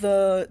have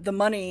the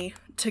money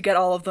to get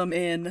all of them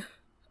in,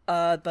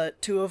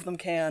 but 2 of them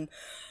can,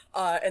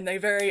 and they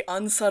very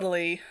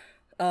unsubtly,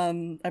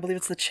 I believe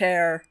it's the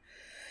chair,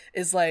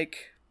 is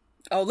like,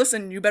 oh,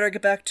 listen, you better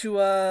get back to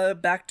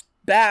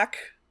back,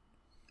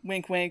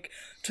 wink wink,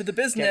 to the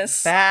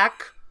business. Get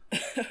back,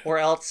 or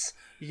else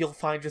you'll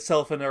find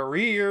yourself in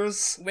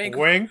arrears. Wink,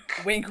 wink,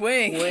 wink,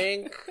 wink.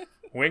 Wink.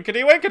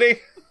 winkety winkety.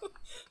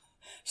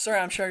 Sir,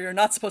 I'm sure you're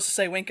not supposed to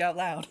say wink out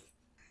loud.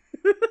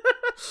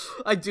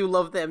 I do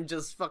love them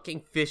just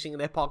fucking fishing in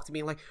their pockets and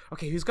being like,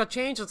 okay, who's got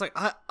change? It's like,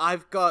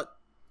 I've got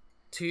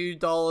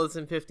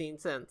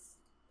 $2.15.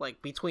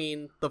 Like,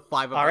 between the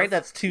 5 of us. Alright,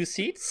 that's 2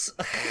 seats.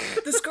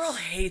 This girl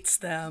hates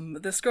them.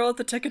 This girl at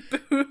the ticket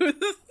booth.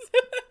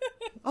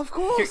 Of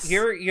course.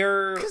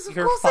 You're of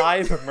course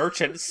 5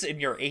 merchants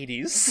in your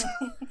 80s.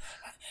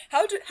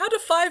 How do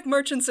 5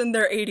 merchants in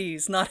their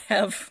 80s not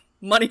have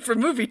money for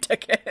movie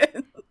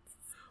tickets?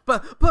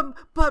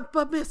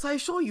 But miss, I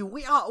assure you,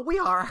 we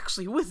are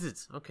actually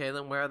wizards. Okay,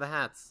 then where are the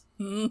hats?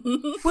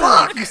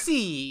 Fuck! You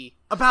see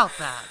about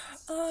that.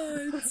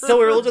 So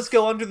we'll just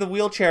go under the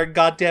wheelchair, and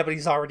goddammit,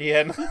 he's already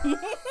in.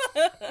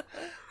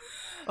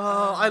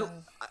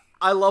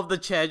 I love the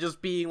chair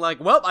just being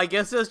like, well, I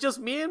guess there's just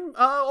me and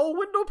old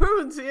Window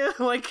Poons here.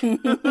 Like,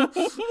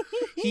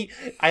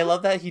 I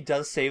love that he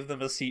does save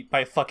them a seat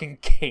by fucking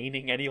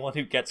caning anyone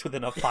who gets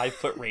within a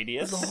 5-foot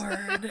radius.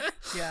 Lord.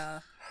 Yeah.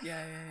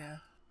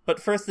 But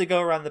first they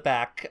go around the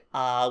back,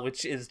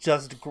 which is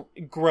just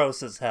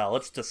gross as hell.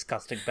 It's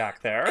disgusting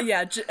back there.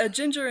 Yeah,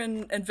 Ginger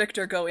and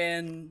Victor go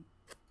in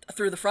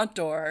through the front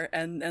door,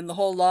 and the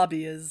whole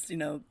lobby is,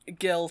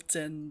 gilt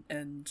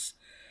and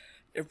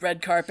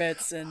red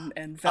carpets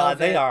and velvet.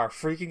 They are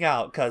freaking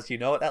out, because you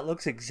know what that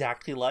looks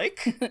exactly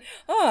like?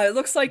 Oh, it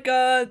looks like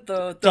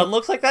the Done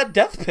looks like that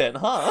death pin,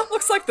 huh?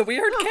 looks like the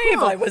weird cave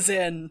I was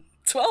in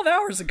 12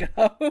 hours ago.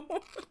 Okay.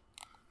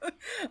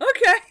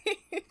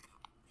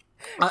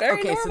 Very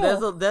okay, normal.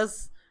 so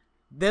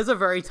there's a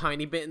very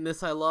tiny bit in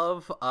this I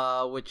love,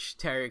 which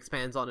Terry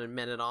expands on in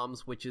Men at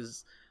Arms, which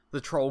is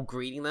the troll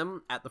greeting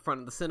them at the front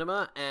of the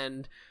cinema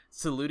and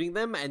saluting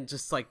them, and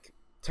just like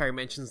Terry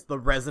mentions the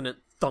resonant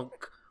thunk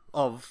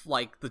of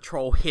like the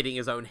troll hitting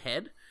his own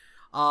head.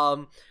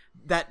 That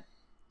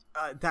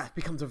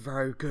becomes a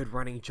very good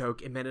running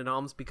joke in Men at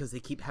Arms because they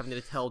keep having to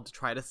tell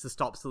Detritus to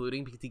stop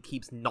saluting because he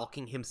keeps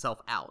knocking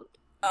himself out.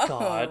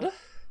 God.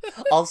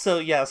 Also,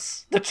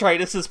 yes,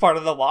 Detritus is part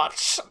of the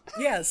watch.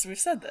 Yes, we've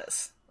said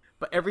this.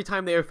 But every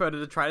time they refer to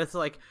Detritus, they're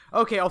like,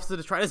 okay, Officer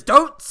Detritus,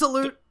 don't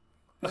salute!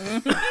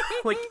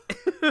 Like,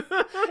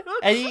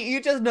 And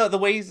you just know, the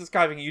way he's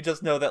describing it, you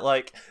just know that,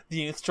 like,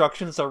 the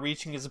instructions are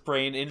reaching his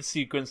brain in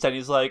sequence, and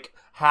he's, like,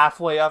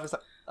 halfway up, he's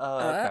like,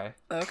 okay.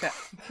 Okay.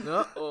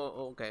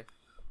 okay.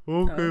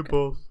 Okay,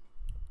 boss.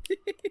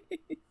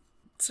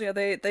 So yeah,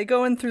 they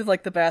go in through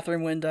like the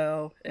bathroom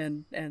window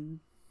and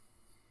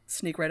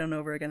sneak right on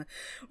over again.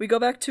 We go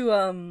back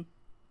to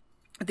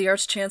the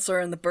Arch-Chancellor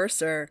and the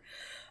Bursar,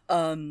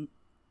 and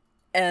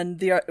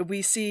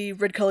we see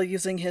Ridcully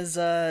using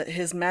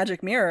his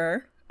magic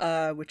mirror,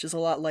 which is a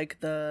lot like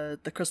the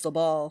crystal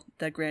ball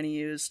that Granny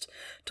used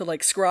to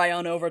like scry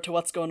on over to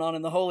what's going on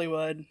in the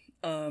Holywood.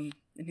 And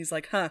he's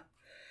like, huh,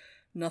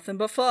 nothing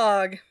but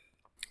fog.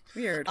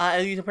 Weird.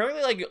 He's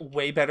apparently, like,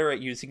 way better at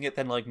using it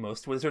than, like,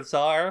 most wizards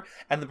are,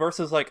 and the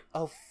Bursar's like,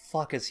 oh,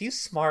 fuck, is he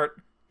smart?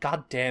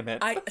 God damn it.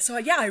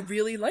 I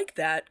really like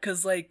that,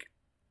 because, like,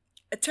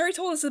 Terry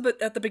told us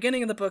at the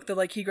beginning of the book that,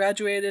 like, he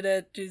graduated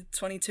at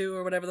 22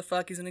 or whatever the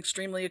fuck, he's an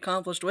extremely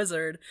accomplished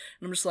wizard,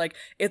 and I'm just like,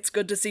 it's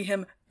good to see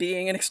him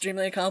being an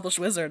extremely accomplished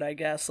wizard, I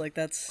guess, like,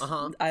 that's,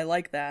 I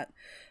like that.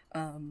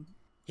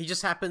 He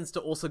just happens to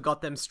also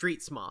got them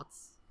street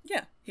smarts.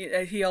 Yeah,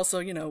 he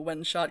also, went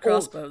and shot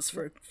crossbows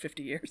for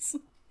 50 years.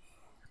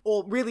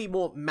 Or really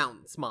more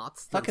mountain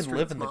smarts than Fucking street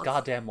living the smarts.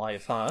 goddamn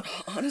life, huh?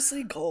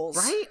 Honestly, goals.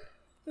 Right?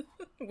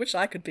 Wish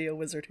I could be a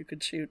wizard who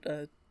could shoot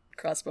a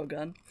crossbow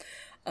gun.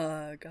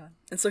 God.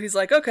 And so he's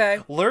like, okay.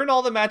 Learn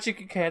all the magic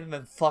you can and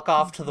then fuck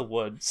off to the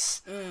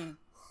woods.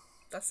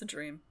 That's the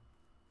dream.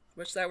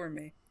 Wish that were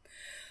me.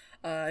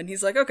 And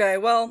he's like, okay,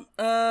 well,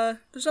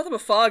 there's nothing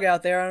but fog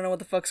out there. I don't know what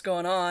the fuck's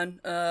going on.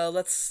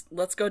 Let's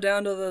go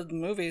down to the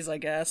movies, I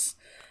guess.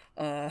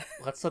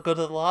 Let's go to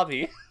the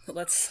lobby.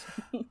 Let's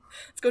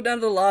go down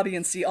to the lobby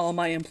and see all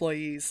my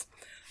employees.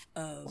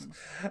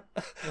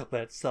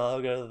 Let's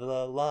all go to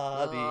the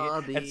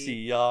lobby and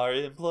see our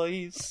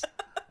employees.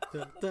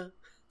 Dun, dun.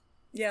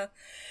 Yeah.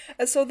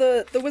 And so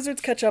the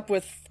wizards catch up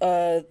with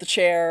the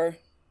chair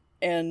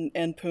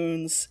and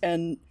Poons,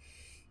 and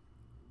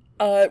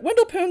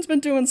Wendell Poon's been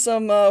doing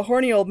some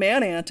horny old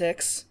man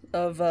antics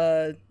of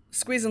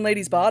squeezing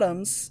ladies'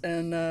 bottoms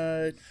and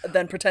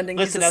then pretending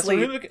Listen, he's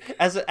asleep.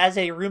 as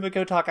a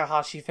Rumiko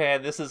Takahashi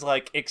fan, this is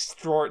like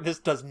this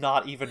does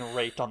not even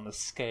rate on the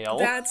scale.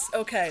 That's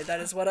okay. That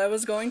is what I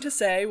was going to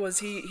say. Was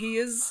he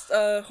is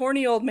a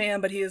horny old man,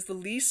 but he is the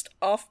least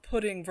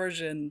off-putting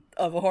version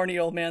of a horny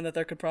old man that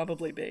there could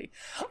probably be.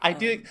 I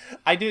do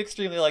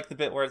extremely like the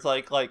bit where it's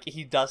like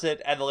he does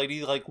it and the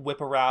lady like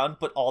whip around,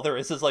 but all there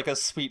is like a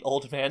sweet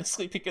old man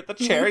sleeping in the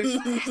chair.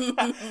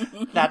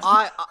 That's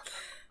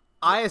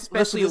I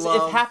especially listen,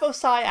 love... if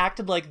Haposai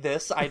acted like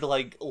this, I'd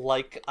like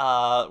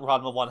Ranma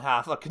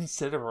 1/2 a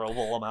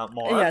considerable amount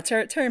more. Yeah,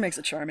 Terry makes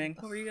it charming.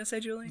 What were you gonna say,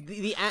 Julie?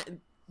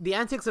 The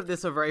antics of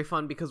this are very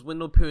fun because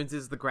Wendell Poons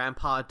is the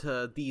grandpa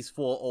to these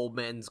four old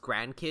men's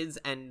grandkids,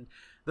 and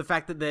the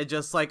fact that they're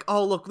just like,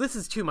 oh look, this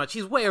is too much.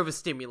 He's way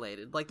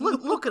overstimulated. Like,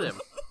 look at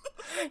him.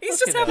 He's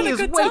just having He a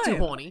is good way time. too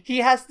horny. He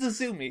has the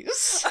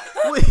zoomies.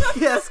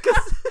 Yes,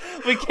 because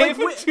We gave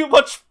him too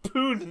much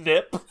poon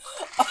nip.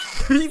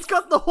 he's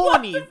got the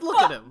hornies. Look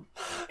at him.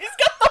 He's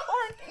got the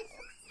horny.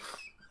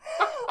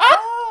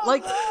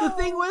 Like, the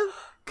thing with...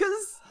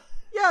 Because,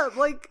 yeah,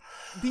 like,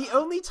 the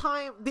only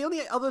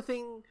other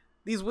thing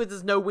these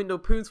wizards know Wendell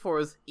Poons for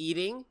is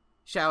eating,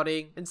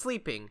 shouting, and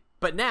sleeping.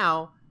 But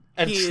now...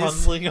 And he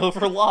trundling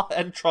over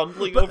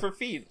over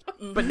feet.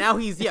 But now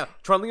he's,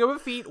 trundling over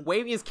feet,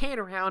 waving his cane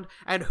around,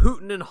 and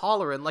hooting and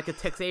hollering like a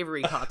Tex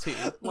Avery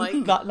cartoon. Like,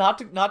 not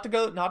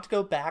to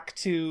go back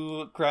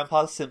to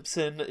Grandpa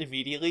Simpson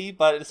immediately,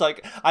 but it's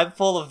like I'm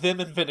full of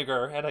vim and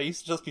vinegar, and I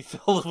used to just be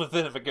filled with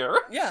vinegar.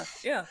 Yeah.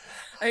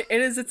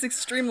 It's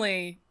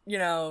extremely,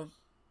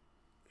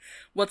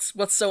 what's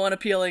so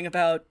unappealing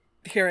about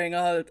hearing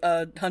a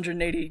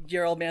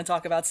 180-year-old man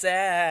talk about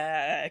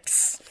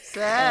sex.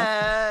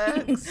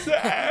 sex.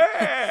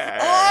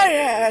 I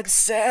had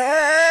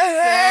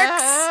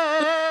sex.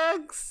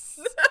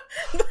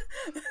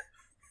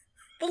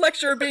 The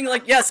lecturer being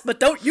like, yes, but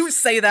don't you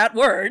say that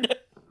word.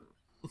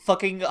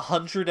 Fucking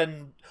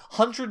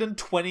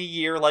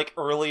 120-year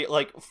early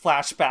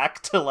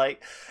flashback to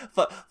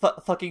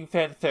fucking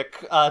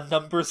fanfic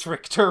numbers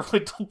Richter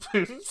Wendell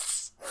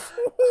Poons.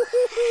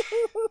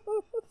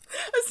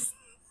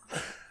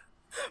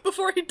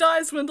 Before he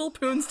dies, Wendell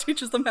Poons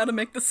teaches them how to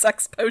make the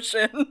sex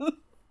potion.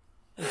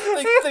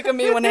 think of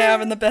me when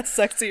having the best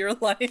sex of your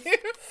life.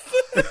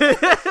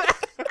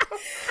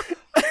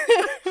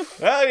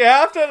 Well, you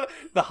have to...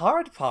 The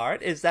hard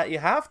part is that you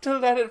have to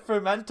let it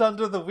ferment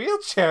under the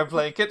wheelchair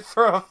blanket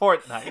for a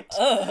fortnight.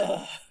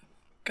 Oh,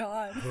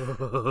 God.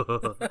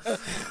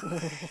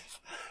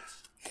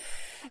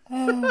 Oh,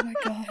 my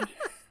God.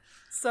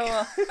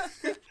 So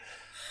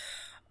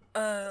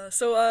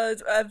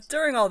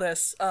during all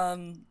this,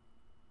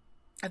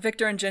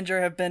 Victor and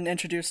Ginger have been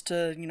introduced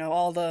to,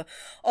 all the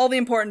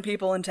important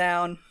people in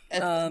town.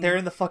 They're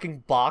in the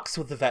fucking box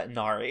with the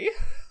veterinary.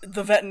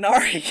 The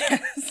veterinary,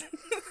 yes.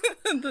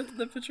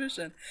 the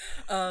patrician.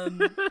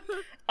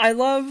 I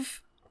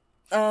love,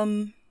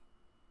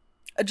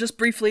 just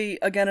briefly,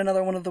 again,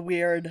 another one of the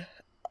weird,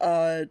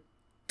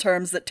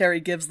 terms that Terry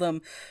gives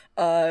them.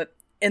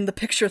 In the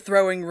picture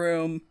throwing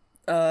room,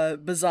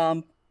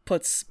 Bazam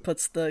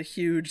puts the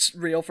huge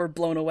reel for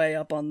Blown Away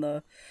up on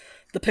the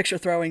picture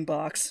throwing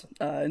box,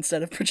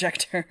 instead of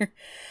projector.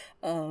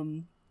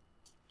 And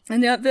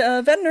yeah,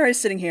 the veterinary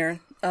is sitting here,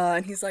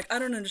 and he's like, I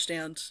don't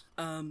understand,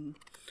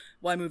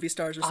 why movie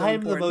stars are so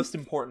important. I'm the most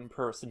important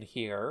person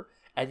here,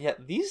 and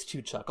yet these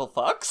two chuckle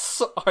fucks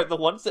are the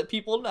ones that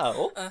people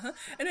know. Uh-huh.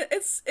 And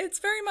it's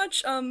very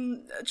much,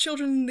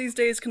 children these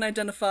days can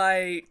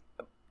identify,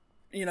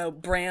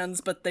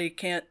 brands, but they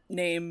can't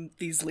name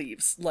these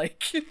leaves.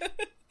 Like,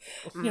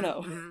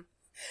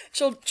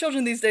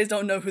 children these days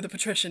don't know who the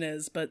patrician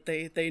is, but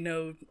they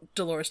know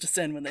Dolores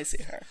DeSin when they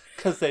see her.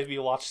 Because they be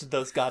watching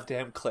those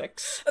goddamn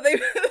clicks.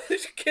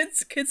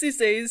 Kids these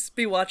days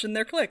be watching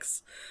their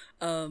clicks.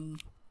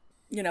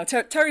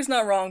 Terry's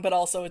not wrong, but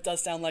also it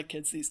does sound like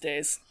kids these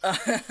days.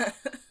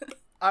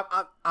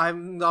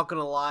 I'm not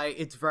gonna lie,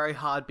 it's very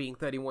hard being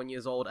 31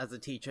 years old as a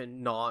teacher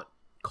not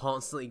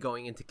constantly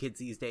going into kids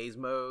these days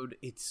mode.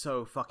 It's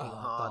so fucking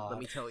hard, let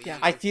me tell you. Yeah.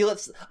 I feel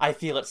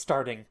it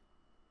starting.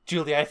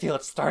 Julia, I feel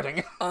it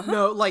starting.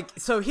 No, like,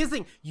 so here's the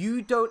thing.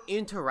 You don't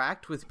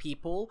interact with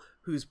people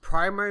whose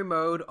primary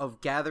mode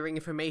of gathering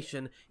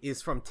information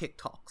is from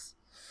TikToks.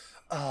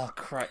 Oh,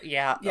 crap.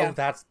 Yeah. Yeah. Oh,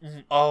 that's...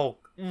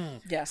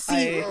 Yeah.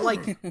 See,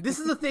 like, this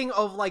is the thing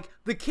of, like,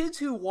 the kids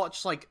who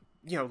watch, like,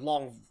 you know,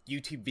 long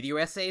YouTube video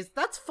essays,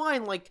 that's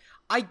fine. Like,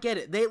 I get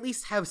it. They at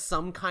least have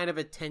some kind of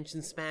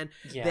attention span.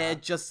 Yeah. They're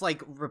just,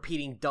 like,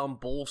 repeating dumb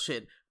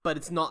bullshit, but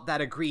it's not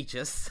that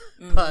egregious.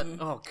 But,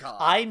 oh god.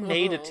 I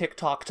made a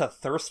TikTok to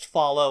thirst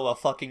follow a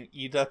fucking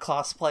Ida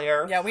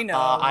cosplayer. Yeah, we know.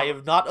 I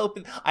have not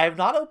opened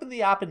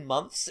the app in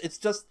months. It's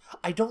just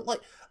I don't like.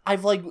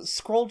 I've like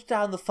scrolled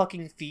down the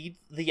fucking feed,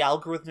 the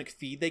algorithmic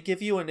feed they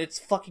give you, and it's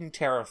fucking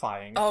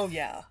terrifying. Oh,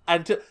 yeah.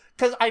 And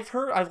because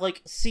I've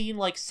like seen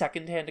like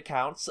secondhand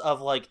accounts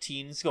of like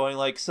teens going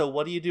like, so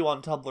what do you do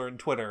on Tumblr and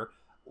Twitter?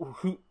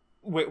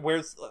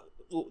 Where's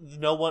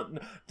no one?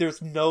 There's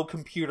no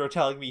computer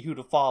telling me who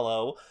to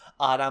follow,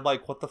 and I'm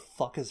like, what the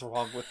fuck is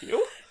wrong with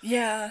you?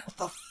 Yeah. What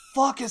the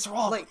fuck is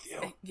wrong Like, with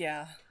you?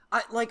 Yeah.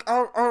 I like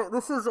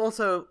this is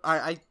also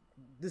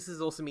this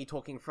is also me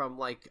talking from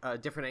like a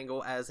different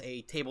angle as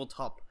a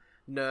tabletop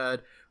nerd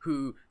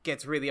who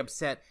gets really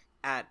upset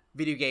at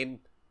video game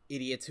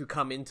idiots who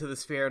come into the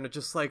sphere and are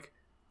just like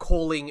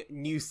calling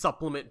new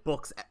supplement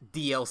books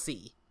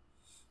DLC.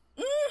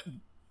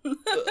 And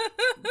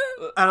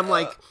I'm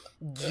like,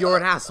 you're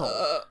an asshole.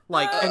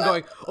 Like, and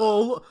going,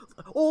 oh,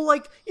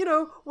 like, you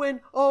know,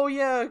 when, oh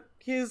yeah,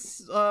 here's,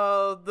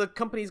 the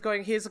company's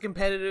going, here's a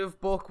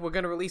competitive book, we're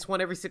gonna release one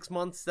every 6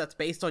 months that's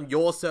based on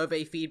your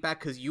survey feedback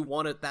because you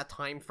wanted that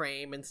time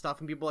frame and stuff,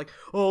 and people are like,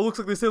 oh, looks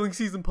like they're selling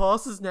season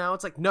passes now.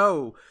 It's like,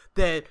 no,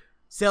 they're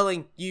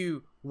selling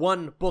you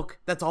one book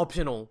that's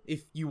optional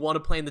if you want to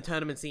play in the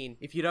tournament scene.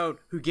 If you don't,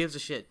 who gives a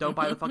shit? Don't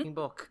buy the fucking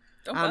book.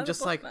 Don't And buy I'm the just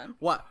book, like, man.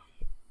 what?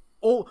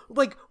 Oh,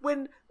 like,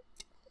 when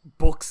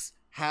books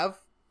have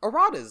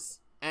erratas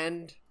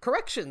and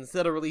corrections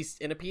that are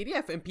released in a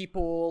PDF, and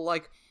people are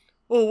like,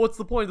 oh, what's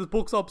the point? This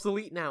book's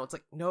obsolete now. It's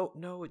like,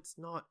 no, it's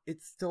not.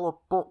 It's still a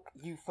book,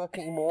 you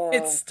fucking moron.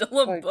 It's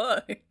still a Like,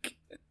 book.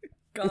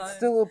 God. It's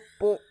still a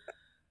book.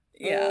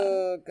 Yeah.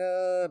 Oh,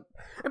 God.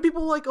 And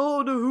people are like,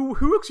 oh, no,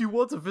 who actually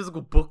wants a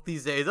physical book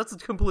these days? That's a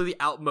completely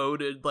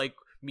outmoded, like,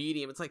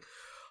 medium. It's like,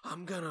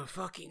 I'm gonna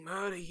fucking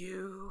murder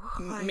you.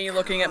 Like, Me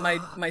looking at my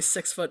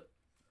 6-foot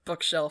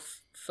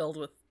bookshelf filled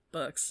with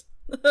books.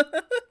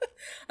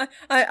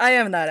 I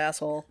am that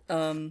asshole.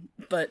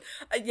 But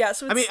yeah.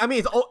 So it's, I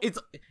mean,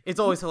 it's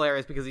always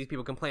hilarious because these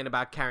people complain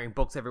about carrying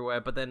books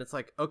everywhere, but then it's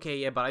like, okay,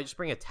 yeah, but I just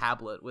bring a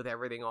tablet with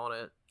everything on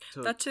it.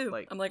 To, that too.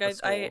 Like, I'm like, a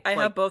school. I Like,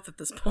 have both at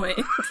this point.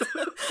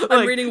 I'm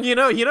like, reading. You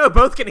know,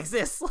 both can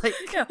exist. Like,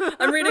 Yeah,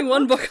 I'm reading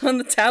one book on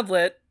the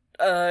tablet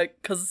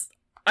because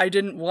I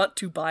didn't want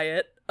to buy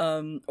it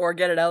or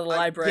get it out of the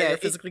library or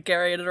physically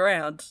carry it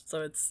around.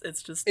 So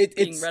it's just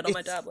being read on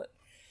my tablet.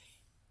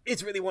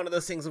 It's really one of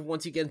those things of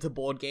once you get into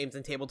board games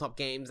and tabletop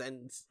games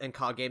and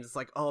card games, it's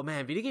like, oh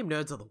man, video game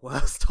nerds are the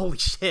worst. Holy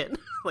shit.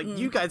 Like,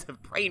 you guys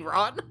have brain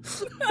rot.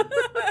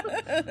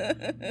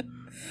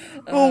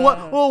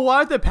 Why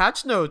aren't there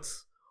patch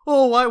notes?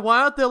 Oh,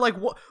 why aren't there, like,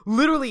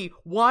 literally,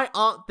 why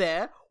aren't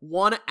there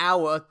 1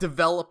 hour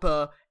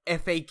developer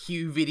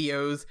FAQ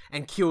videos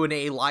and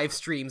Q&A live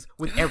streams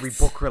with every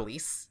book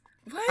release?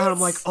 What? And I'm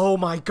like, oh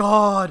my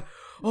god,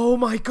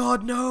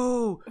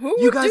 no! Who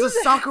You would guys do are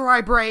that?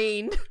 Sakurai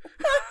brained!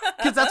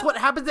 Because that's what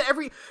happens at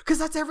every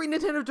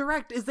Nintendo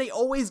Direct, is they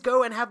always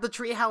go and have the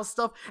Treehouse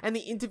stuff and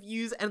the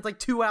interviews, and it's like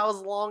 2 hours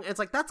long, and it's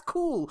like, that's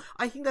cool,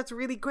 I think that's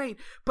really great,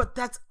 but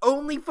that's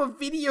only for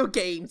video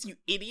games, you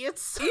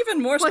idiots!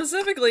 Even more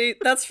specifically,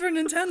 that's for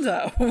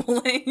Nintendo.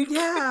 Like,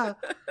 Yeah!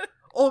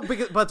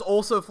 But it's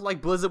also for,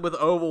 like, Blizzard with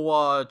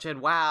Overwatch and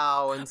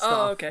WoW and stuff.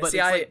 oh, okay. But See,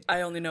 it's like,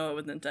 I only know it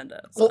with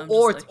Nintendo. So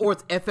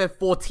it's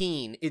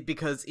FF14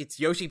 because it's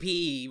Yoshi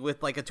P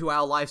with like a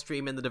 2-hour live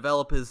stream and the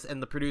developers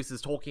and the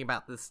producers talking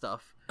about this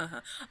stuff.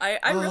 I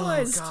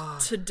realized God.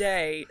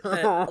 today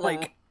that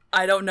like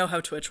I don't know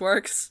how Twitch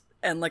works,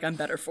 and like I'm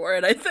better for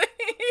it. I think.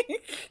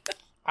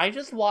 I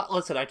just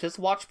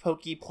watch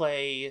Pokey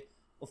play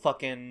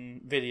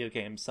fucking video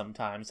games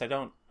sometimes. I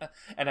don't,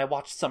 and I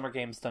watch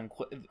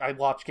I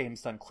watch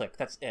games done quick.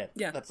 That's it.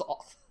 Yeah. That's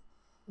all.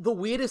 The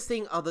weirdest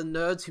thing are the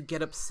nerds who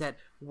get upset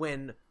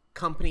when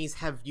companies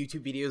have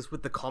YouTube videos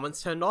with the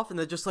comments turned off, and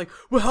they're just like,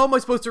 well, how am I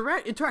supposed to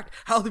interact?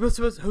 How am I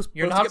supposed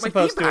You're to not get my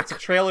supposed to. feedback? It's a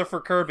trailer for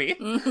Kirby.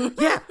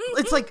 Yeah,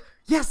 it's like,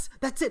 yes,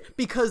 that's it,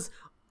 because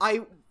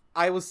I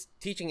was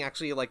teaching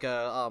actually like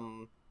a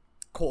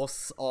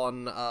course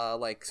on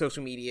like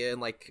social media and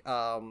like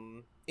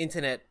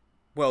internet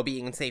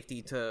well-being and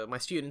safety to my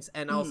students,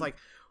 and I was like,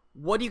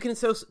 what do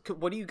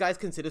you guys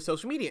consider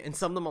social media? And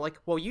some of them are like,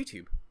 well,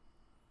 YouTube,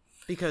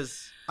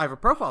 because I have a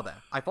profile there,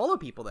 I follow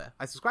people there,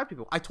 I subscribe to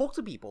people, I talk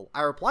to people,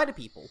 I reply to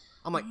people.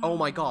 I'm like, oh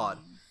my god,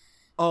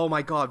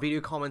 video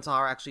comments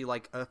are actually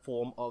like a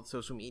form of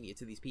social media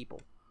to these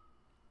people.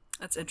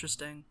 That's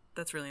interesting.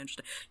 That's really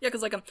interesting. Yeah,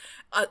 because like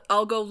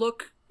I'll go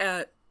look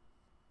at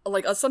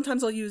like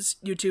sometimes I'll use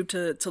YouTube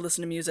to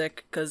listen to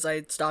music because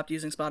I stopped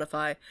using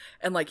Spotify,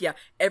 and like yeah,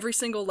 every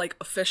single like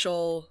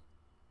official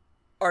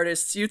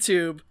artist's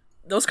YouTube,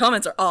 those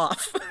comments are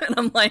off, and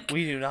I'm like,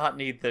 we do not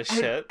need this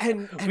shit.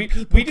 And we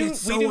people do get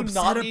so we do upset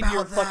not need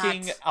your about that.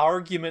 fucking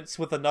arguments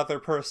with another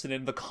person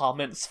in the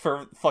comments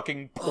for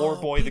fucking Poor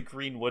Boy the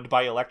Greenwood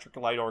by Electric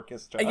Light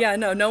Orchestra. yeah,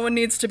 no one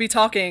needs to be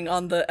talking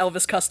on the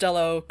Elvis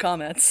Costello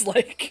comments.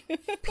 Like,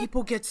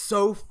 People get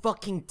so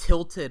fucking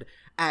tilted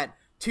at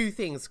two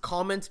things: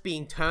 comments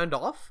being turned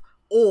off,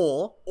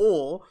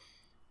 or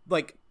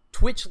like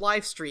Twitch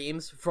live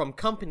streams from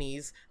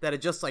companies that are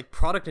just like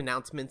product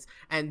announcements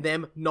and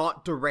them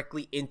not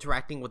directly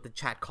interacting with the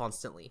chat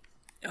constantly.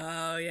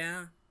 oh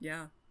yeah.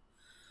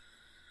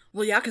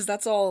 Well, yeah, because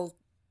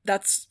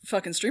that's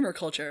fucking streamer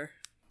culture.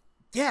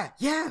 Yeah.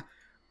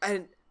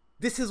 And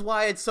this is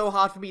why it's so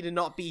hard for me to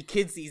not be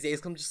kids these days.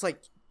 'Cause I'm just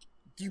like,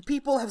 you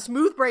people have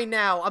smooth brain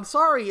now. I'm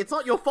sorry, it's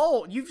not your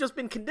fault. You've just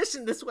been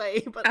conditioned this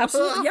way. But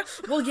Absolutely, yeah.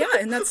 Well, yeah,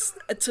 and that's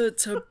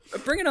to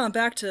bring it on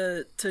back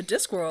to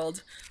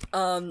Discworld.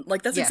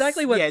 Like that's Yes.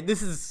 exactly what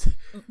this is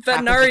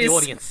Vetinari's- the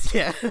audience.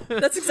 Yeah,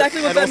 that's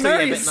exactly what And also,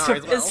 Vetinari yeah, is, Vetinari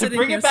as well. is To sitting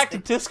Bring here it back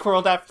to saying.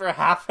 Discworld after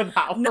half an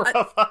hour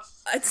of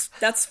us.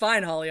 That's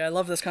fine, Holly. I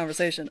love this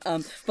conversation.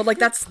 But like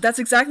that's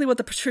exactly what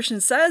the patrician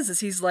says.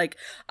 Is he's like,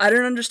 I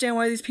don't understand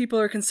why these people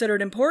are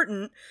considered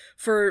important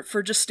for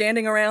just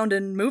standing around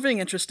and moving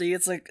interestingly.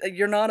 It's like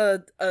you're not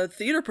a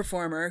theater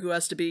performer who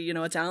has to be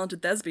a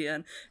talented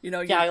thespian.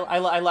 Yeah, I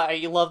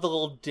love the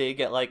little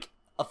dig at like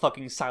a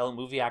fucking silent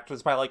movie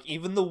actors by like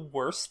even the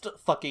worst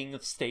fucking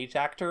stage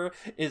actor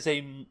is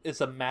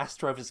a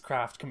master of his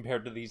craft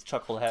compared to these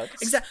chuckleheads.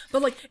 Exactly,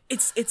 but like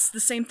it's the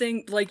same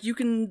thing. Like you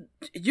can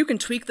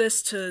tweak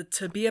this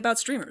to be about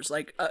streamers.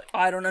 Like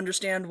I don't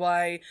understand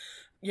why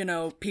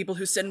people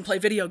who sit and play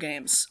video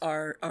games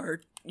are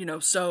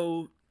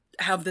so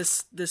have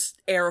this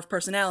air of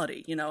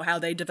personality. How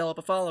they develop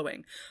a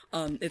following.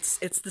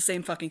 It's the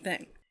same fucking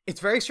thing. it's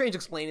very strange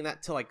explaining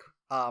that to like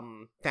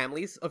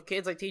families of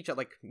kids I teach at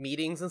like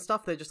meetings and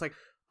stuff. They're just like,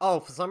 oh,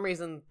 for some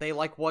reason they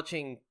like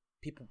watching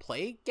people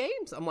play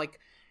games. I'm like,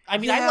 I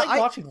mean, yeah, I like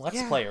watching Let's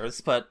yeah.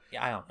 Players, but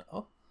yeah, I don't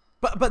know.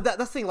 but that's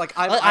the thing. Like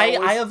I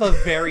I have a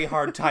very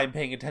hard time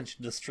paying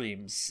attention to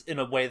streams in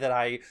a way that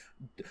I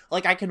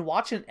can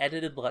watch an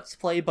edited Let's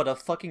Play, but a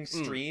fucking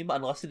stream,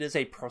 unless it is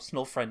a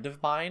personal friend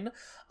of mine,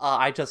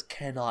 I just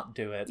cannot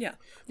do it. Yeah,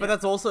 But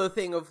that's also a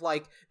thing of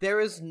like, there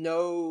is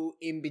no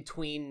in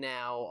between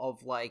now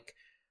of like,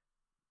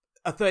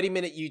 a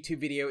 30-minute YouTube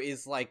video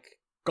is like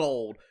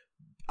gold,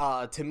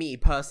 to me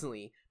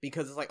personally,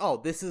 because it's like,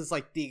 oh, this is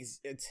like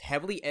it's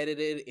heavily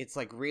edited, it's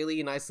like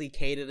really nicely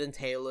catered and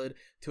tailored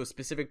to a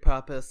specific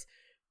purpose.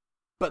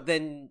 But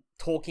then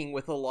talking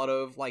with a lot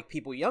of like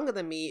people younger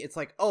than me, it's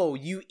like, oh,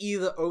 you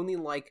either only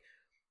like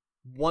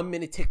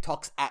 1-minute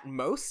TikToks at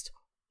most,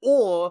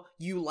 or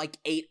you like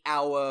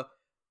 8-hour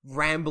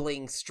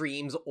rambling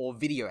streams or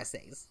video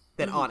essays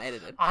that aren't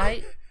edited.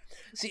 I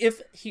see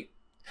if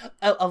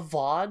a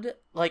VOD,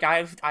 like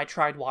I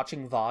tried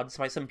watching VODs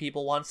by some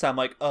people once, and I'm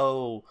like,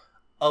 oh,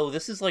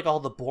 this is like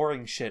all the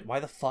boring shit. Why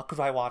the fuck would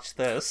I watch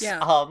this?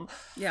 Yeah.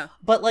 Yeah.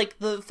 But like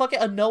the fucking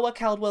a Noah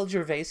Caldwell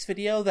Gervais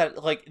video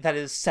that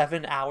is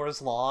 7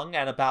 hours long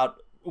and about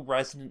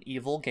Resident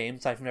Evil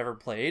games I've never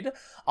played,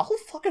 I'll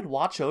fucking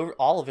watch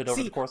all of it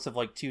over the course of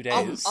like 2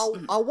 days.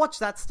 I'll watch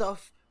that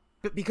stuff,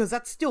 but because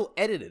that's still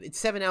edited. It's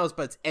 7 hours,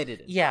 but it's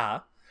edited.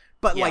 Yeah.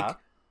 But Yeah. like,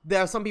 there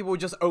are some people who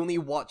just only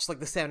watch like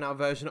the 7-hour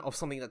version of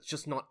something that's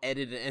just not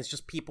edited, and it's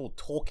just people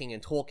talking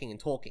and talking and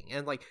talking.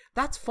 And like,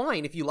 that's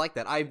fine if you like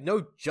that. I have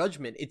no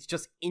judgment. It's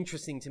just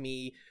interesting to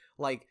me,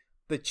 like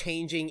the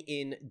changing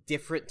in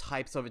different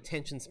types of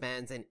attention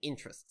spans and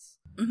interests.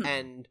 Mhm.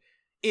 And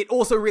it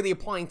also really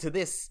applying to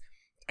this,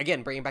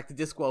 again, bringing back to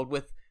Discworld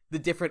with the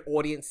different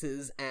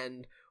audiences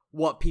and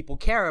what people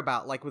care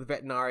about, like with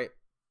Vetinari,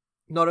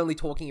 not only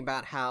talking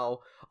about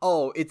how,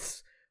 oh,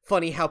 it's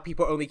funny how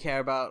people only care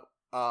about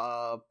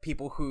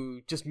people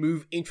who just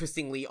move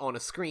interestingly on a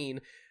screen,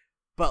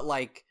 but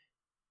like,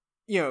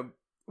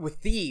 with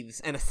thieves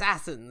and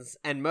assassins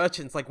and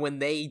merchants, like when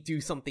they do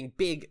something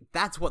big,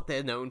 that's what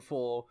they're known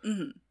for.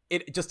 Mm-hmm.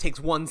 It just takes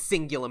one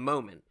singular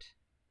moment.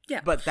 Yeah.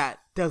 But that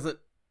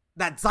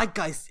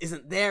zeitgeist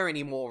isn't there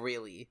anymore,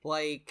 really.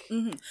 Like,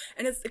 Mm-hmm.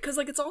 And it's because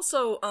like it's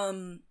also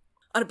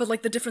but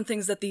like the different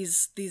things that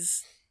these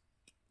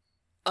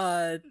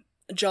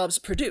jobs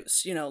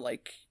produce,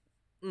 like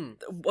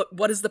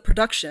what is the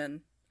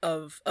production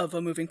of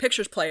a moving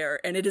pictures player,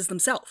 and it is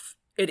themselves.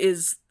 It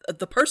is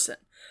the person.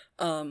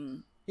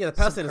 yeah, the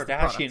person is the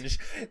product.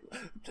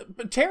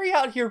 Kardashian. Terry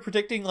out here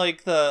predicting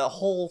like the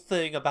whole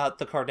thing about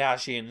the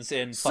Kardashians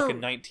in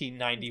fucking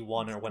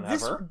 1991 or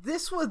whenever.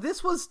 This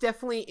was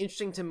definitely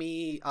interesting to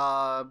me,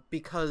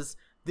 because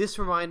this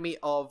reminded me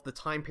of the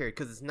time period,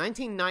 because it's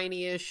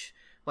 1990-ish.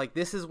 Like,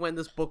 this is when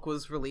this book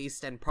was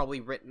released and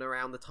probably written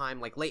around the time,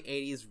 like, late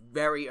 80s,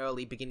 very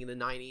early, beginning of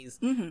the 90s.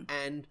 Mm-hmm.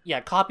 And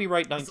yeah,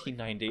 copyright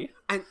 1990.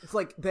 and it's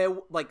like,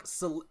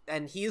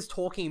 and he is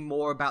talking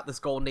more about this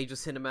golden age of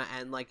cinema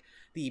and, like,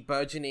 the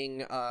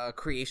burgeoning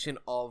creation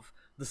of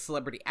the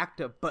celebrity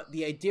actor, but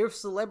the idea of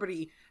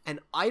celebrity and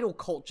idol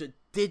culture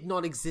did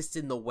not exist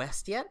in the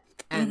West yet.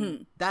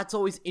 And that's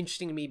always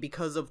interesting to me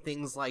because of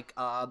things like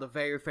the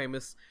very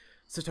famous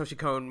Satoshi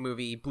Kon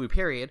movie, Blue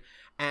Period.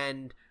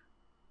 And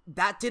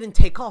that didn't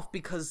take off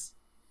because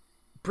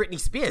Britney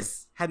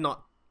Spears had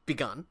not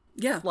begun.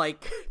 Yeah.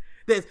 Like,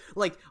 there's,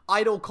 like,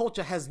 idol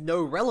culture has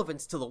no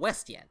relevance to the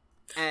West yet.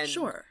 And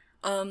Sure.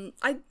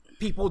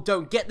 people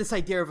don't get this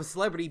idea of a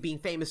celebrity being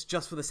famous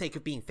just for the sake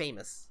of being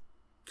famous.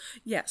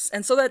 Yes,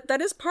 and so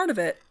that is part of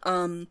it.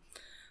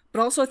 But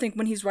also I think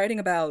when he's writing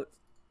about,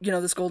 you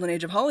know, this golden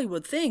age of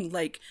Hollywood thing,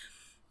 like,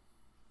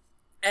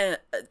 a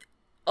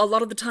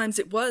lot of the times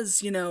it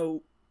was, you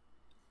know,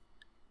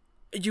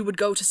 you would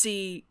go to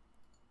see,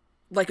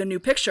 like, a new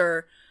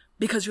picture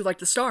because you liked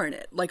the star in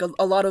it. Like,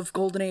 a lot of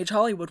golden age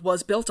Hollywood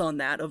was built on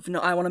that, of, no,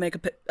 I want to make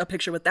a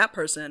picture with that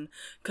person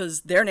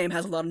because their name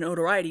has a lot of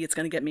notoriety, it's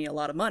going to get me a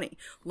lot of money.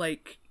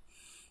 Like,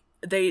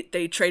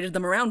 they traded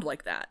them around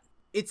like that.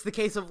 It's the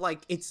case of,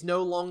 like, it's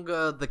no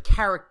longer the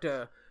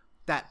character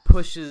that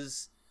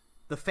pushes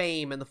the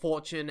fame and the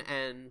fortune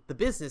and the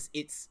business.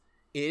 It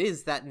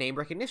is that name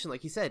recognition,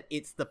 like you said.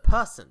 It's the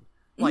person.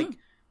 Like,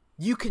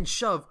 you can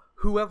shove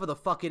whoever the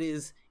fuck it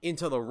is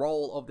into the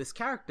role of this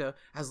character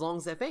as long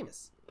as they're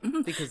famous.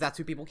 Because that's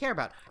who people care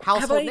about.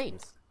 Household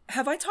names.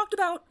 Have I talked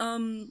about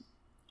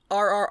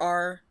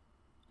RRR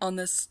on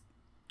this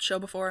show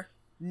before?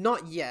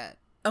 Not yet.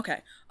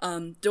 Okay.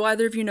 Do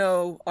either of you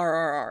know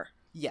RRR?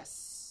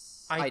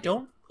 Yes. I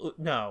don't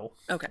know.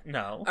 Okay.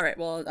 No. All right.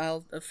 Well,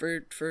 I'll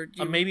for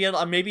you. Maybe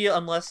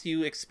unless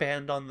you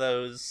expand on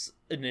those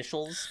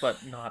initials,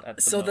 but not at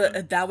the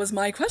moment. That was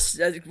my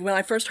question when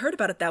I first heard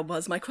about it. That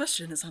was my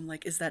question. Is I'm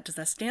like, does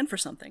that stand for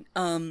something?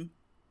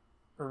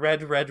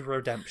 Red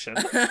Redemption.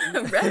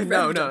 Red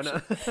No.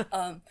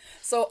 Redemption.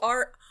 So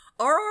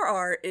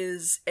RRR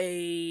is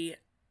an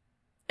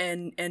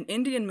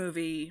Indian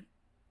movie.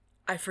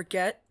 I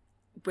forget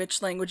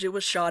which language it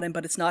was shot in,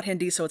 but it's not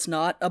Hindi, so it's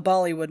not a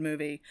Bollywood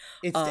movie.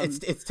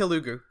 It's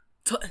Telugu.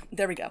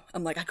 There we go.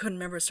 I'm like, I couldn't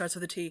remember. It starts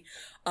with a T.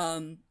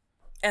 And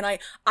I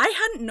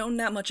hadn't known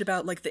that much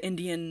about, like, the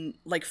Indian,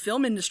 like,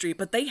 film industry,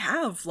 but they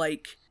have,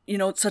 like, you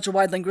know, such a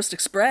wide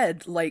linguistic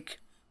spread. Like,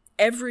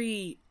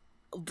 every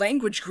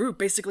language group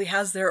basically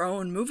has their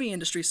own movie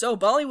industry. So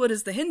Bollywood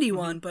is the Hindi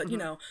one, but you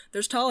know,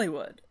 there's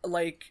Tollywood.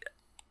 Like,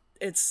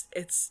 it's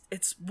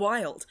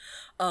wild.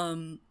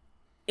 In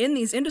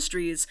these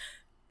industries,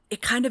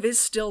 it kind of is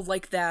still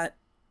like that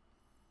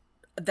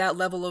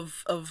level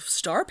of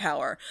star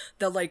power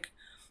that, like,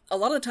 a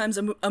lot of the times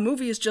a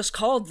movie is just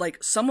called,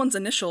 like, someone's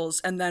initials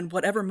and then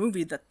whatever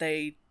movie that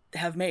they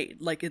have made.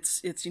 Like,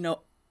 it's you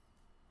know,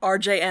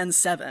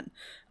 RJN7.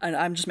 And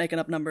I'm just making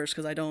up numbers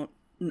because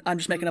I'm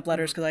just making up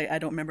letters because I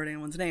don't remember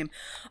anyone's name.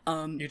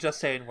 You're just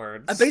saying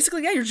words.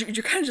 Basically, yeah,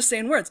 you're kind of just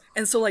saying words.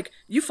 And so, like,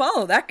 you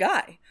follow that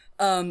guy.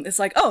 It's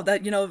like, oh,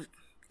 that, you know,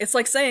 it's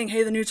like saying,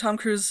 hey, the new Tom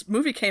Cruise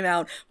movie came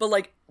out, but,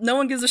 like, no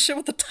one gives a shit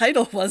what the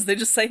title was. They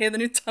just say, hey, the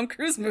new Tom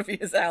Cruise movie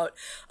is out.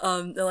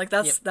 They're like,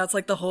 that's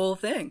like the whole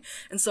thing.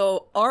 And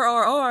so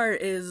RRR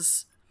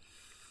is,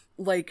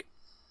 like,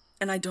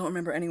 and I don't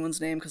remember anyone's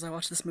name because I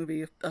watched this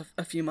movie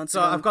a few months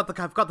ago. So I've got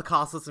the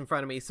cast list in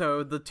front of me.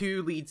 So the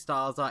two lead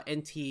stars are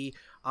N.T.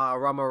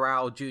 Rama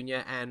Rao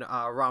Jr. and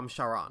Ram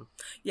Charan.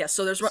 Yeah,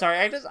 so there's...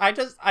 Sorry,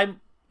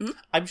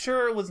 I'm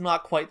sure it was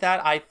not quite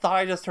that. I thought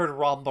I just heard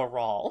Ramba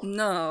Ral.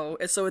 No,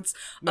 so it's...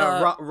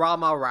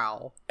 Rama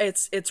Rao.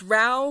 It's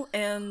Rao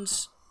and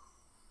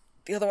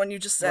the other one you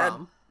just said.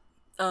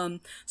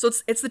 Ram. So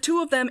it's the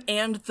two of them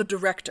and the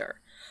director.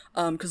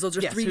 Because those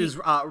are three... Who's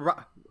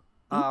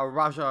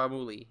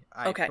Rajamouli,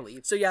 I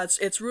believe. So yeah,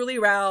 it's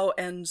Ruli Rao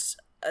and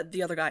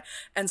the other guy.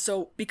 And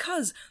so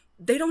because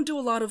they don't do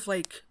a lot of,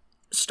 like,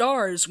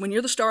 stars, when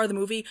you're the star of the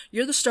movie,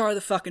 you're the star of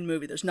the fucking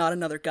movie. There's not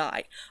another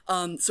guy.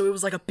 So it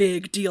was like a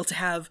big deal to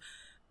have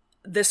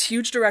this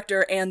huge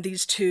director and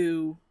these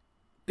two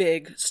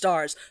big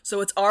stars. So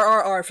it's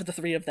RRR for the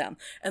three of them.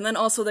 And then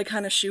also they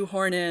kind of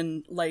shoehorn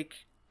in,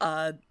 like,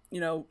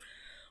 you know,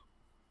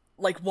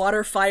 like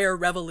Water, Fire,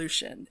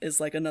 Revolution is,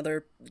 like,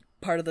 another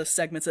part of the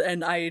segments,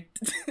 and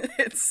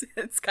it's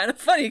kind of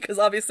funny because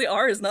obviously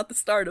R is not the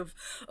start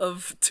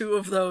of two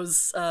of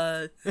those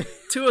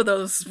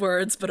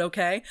words, but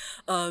okay.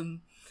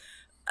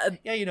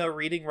 Yeah, you know,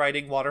 reading,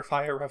 writing, water,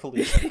 fire,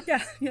 revolution.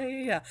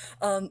 yeah.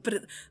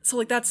 But so,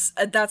 like, that's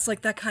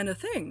like that kind of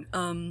thing.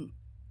 And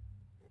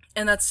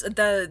that's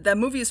that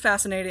movie is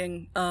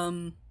fascinating.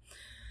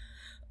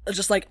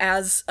 Just like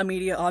as a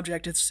media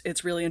object,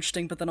 it's really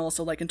interesting. But then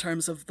also, like, in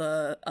terms of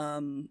the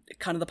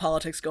kind of the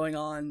politics going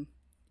on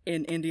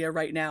in India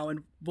right now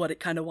and what it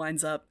kind of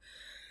winds up,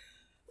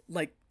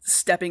 like,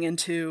 stepping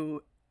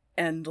into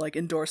and, like,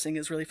 endorsing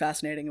is really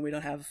fascinating, and we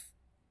don't have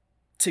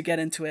to get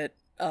into it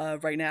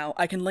right now.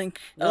 I can link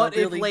what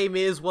if Les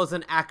Mis was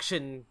an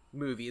action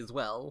movie as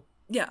well?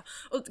 Yeah,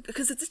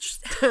 because it's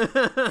just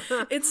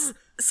it's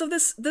so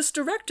this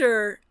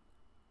director,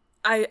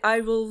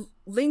 I will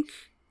link,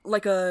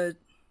 like, it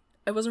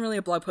wasn't really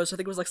a blog post, I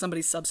think it was like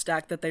somebody's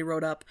Substack that they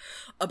wrote up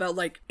about,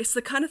 like, it's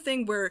the kind of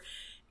thing where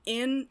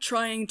in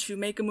trying to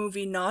make a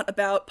movie not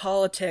about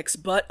politics,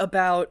 but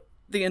about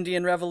the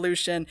Indian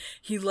Revolution,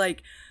 he,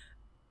 like,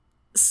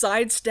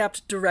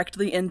 sidestepped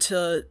directly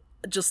into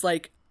just,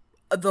 like,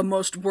 the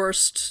most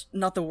worst,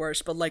 not the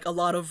worst, but, like, a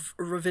lot of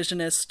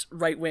revisionist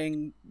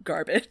right-wing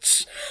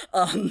garbage.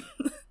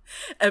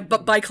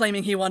 But by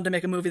claiming he wanted to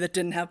make a movie that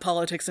didn't have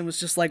politics and was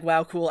just like,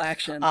 wow, cool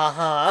action.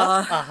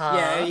 Yeah.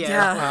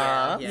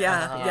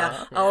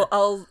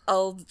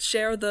 I'll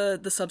share the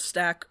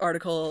Substack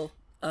article.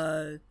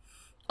 I'll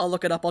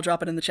look it up. I'll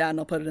drop it in the chat and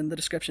I'll put it in the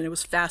description. It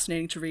was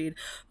fascinating to read.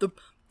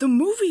 The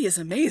movie is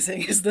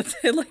amazing.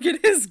 Like,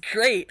 it is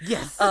great.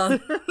 Yes.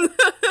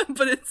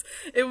 But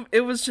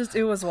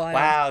it was wild.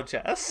 Wow,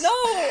 Jess. No,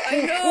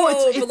 I know.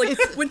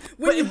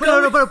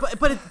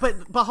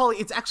 But Holly,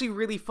 it's actually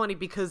really funny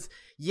because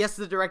yes,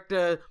 the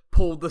director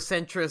pulled the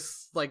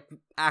centrist, like,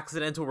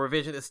 accidental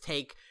revisionist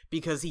take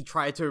because he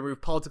tried to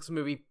remove politics from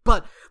the movie,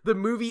 but the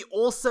movie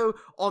also,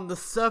 on the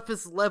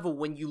surface level,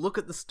 when you look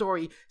at the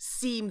story,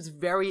 seems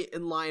very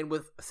in line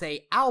with,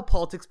 say, our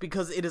politics,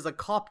 because it is a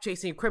cop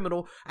chasing a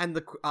criminal, and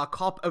the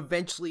cop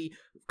eventually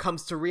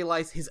comes to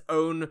realize his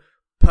own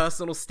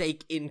personal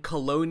stake in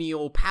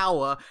colonial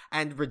power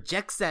and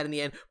rejects that in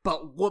the end,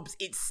 but whoops,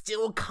 it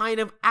still kind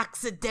of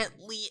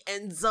accidentally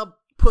ends up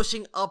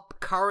pushing up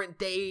current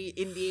day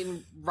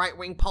Indian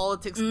right-wing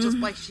politics just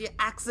by sheer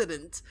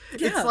accident.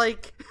 Yeah. It's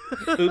like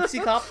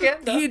Oopsie cop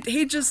get.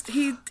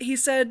 He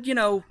said, you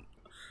know,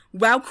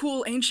 wow,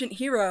 cool ancient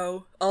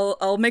hero.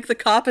 I'll make the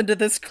cop into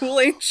this cool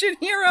ancient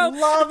hero.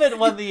 Love it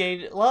when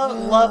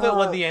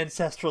the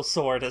ancestral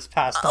sword is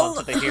passed on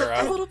to the hero.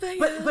 A little bit,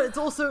 yeah. But it's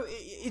also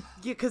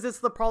because it's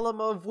the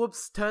problem of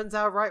whoops. Turns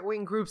out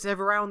right-wing groups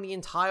around the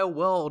entire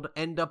world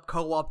end up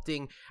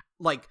co-opting,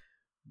 like,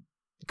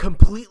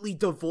 completely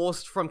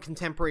divorced from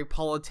contemporary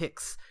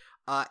politics,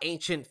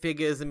 ancient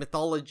figures and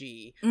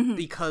mythology,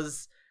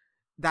 because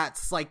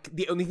that's, like,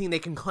 the only thing they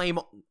can claim,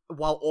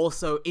 while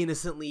also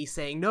innocently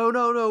saying, no,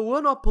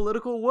 we're not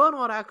political, we're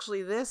not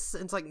actually this.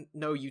 And it's like,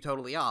 no, you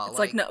totally are. It's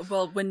like no,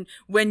 well,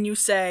 when you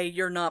say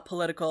you're not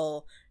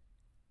political,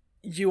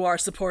 you are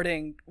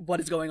supporting what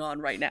is going on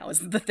right now, is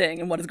the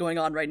thing, and what is going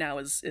on right now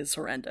is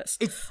horrendous.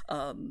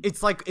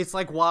 It's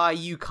like why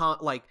you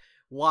can't, like,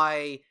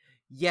 why...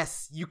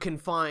 Yes, you can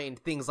find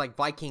things like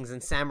Vikings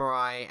and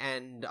samurai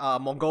and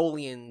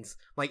Mongolians,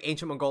 like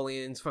ancient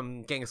Mongolians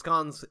from Genghis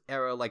Khan's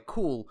era, like,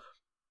 cool.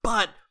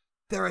 But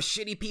there are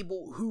shitty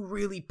people who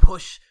really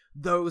push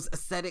those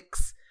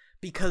aesthetics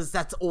because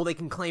that's all they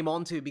can claim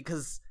onto,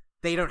 because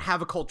they don't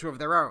have a culture of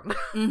their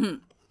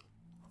own.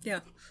 Yeah.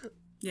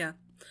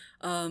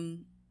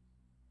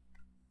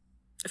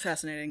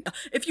 Fascinating.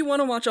 If you want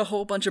to watch a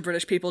whole bunch of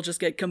British people just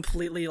get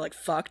completely, like,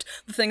 fucked,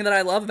 the thing that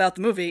I love about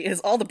the movie is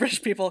all the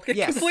British people get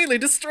completely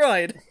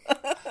destroyed.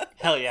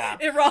 Hell yeah.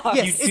 It rocks.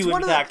 Yes, you do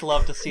in fact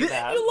love to see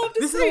that. You love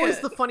to This see is always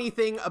it. the funny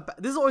thing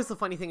about this is always the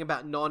funny thing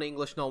about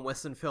non-English,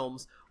 non-Western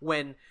films,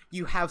 when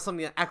you have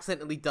something that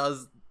accidentally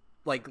does,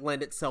 like,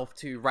 lend itself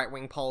to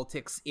right-wing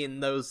politics in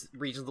those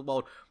regions of the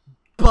world,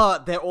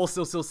 but they're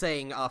also still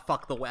saying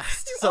fuck the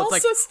West. You so also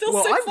it's like, still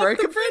well, say I'm fuck very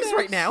the confused British.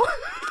 right now.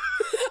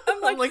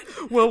 I'm like,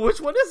 well, which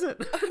one is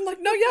it? I'm like,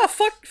 no, yeah,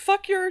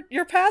 fuck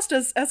your past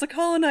as a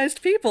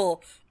colonized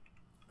people.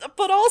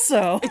 But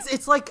also...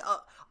 It's like,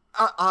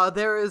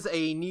 there is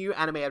a new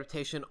anime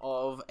adaptation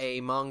of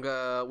a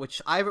manga,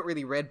 which I haven't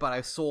really read, but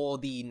I saw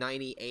the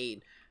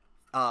 98,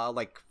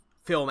 like,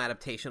 film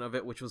adaptation of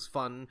it, which was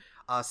fun,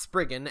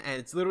 Spriggan, and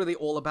it's literally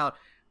all about,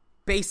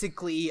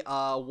 basically,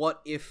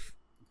 what if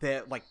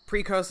they're, like,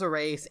 precursor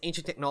race,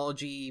 ancient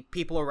technology,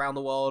 people around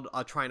the world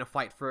are trying to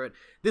fight for it.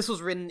 This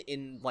was written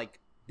in, like,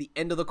 the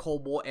end of the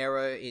Cold War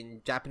era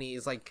in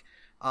Japanese, like,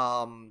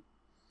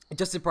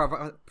 just to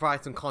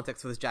provide some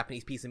context for this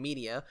Japanese piece of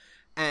media,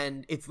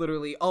 and it's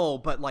literally, oh,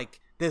 but, like,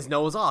 there's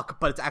Noah's Ark,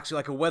 but it's actually,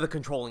 like, a weather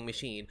controlling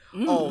machine.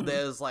 Oh,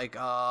 there's, like,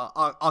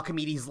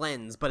 Archimedes'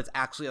 lens, but it's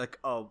actually, like,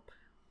 a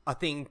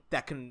thing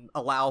that can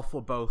allow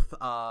for both,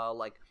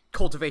 like,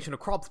 cultivation of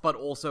crops, but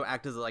also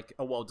act as, like,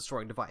 a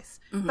world-destroying device.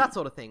 That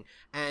sort of thing.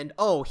 And,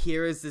 oh,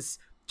 here is this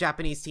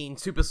Japanese teen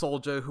super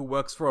soldier who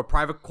works for a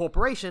private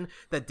corporation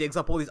that digs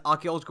up all these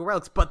archaeological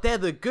relics, but they're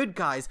the good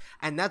guys,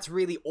 and that's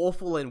really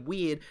awful and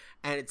weird,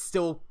 and it's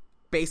still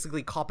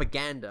basically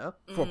propaganda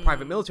for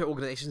private military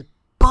organizations,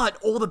 but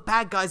all the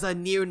bad guys are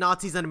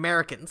neo-Nazis and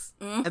Americans,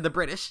 and the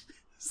British.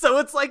 So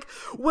it's like,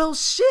 well,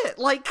 shit,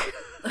 like,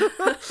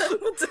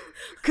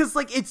 because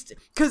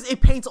it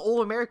paints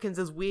all Americans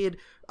as weird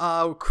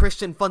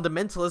Christian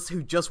fundamentalists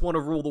who just want to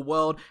rule the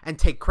world and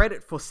take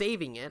credit for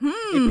saving it.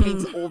 It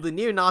paints all the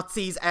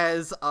neo-Nazis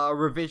as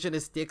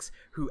revisionist dicks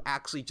who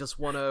actually just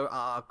want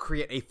to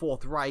create a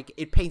Fourth Reich.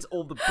 It paints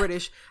all the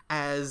British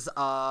as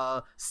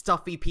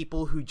stuffy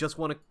people who just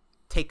want to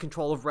take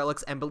control of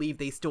relics and believe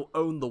they still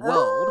own the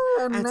world.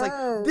 And it's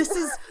like,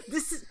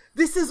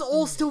 this is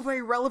all still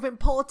very relevant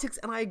politics,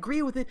 and I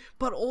agree with it,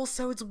 but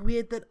also it's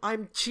weird that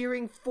I'm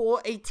cheering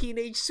for a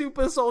teenage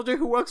super soldier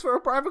who works for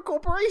a private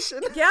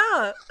corporation.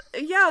 Yeah.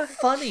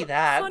 Funny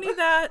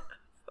that.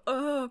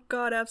 Oh,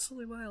 God,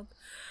 absolutely wild.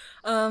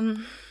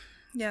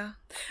 Yeah.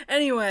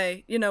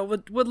 Anyway,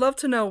 would love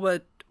to know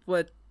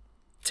what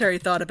Terry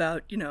thought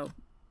about,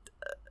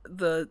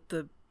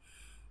 the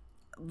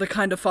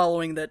kind of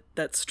following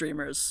that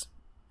streamers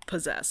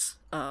possess,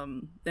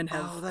 and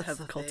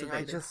have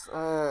cultivated.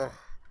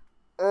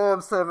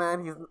 I'm so mad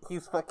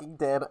he's fucking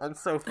dead. I'm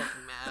so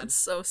fucking mad. I'm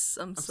so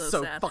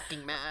sad.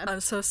 Fucking mad. I'm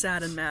so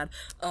sad and mad.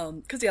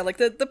 'Cause yeah, like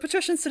the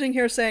patrician's sitting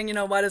here saying,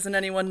 why doesn't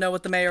anyone know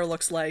what the mayor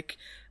looks like?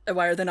 And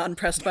why are they not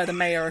impressed by the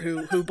mayor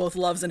who both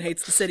loves and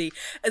hates the city?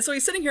 And so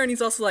he's sitting here and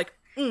he's also like,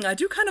 I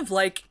do kind of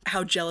like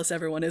how jealous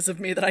everyone is of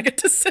me that I get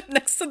to sit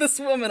next to this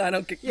woman I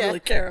don't really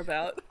care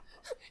about.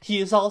 He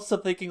is also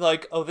thinking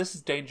like, oh, this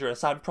is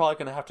dangerous. I'm probably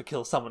going to have to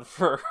kill someone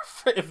for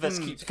if this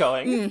keeps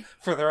going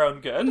for their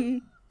own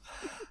good.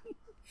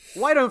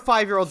 Why don't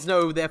 5-year-olds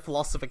know they're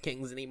philosopher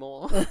kings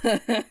anymore?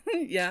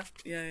 Yeah.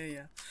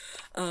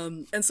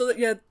 And so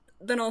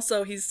then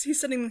also he's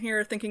sitting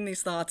here thinking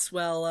these thoughts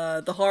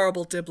while the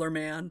horrible Dibbler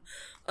man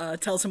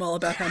tells him all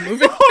about how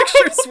moving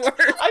pictures work.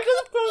 I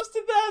just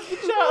posted that in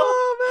the chat.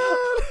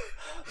 Oh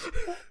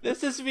man,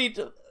 this is me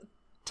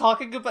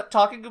talking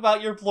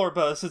about your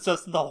Blorbos. It's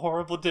just the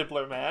horrible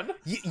Dibbler man.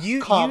 You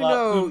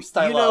know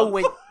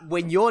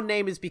when your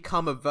name has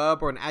become a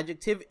verb or an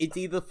adjective, it's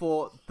either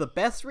for the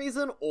best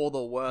reason or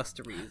the worst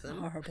reason.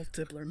 Horrible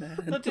Dibbler man.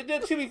 But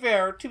to be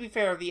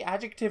fair, the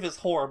adjective is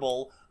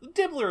horrible.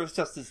 Dibbler is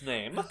just his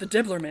name. The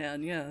Dibbler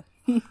man, yeah.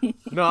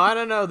 No, I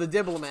don't know. The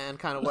Dibbler man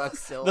kind of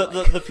works still.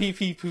 The pee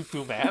pee poo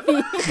poo man.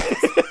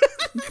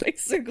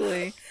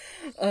 Basically.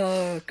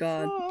 Oh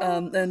god.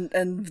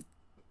 And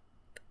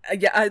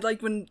yeah, I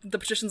like when the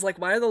patrician's like,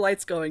 why are the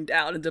lights going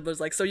down? And Dibbler's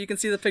like, so you can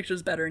see the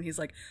pictures better. And he's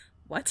like,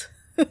 what?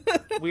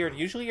 Weird.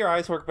 Usually your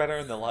eyes work better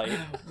in the light.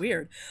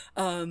 Weird.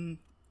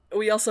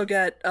 We also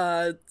get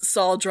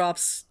Saul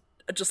drops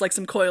just like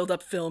some coiled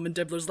up film in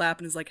Dibbler's lap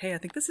and is like, hey, I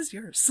think this is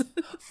yours.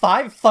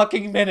 5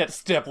 fucking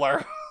minutes,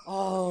 Dibbler.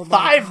 Oh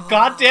my 5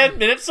 goddamn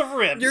minutes of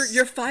ribs.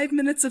 Your 5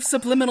 minutes of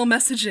subliminal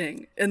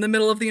messaging in the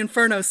middle of the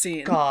Inferno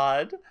scene.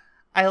 God.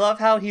 I love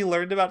how he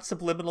learned about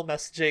subliminal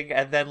messaging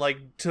and then, like,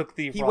 took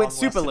the wrong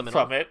lesson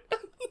from it.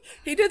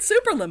 He did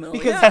superliminal,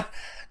 because,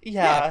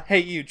 yeah. Hey,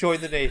 you,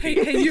 join the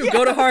Navy. Hey, you,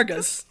 go to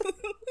Hargas.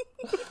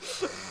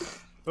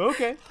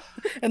 Okay.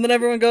 And then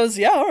everyone goes,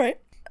 yeah, all right.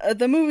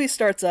 The movie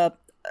starts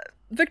up.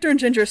 Victor and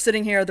Ginger are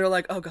sitting here. They're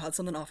like, oh, God,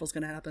 something awful's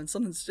going to happen.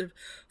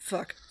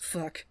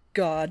 Fuck,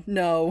 God,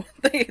 no.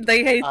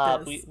 They hate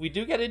this. We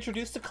do get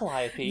introduced to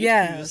Calliope.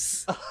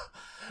 Yes.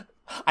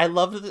 I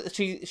love that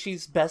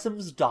she's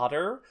Besim's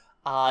daughter.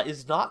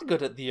 Is not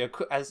good at the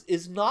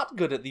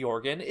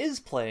organ,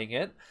 is playing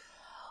it.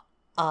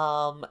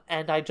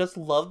 And I just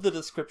love the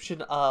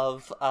description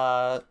of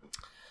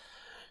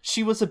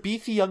she was a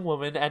beefy young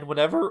woman, and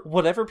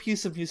whatever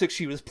piece of music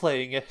she was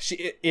playing,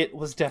 it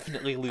was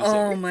definitely losing.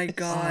 Oh my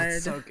god,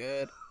 it's so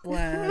good.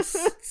 Bless,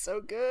 so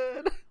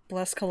good.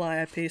 Bless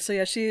Calliope. So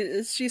yeah,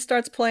 she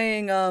starts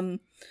playing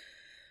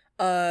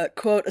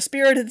quote, a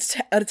spirited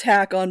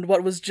attack on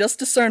what was just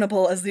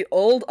discernible as the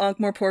old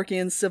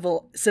Ankh-Morporkian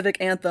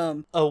civic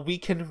anthem. Oh, we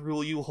can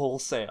rule you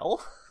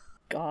wholesale.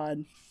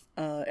 God.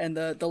 And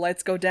the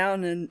lights go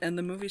down and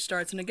the movie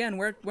starts. And again,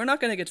 we're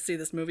not going to get to see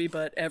this movie,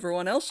 but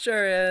everyone else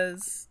sure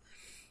is.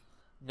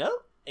 No,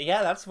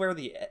 yeah, that's where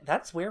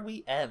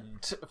we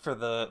end for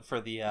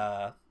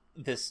the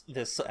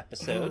this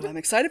episode. Ooh, I'm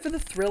excited for the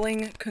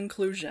thrilling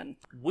conclusion.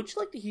 Would you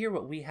like to hear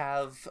what we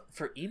have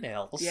for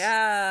emails?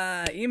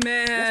 Yeah,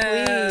 emails.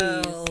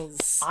 Yes,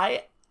 please.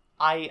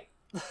 I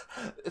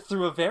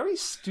through a very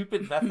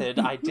stupid method,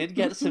 I did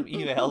get some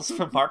emails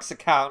from Mark's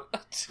account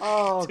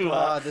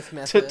this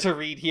method. to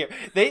read here.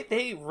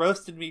 They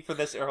roasted me for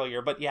this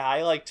earlier, but yeah,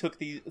 I took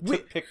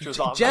pictures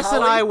on Jess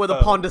and I were the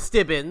Ponder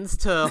Stibbins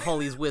to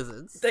Holly's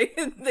Wizards. They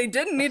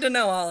didn't need to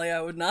know, Holly.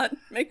 I would not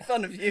make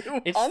fun of you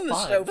on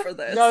the show for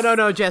this.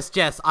 No,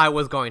 Jess, I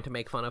was going to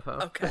make fun of her.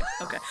 Okay.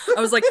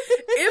 I was like,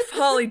 if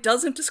Holly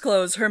doesn't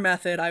disclose her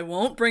method, I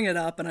won't bring it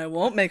up and I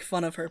won't make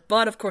fun of her.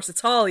 But of course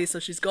it's Holly, so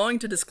she's going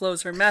to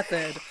disclose her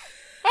method.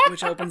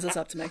 Which opens us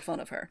up to make fun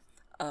of her.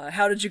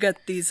 How did you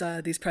get these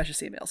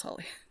precious emails,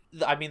 Holly?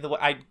 I mean, the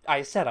way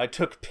I said, I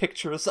took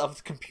pictures of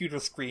the computer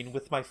screen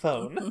with my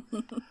phone.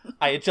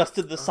 I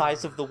adjusted the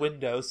size of the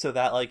window so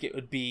that it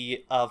would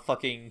be a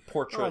fucking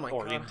portrait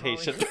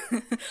orientation.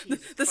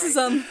 This is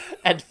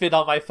and fit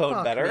on my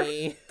phone better.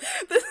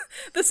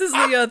 This is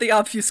the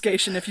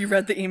obfuscation. If you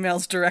read the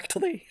emails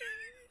directly,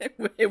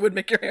 it would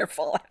make your hair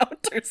fall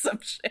out or some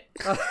shit.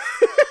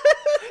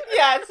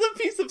 Yeah, it's a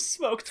piece of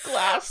smoked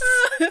glass.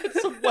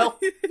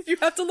 You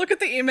have to look at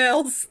the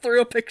emails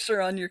through a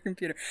picture on your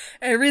computer.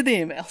 Hey, read the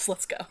emails.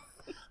 Let's go.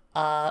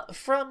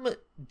 From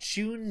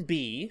June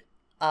B.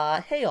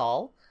 Hey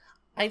all.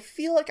 I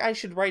feel like I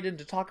should write in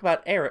to talk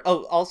about Eric.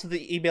 Oh, also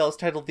the email is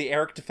titled "The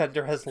Eric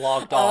Defender Has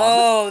Logged On."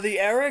 Oh, the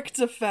Eric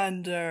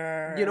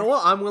Defender. You know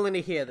what? I'm willing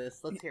to hear this.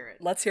 Let's hear it.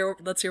 Let's hear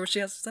what she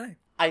has to say.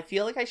 I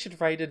feel like I should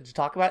write in to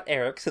talk about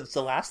Eric since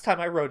the last time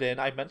I wrote in,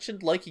 I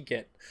mentioned liking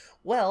it.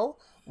 Well,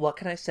 what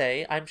can I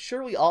say? I'm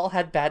sure we all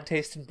had bad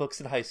taste in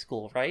books in high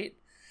school, right?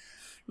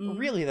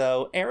 Really,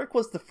 though, Eric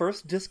was the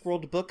first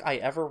Discworld book I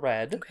ever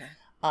read. Okay.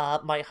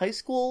 My high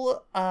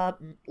school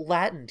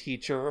Latin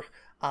teacher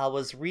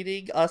was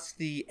reading us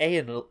the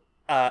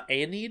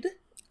Aeneid,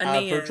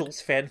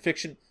 Virgil's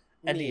fanfiction.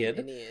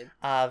 Aeneid.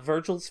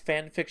 Virgil's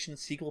fanfiction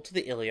sequel to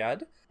the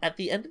Iliad. At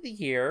the end of the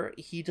year,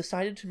 he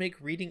decided to make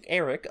reading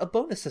Eric a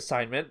bonus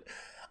assignment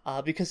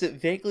because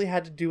it vaguely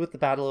had to do with the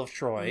Battle of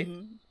Troy.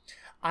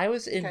 I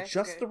was in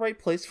the right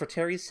place for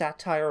Terry's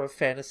satire of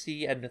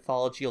fantasy and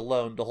mythology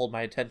alone to hold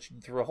my attention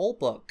through a whole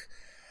book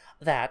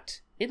that,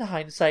 in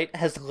hindsight,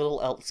 has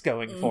little else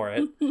going for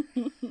it.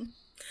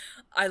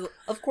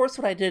 Of course,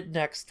 what I did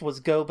next was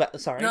go back...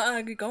 Sorry.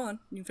 No, go on.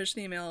 You can finish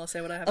the email. I'll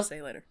say what I have to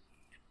say later.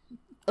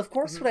 Of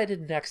course, what I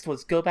did next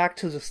was go back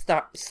to the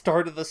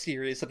start of the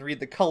series and read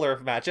The Color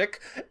of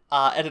Magic,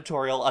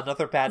 editorial,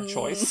 another bad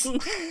choice.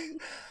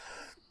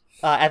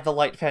 And The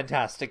Light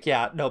Fantastic.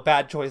 Yeah, no,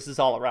 bad choices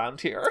all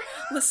around here.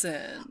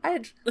 Listen.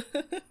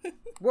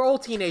 We're all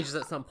teenagers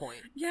at some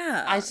point.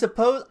 Yeah. I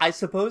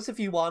suppose if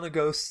you want to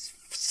go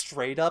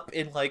straight up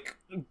in, like,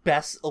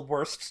 best,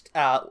 worst,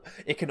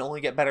 it can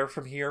only get better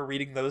from here,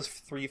 reading those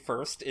three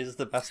first is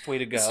the best way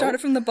to go.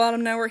 Started from the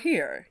bottom, now we're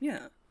here.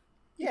 Yeah.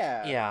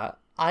 Yeah.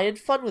 I had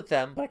fun with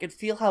them, but I could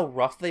feel how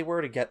rough they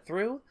were to get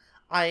through.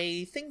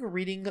 I think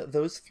reading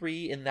those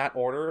three in that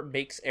order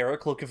makes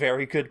Eric look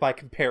very good by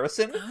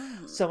comparison,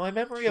 so my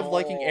memory of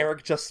liking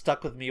Eric just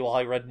stuck with me while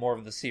I read more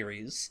of the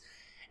series.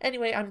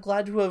 Anyway, I'm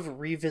glad to have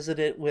revisited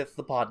it with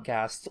the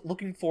podcast.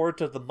 Looking forward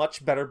to the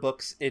much better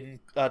books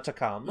to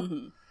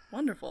come.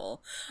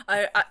 Wonderful.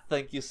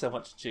 Thank you so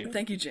much, June.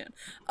 Thank you, Jan.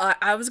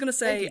 I was going to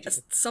say,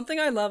 something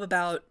I love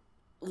about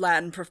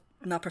Latin,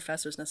 not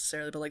professors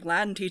necessarily, but like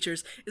Latin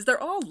teachers, is they're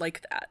all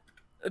like that.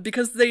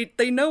 Because they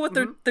know what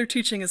they're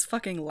teaching is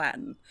fucking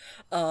Latin.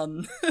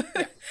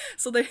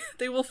 So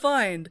they will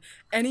find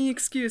any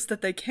excuse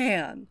that they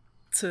can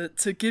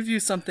to give you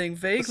something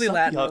vaguely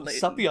Latin related.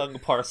 Sup, young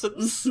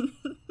Parsons.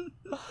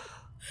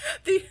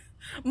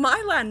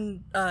 My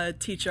Latin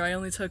teacher, I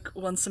only took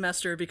one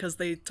semester because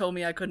they told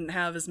me I couldn't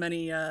have as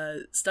many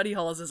study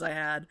halls as I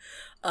had.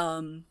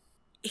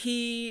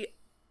 He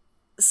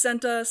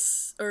sent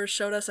us, or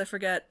showed us, I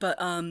forget, but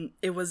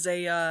it was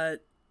a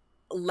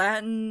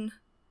Latin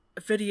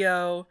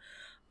video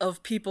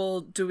of people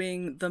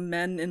doing the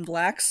Men in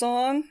Black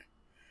song.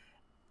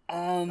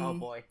 Oh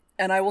boy.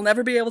 And I will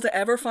never be able to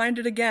ever find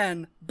it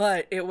again,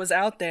 but it was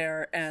out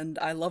there, and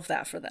I love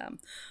that for them.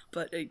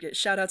 But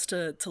shout outs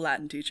to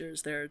Latin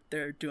teachers.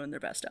 They're doing their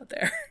best out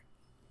there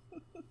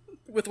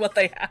with what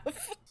they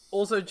have.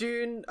 Also,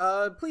 June,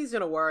 please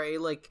don't worry.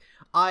 Like,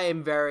 I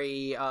am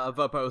very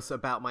verbose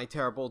about my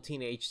terrible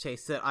teenage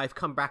taste that I've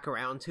come back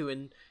around to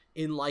in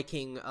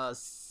liking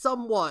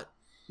somewhat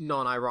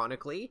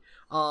non-ironically.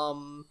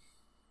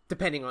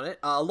 Depending on it.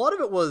 A lot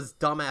of it was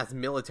dumbass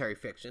military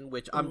fiction,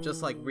 which I'm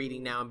just like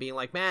reading now and being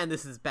like, man,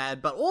 this is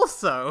bad, but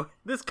also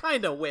this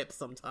kind of whips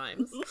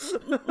sometimes.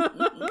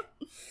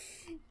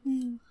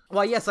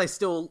 Why yes,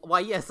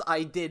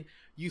 I did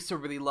used to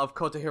really love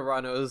Kota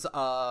Hirano's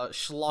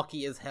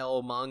schlocky as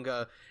hell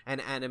manga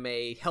and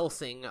anime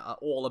Hellsing,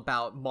 all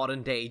about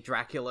modern day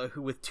Dracula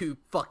who with two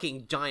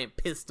fucking giant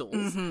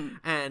pistols.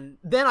 And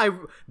then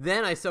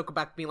I circle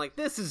back being like,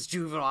 this is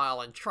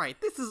juvenile and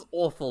trite, this is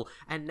awful.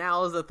 And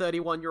now as a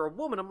 31-year-old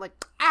woman, I'm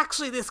like,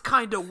 actually this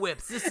kind of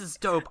whips, this is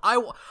dope.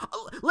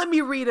 Let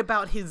me read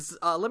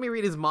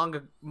his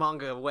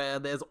manga where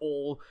there's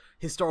all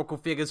historical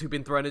figures who've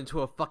been thrown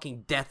into a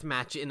fucking death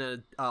match in a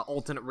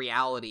alternate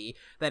reality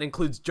that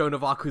includes Joan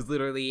of Arc, who's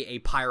literally a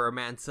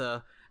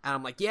pyromancer. And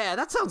I'm like, yeah,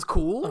 that sounds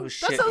cool. Oh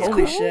shit! That sounds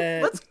Holy cool.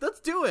 shit. Let's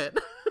do it.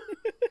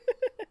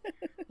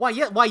 Why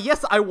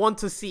yes, I want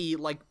to see,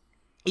 like,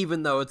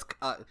 even though it's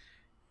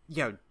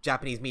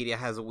Japanese media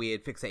has a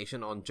weird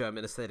fixation on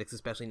German aesthetics,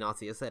 especially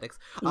Nazi aesthetics.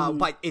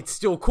 But it's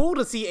still cool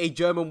to see a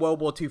German World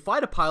War II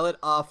fighter pilot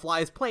fly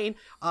his plane,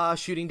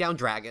 shooting down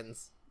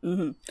dragons.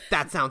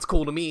 That sounds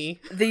cool to me.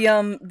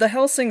 The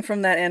Hellsing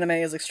from that anime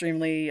is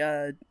extremely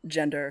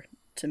gender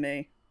to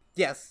me.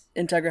 Yes.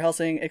 Integra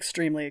Hellsing,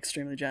 extremely,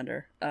 extremely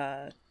gender.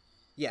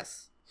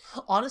 Yes.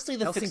 Honestly,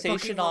 the Hellsing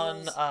fixation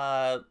fucking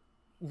on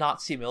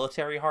Nazi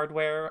military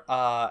hardware,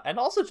 and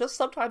also just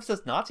sometimes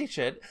just Nazi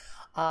shit,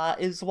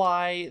 is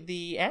why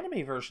the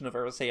anime version of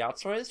Urusei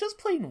Yatsura is just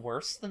plain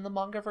worse than the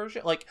manga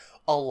version. Like,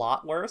 a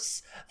lot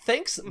worse.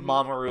 Thanks,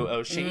 Mamoru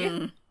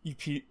Oshii.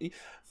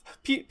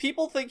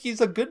 People think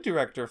he's a good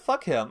director.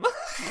 Fuck him.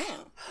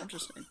 Oh,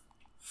 interesting.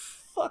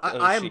 Fuck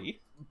Oshii.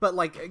 But,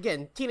 like,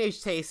 again,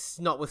 teenage tastes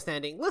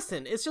notwithstanding,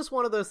 listen, it's just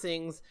one of those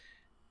things.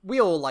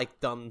 We all like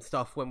dumb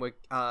stuff when we're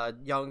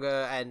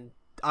younger, and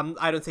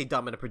I don't say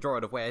dumb in a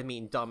pejorative way. I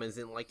mean dumb as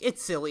in, like,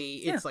 it's silly.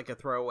 It's like a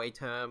throwaway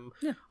term.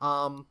 Yeah.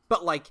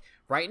 But, like,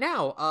 right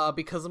now,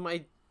 because of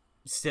my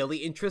silly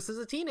interest as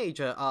a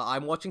teenager,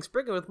 I'm watching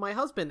Springer with my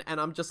husband, and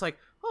I'm just like,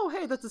 oh,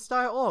 hey, that's a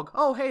Steyr AUG.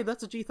 Oh, hey,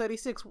 that's a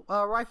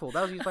G36 rifle.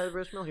 That was used by the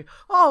British military.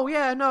 Oh,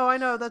 yeah, no, I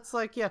know. That's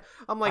like, yeah.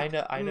 I'm like,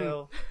 I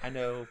know.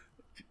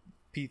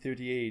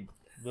 P-38.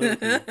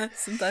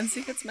 Sometimes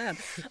he gets mad.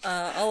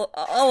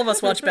 All of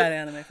us watch bad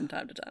anime from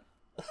time to time.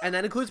 And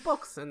that includes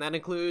books, and that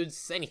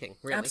includes anything,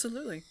 really.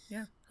 Absolutely,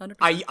 yeah,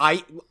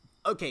 100%.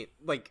 Okay,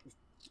 like,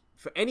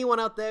 for anyone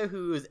out there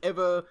who has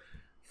ever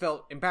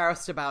felt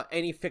embarrassed about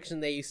any fiction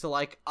they used to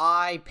like,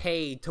 I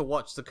paid to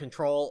watch the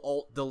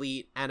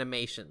Control-Alt-Delete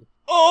animation.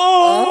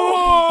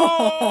 Oh!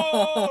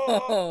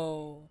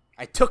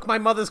 I took my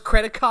mother's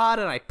credit card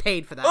and I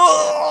paid for that.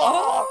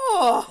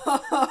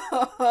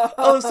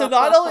 Oh, so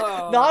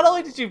not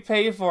only did you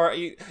pay for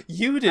it,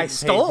 you didn't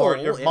pay for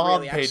it. Your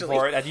mom paid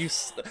for it, and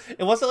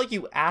it wasn't like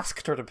you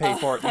asked her to pay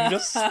for it. You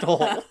just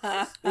stole.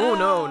 Oh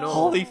no!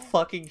 Holy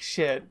fucking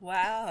shit!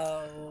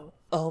 Wow.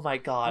 Oh my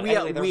god! We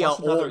Anyway,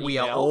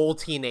 are all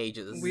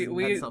teenagers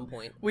at some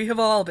point. We have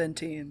all been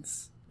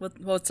teens.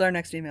 What's our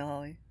next email,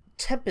 Holly?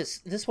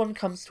 Tempest. This one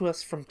comes to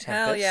us from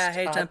Tempest. Hell yeah!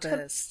 Hey,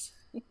 Tempest.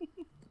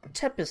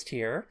 Tempest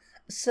here.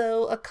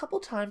 So, a couple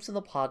times in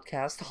the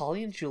podcast,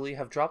 Holly and Julie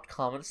have dropped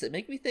comments that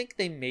make me think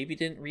they maybe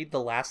didn't read The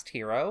Last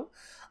Hero,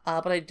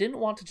 but I didn't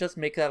want to just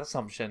make that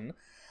assumption.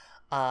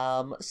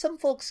 Some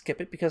folks skip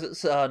it because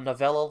it's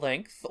novella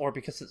length, or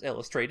because it's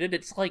illustrated.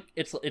 It's like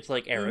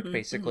Eric,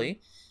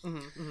 basically.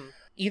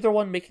 Either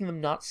one making them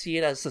not see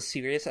it as a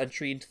serious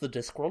entry into the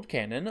Discworld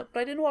canon,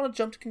 but I didn't want to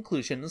jump to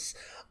conclusions.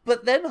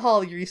 But then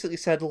Holly recently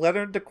said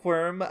Leonard de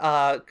Quirm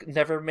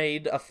never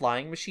made a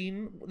flying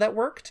machine that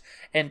worked,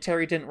 and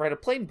Terry didn't write a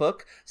plane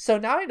book, so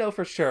now I know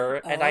for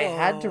sure, and I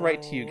had to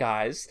write to you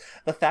guys.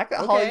 The fact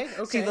that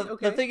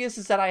the thing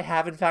is that I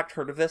have in fact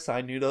heard of this,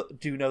 I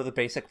do know the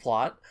basic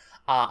plot.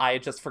 I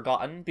had just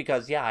forgotten,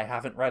 because yeah, I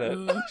haven't read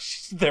it.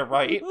 They're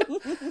right.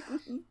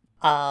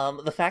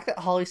 The fact that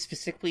Holly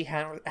specifically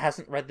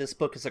hasn't read this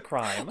book is a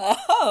crime.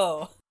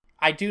 Oh!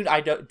 I do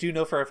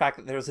know for a fact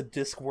that there's a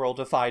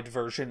Discworldified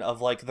version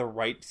of, like, the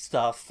right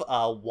stuff,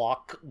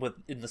 walk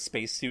in the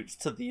spacesuits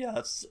to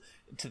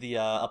the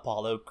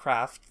Apollo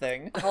craft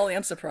thing. Holly,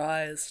 I'm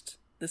surprised.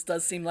 This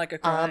does seem like a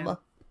crime.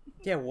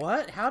 Yeah,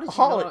 what? How did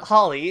you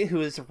Holly,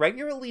 who is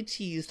regularly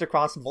teased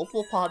across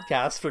multiple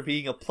podcasts for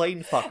being a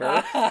plane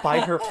fucker by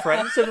her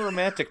friends and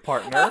romantic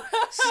partner,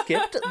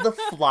 skipped the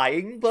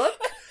flying book?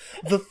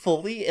 The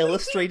fully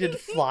illustrated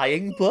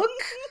flying book?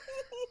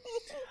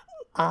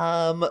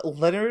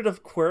 Leonard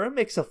of Quirm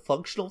makes a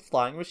functional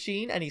flying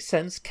machine and he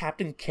sends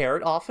Captain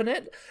Carrot off in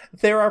it?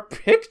 There are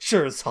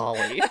pictures,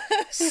 Holly!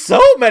 So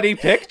many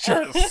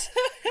pictures!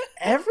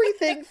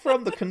 Everything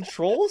from the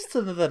controls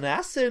to the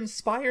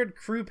NASA-inspired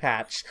crew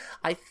patch.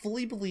 I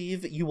fully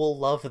believe you will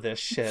love this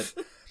shit.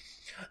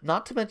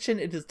 Not to mention,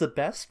 it is the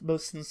best,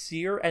 most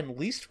sincere, and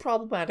least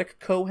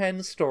problematic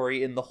Cohen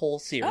story in the whole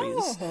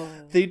series. Oh.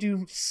 They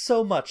do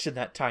so much in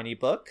that tiny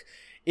book.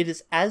 It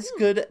is as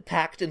good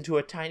packed into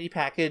a tiny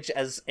package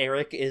as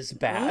Eric is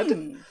bad.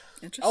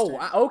 Interesting.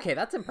 Oh, okay,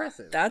 that's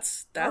impressive.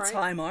 That's right.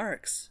 high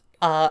marks.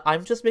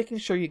 I'm just making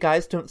sure you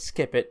guys don't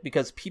skip it,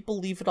 because people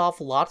leave it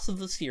off lots of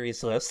the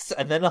series lists,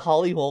 and then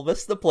Holly will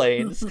miss the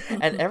planes,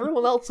 and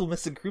everyone else will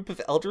miss a group of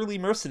elderly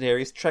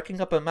mercenaries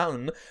trekking up a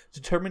mountain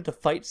determined to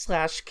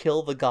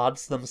fight/kill the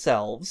gods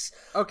themselves,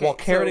 while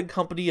Carrot and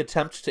company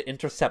attempt to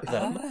intercept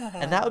them.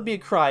 And that would be a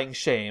crying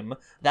shame.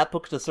 That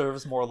book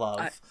deserves more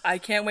love. I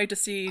can't wait to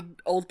see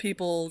old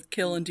people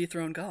kill and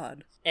dethrone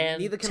God.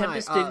 And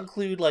Tempest did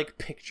include, like,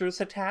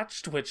 pictures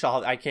attached, which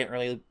I can't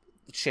really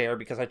share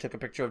because I took a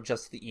picture of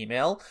just the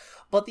email,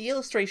 but the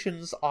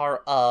illustrations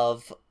are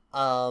of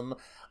I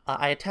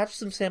attached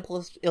some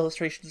sample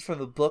illustrations from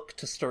the book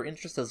to stir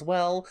interest as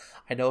well.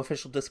 I know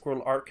official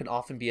Discworld art can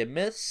often be a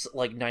miss,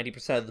 like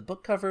 90% of the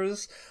book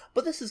covers,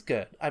 but this is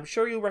good. I'm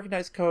sure you'll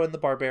recognize Cohen the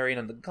Barbarian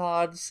and the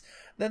Gods.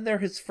 Then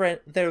there's his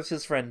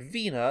friend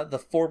Vina,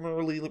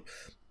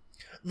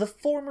 the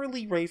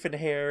formerly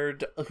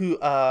raven-haired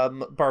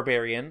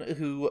barbarian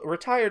who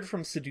retired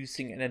from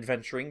seducing and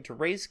adventuring to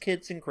raise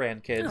kids and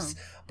grandkids,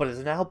 but is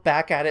now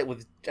back at it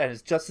and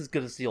is just as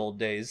good as the old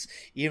days,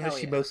 even if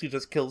she mostly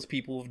just kills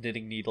people with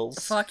knitting needles.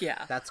 Fuck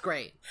yeah. That's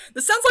great.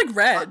 This sounds like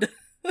Red.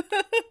 I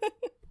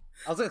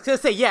was gonna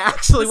say, yeah,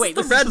 actually, wait.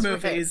 This is the Red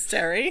movies,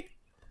 Terry.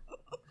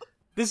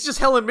 This is just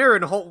Helen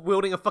Mirren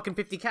wielding a fucking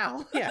 50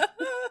 cal. Yeah.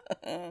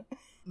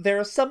 There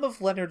are some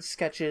of Leonard's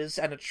sketches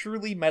and a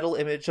truly metal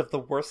image of the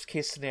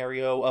worst-case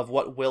scenario of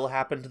what will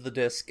happen to the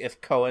disc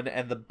if Cohen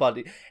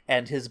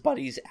and his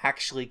buddies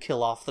actually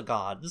kill off the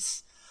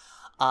gods.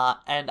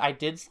 And I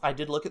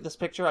did look at this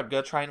picture. I'm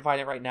gonna try and find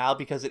it right now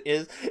because it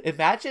is.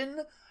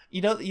 Imagine,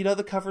 you know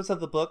the covers of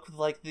the book with,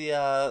 like,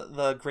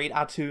 the Great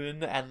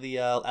Atun and the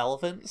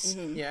elephants.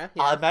 Mm-hmm. Yeah.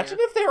 Imagine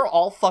if they were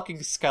all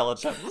fucking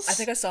skeletons. I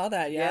think I saw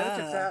that.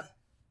 Yeah.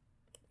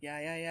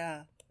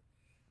 Yeah.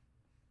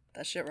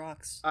 That shit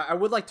rocks. I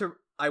would like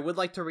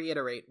to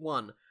reiterate,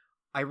 one,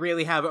 I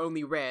really have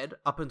only read,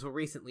 up until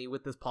recently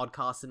with this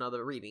podcast and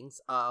other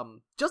readings,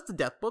 just the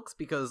death books,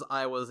 because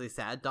I was a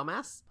sad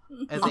dumbass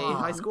as a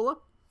high schooler.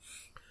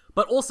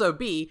 But also,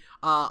 B,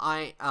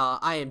 I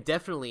am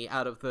definitely,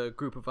 out of the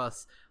group of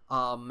us,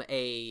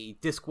 a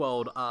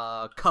Discworld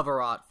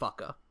cover art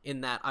fucker,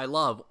 in that I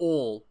love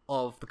all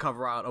of the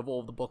cover art of all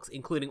of the books,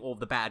 including all of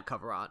the bad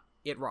cover art.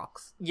 It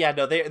rocks. Yeah,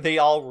 no, they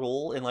all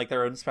rule in, like,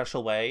 their own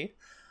special way.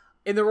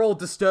 And they're all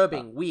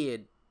disturbing,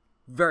 weird,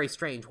 very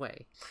strange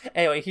way.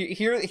 Anyway,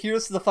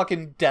 here's the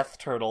fucking Death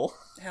Turtle.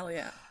 Hell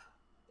yeah.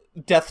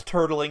 Death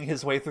turtling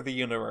his way through the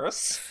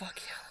universe. Fuck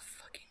yeah, that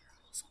fucking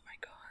rules. Oh my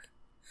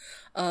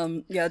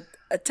god. Yeah,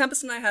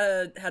 Tempest and I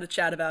had a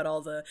chat about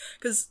all the,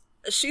 because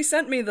she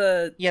sent me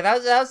the. Yeah,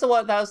 that was the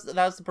one. That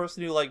was the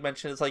person who like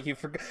mentioned. It's like you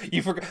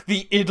forgot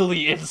the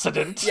Italy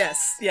incident.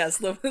 Yes,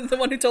 the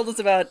one who told us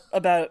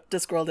about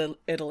Discworld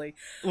Italy,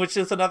 which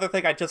is another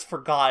thing I just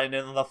forgotten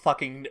in the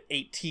fucking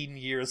 18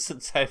 years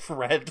since I've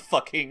read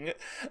fucking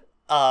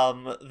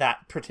that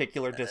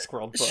particular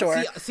Discworld book.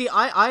 Sure. See,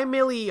 I'm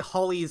merely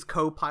Holly's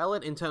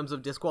co-pilot in terms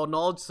of Discworld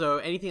knowledge, so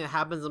anything that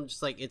happens, I'm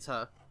just like, it's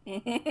her.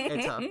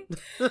 It's her.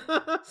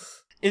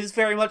 It is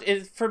very much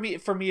for me.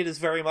 It is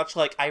very much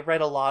like I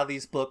read a lot of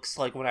these books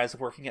like when I was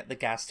working at the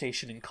gas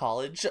station in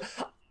college,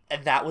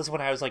 and that was when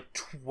I was like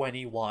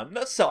 21.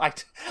 So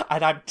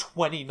I'm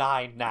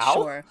 29 now.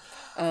 Sure.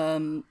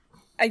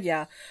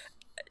 Yeah,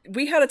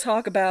 we had a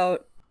talk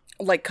about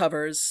like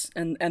covers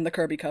and the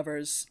Kirby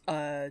covers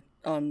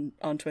on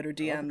Twitter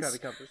DMs. Kirby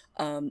covers.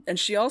 And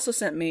she also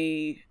sent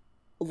me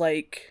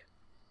like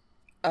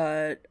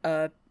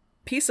a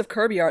piece of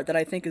Kirby art that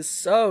I think is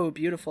so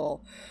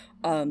beautiful.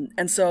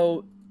 And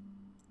so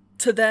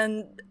to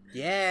then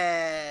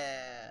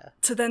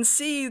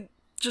see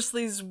just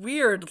these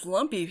weird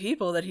lumpy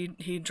people that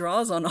he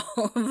draws on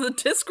all of the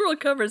Discworld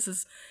covers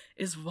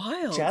is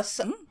wild.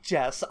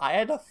 Jess, I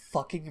had a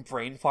fucking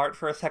brain fart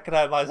for a second.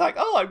 I was like,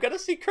 oh, I'm gonna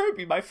see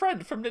Kirby, my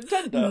friend from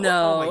Nintendo.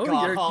 No, oh my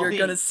God, you're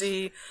gonna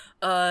see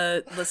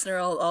listener,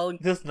 I'll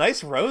this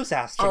nice rose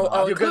astronaut.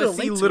 I'll You're gonna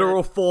see literal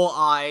it. 4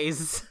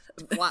 eyes.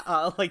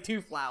 Like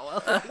 2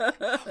 flowers. Hey, what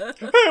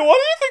do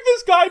you think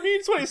this guy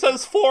means when he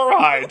says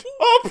 4-eyed?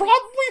 Oh,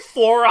 probably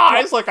 4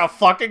 eyes like a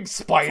fucking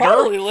spider.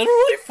 Probably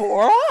literally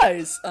 4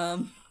 eyes.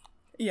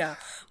 Yeah.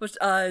 Which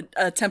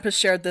Tempest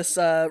shared this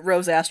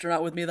rose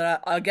astronaut with me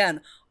that I,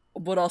 again,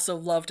 would also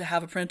love to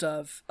have a print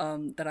of.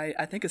 That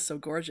I think is so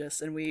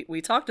gorgeous, and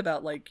we talked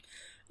about like,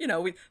 you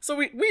know,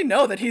 we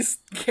know that he's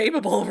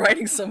capable of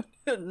writing some,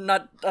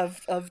 not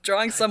of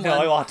drawing someone.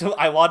 No,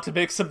 I want to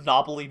make some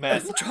knobbly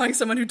men. Drawing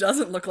someone who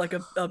doesn't look like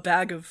a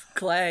bag of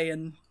clay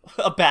and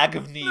a bag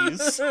of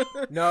knees.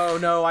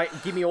 No,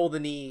 give me all the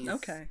knees.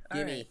 Okay,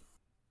 give right. me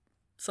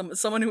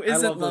someone who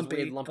isn't love those lumpy.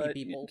 weird lumpy but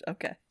people.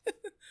 Okay.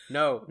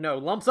 No,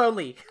 lumps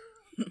only.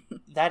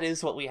 That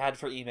is what we had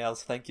for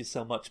emails. Thank you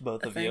so much,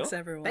 both of you. Thanks,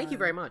 everyone. Thank you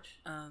very much.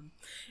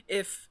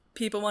 If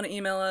people want to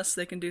email us,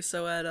 they can do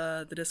so at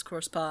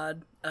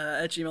thediscoursepod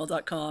at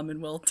gmail.com,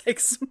 and we'll take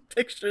some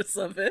pictures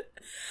of it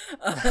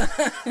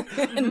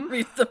and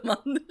read them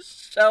on the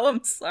show.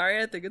 I'm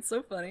sorry, I think it's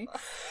so funny.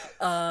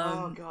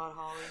 Oh God,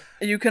 Holly.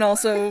 You can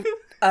also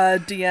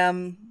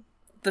DM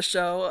the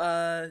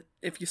show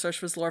if you search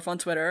for Zlorf on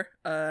Twitter,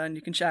 and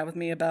you can chat with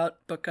me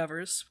about book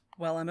covers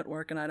while I'm at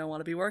work and I don't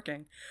want to be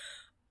working.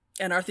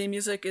 And our theme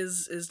music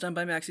is done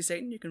by Maxie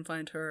Satan. You can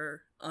find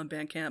her on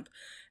Bandcamp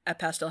at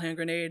Pastel Hand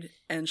Grenade,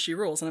 and she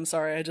rules. And I'm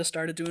sorry, I just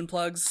started doing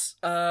plugs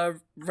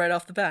right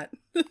off the bat.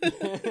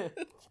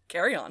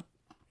 Carry on.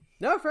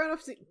 No, fair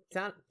enough.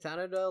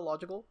 Sounded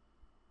logical.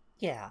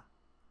 Yeah.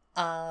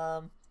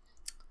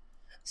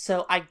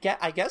 So I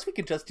guess we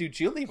could just do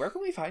Julie. Where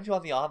can we find you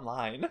on the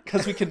online?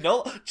 Because we can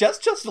know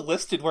just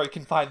listed where you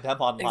can find them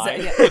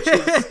online, Exactly. Which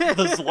is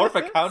the Zlorf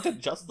account and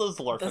just the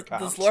Zlorf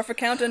account. The Zlorf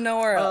account and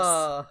nowhere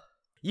else.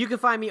 You can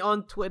find me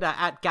on Twitter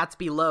at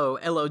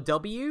GatsbyLow,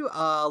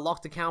 LOW,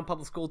 locked account,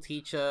 public school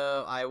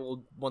teacher. I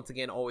will once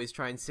again always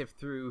try and sift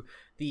through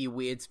the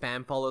weird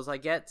spam follows I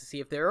get to see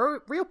if there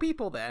are real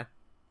people there.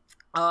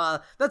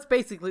 That's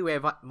basically where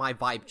my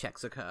vibe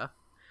checks occur.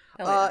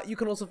 Yeah. You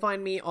can also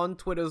find me on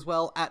Twitter as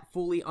well at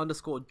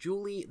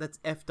Fooly_Julie. That's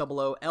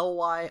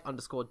FOOLY_JOOLY.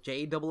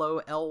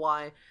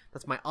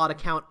 That's my odd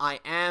account. I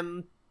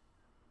am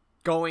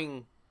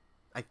going.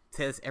 I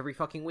say this every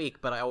fucking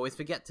week, but I always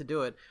forget to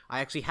do it. I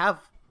actually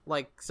have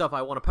like stuff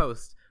I want to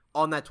post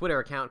on that Twitter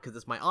account because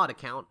it's my odd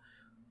account.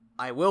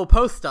 I will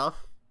post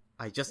stuff.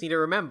 I just need to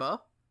remember,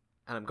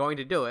 and I'm going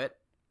to do it.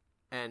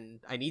 And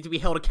I need to be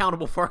held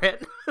accountable for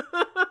it.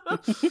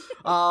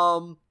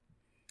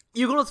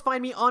 You can also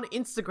find me on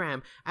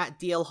Instagram at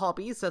DL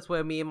Hobbies. That's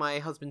where me and my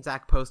husband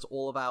Zach post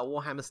all of our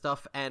Warhammer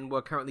stuff, and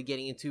we're currently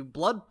getting into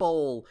Blood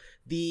Bowl,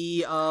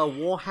 the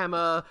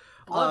Warhammer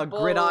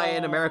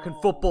gridiron American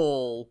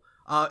football.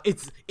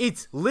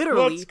 It's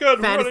literally Let's get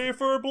ready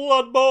for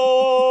Blood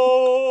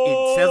Bowl.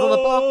 It says on the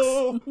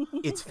box,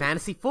 it's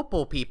fantasy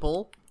football,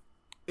 people.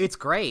 It's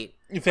great.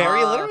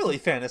 Very literally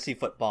fantasy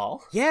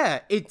football. Yeah,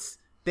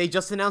 they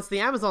just announced the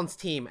Amazons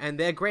team, and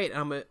they're great.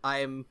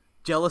 I'm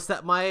jealous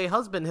that my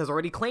husband has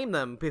already claimed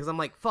them, because I'm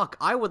like, fuck,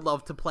 I would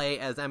love to play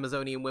as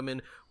Amazonian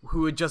women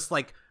who are just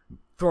like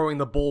throwing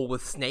the ball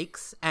with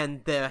snakes,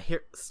 and their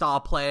star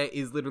player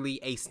is literally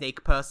a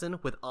snake person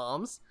with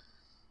arms,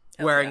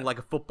 wearing like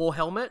a football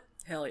helmet.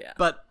 Hell yeah.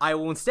 But I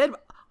will instead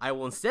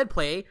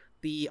play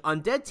the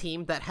undead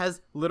team that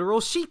has literal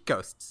sheet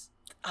ghosts.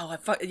 Oh, I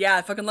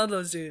fucking love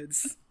those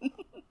dudes.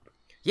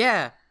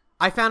 Yeah,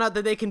 I found out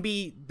that they can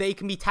be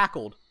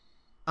tackled.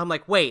 I'm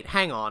like, wait,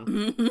 hang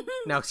on.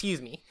 Now,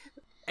 excuse me.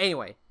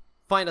 Anyway,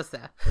 Find us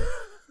there.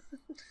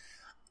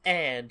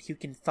 And you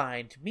can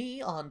find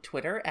me on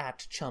Twitter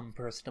at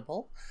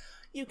ChumPersonable.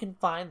 You can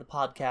find the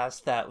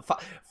podcast that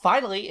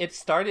finally it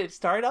started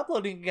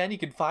uploading again. You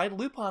can find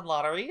Lupin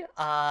Lottery.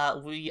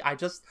 I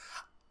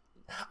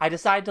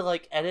decided to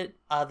edit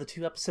the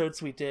 2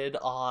 episodes we did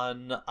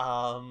on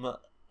the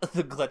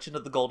Legend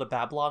of the Golden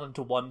Babylon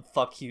into one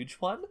huge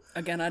one.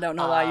 Again, I don't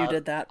know why you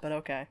did that, but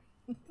okay.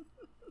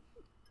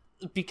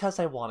 Because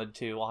I wanted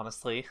to,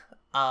 honestly.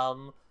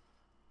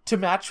 To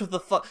match with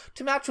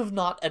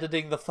not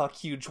editing the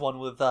huge one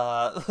with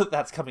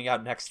that's coming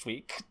out next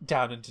week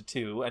down into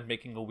 2 and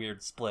making a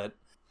weird split.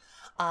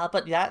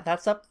 But yeah,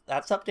 that's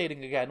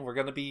updating again. We're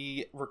gonna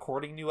be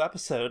recording new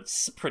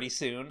episodes pretty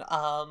soon.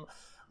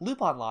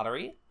 Lupin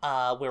Lottery,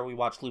 where we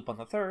watch Lupin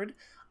the Third,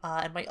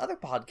 and my other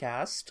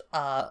podcast,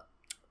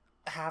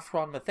 Half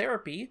Ranma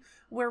Therapy,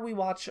 where we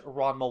watch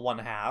Ranma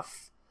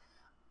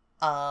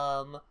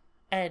 1/2.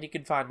 And you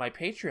can find my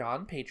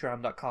Patreon,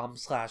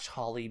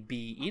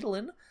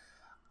 patreon.com/HollyBEdelin,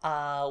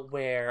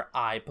 where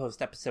I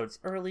post episodes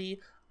early,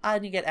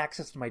 and you get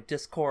access to my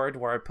Discord,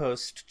 where I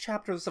post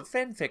chapters of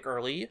fanfic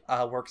early,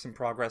 works in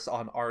progress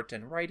on art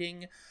and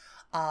writing,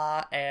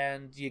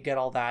 and you get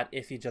all that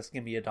if you just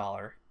give me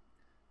 $1.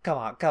 Come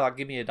on,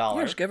 give me $1.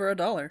 Yeah, just give her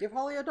 $1. Give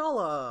Holly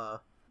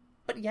 $1.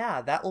 But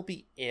yeah, that will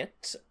be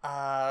it.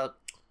 You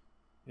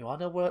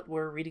wanna know what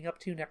we're reading up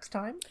to next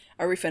time?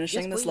 Are we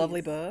finishing Yes, this please.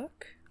 lovely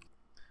book?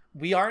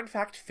 We are, in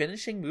fact,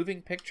 finishing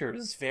Moving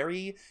Pictures.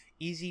 Very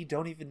easy,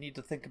 don't even need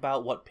to think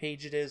about what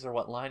page it is or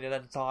what line it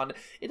ends on.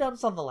 It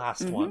ends on the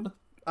last one.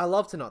 I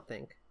love to not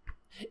think.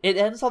 It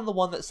ends on the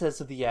one that says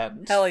the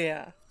end. Hell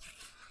yeah.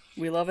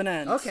 We love an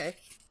end. Okay.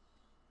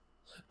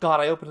 God,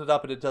 I opened it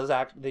up and it does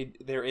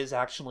there is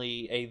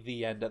actually a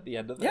the end at the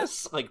end of this.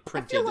 Yes. I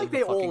Printed feel like in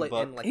they the fucking all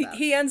book. end like that.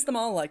 He ends them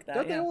all like that,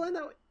 Don't they yeah. all end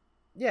that way?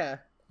 Yeah.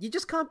 You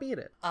just can't beat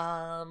it.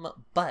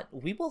 But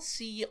we will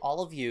see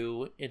all of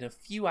you in a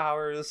few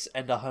hours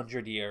and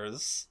 100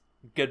 years.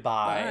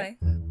 Goodbye.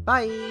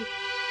 Bye. Bye.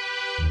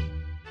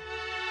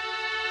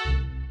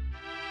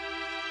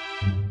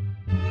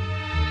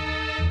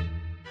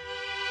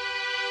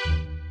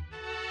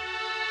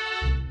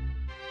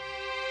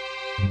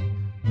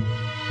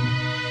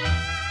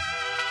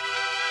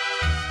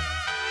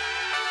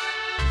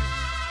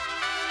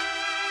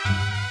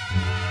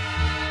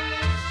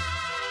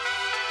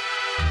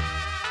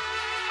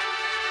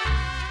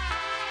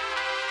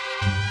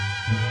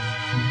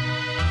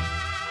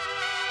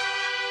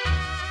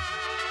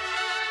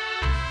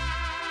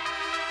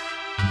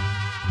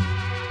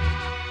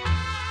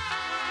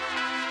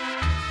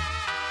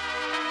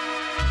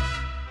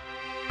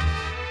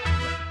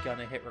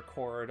 Gonna hit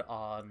record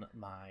on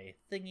my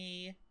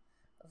thingy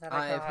that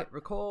I I have got. hit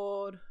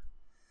record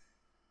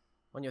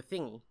on your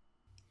thingy.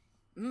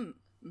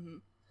 Mm-hmm.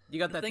 You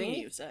got The that thingy,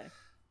 thingy? you say.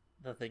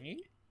 The thingy?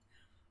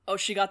 Oh,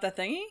 she got that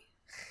thingy?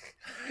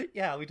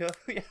 Yeah, we do.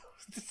 Yeah.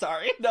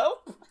 Sorry, no.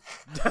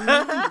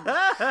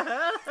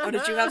 Oh,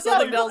 did you have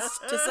something else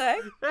to say?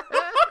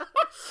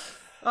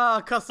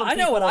 Cost some I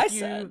know what people I a few-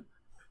 said.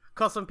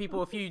 Cost some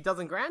people a few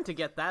dozen grand to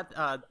get that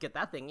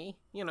thingy,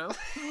 you know.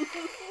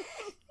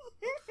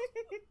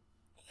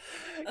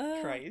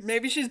 Christ.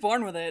 Maybe she's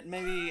born with it.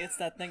 Maybe it's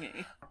that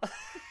thingy.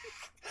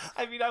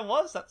 I mean,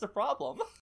 that's a problem.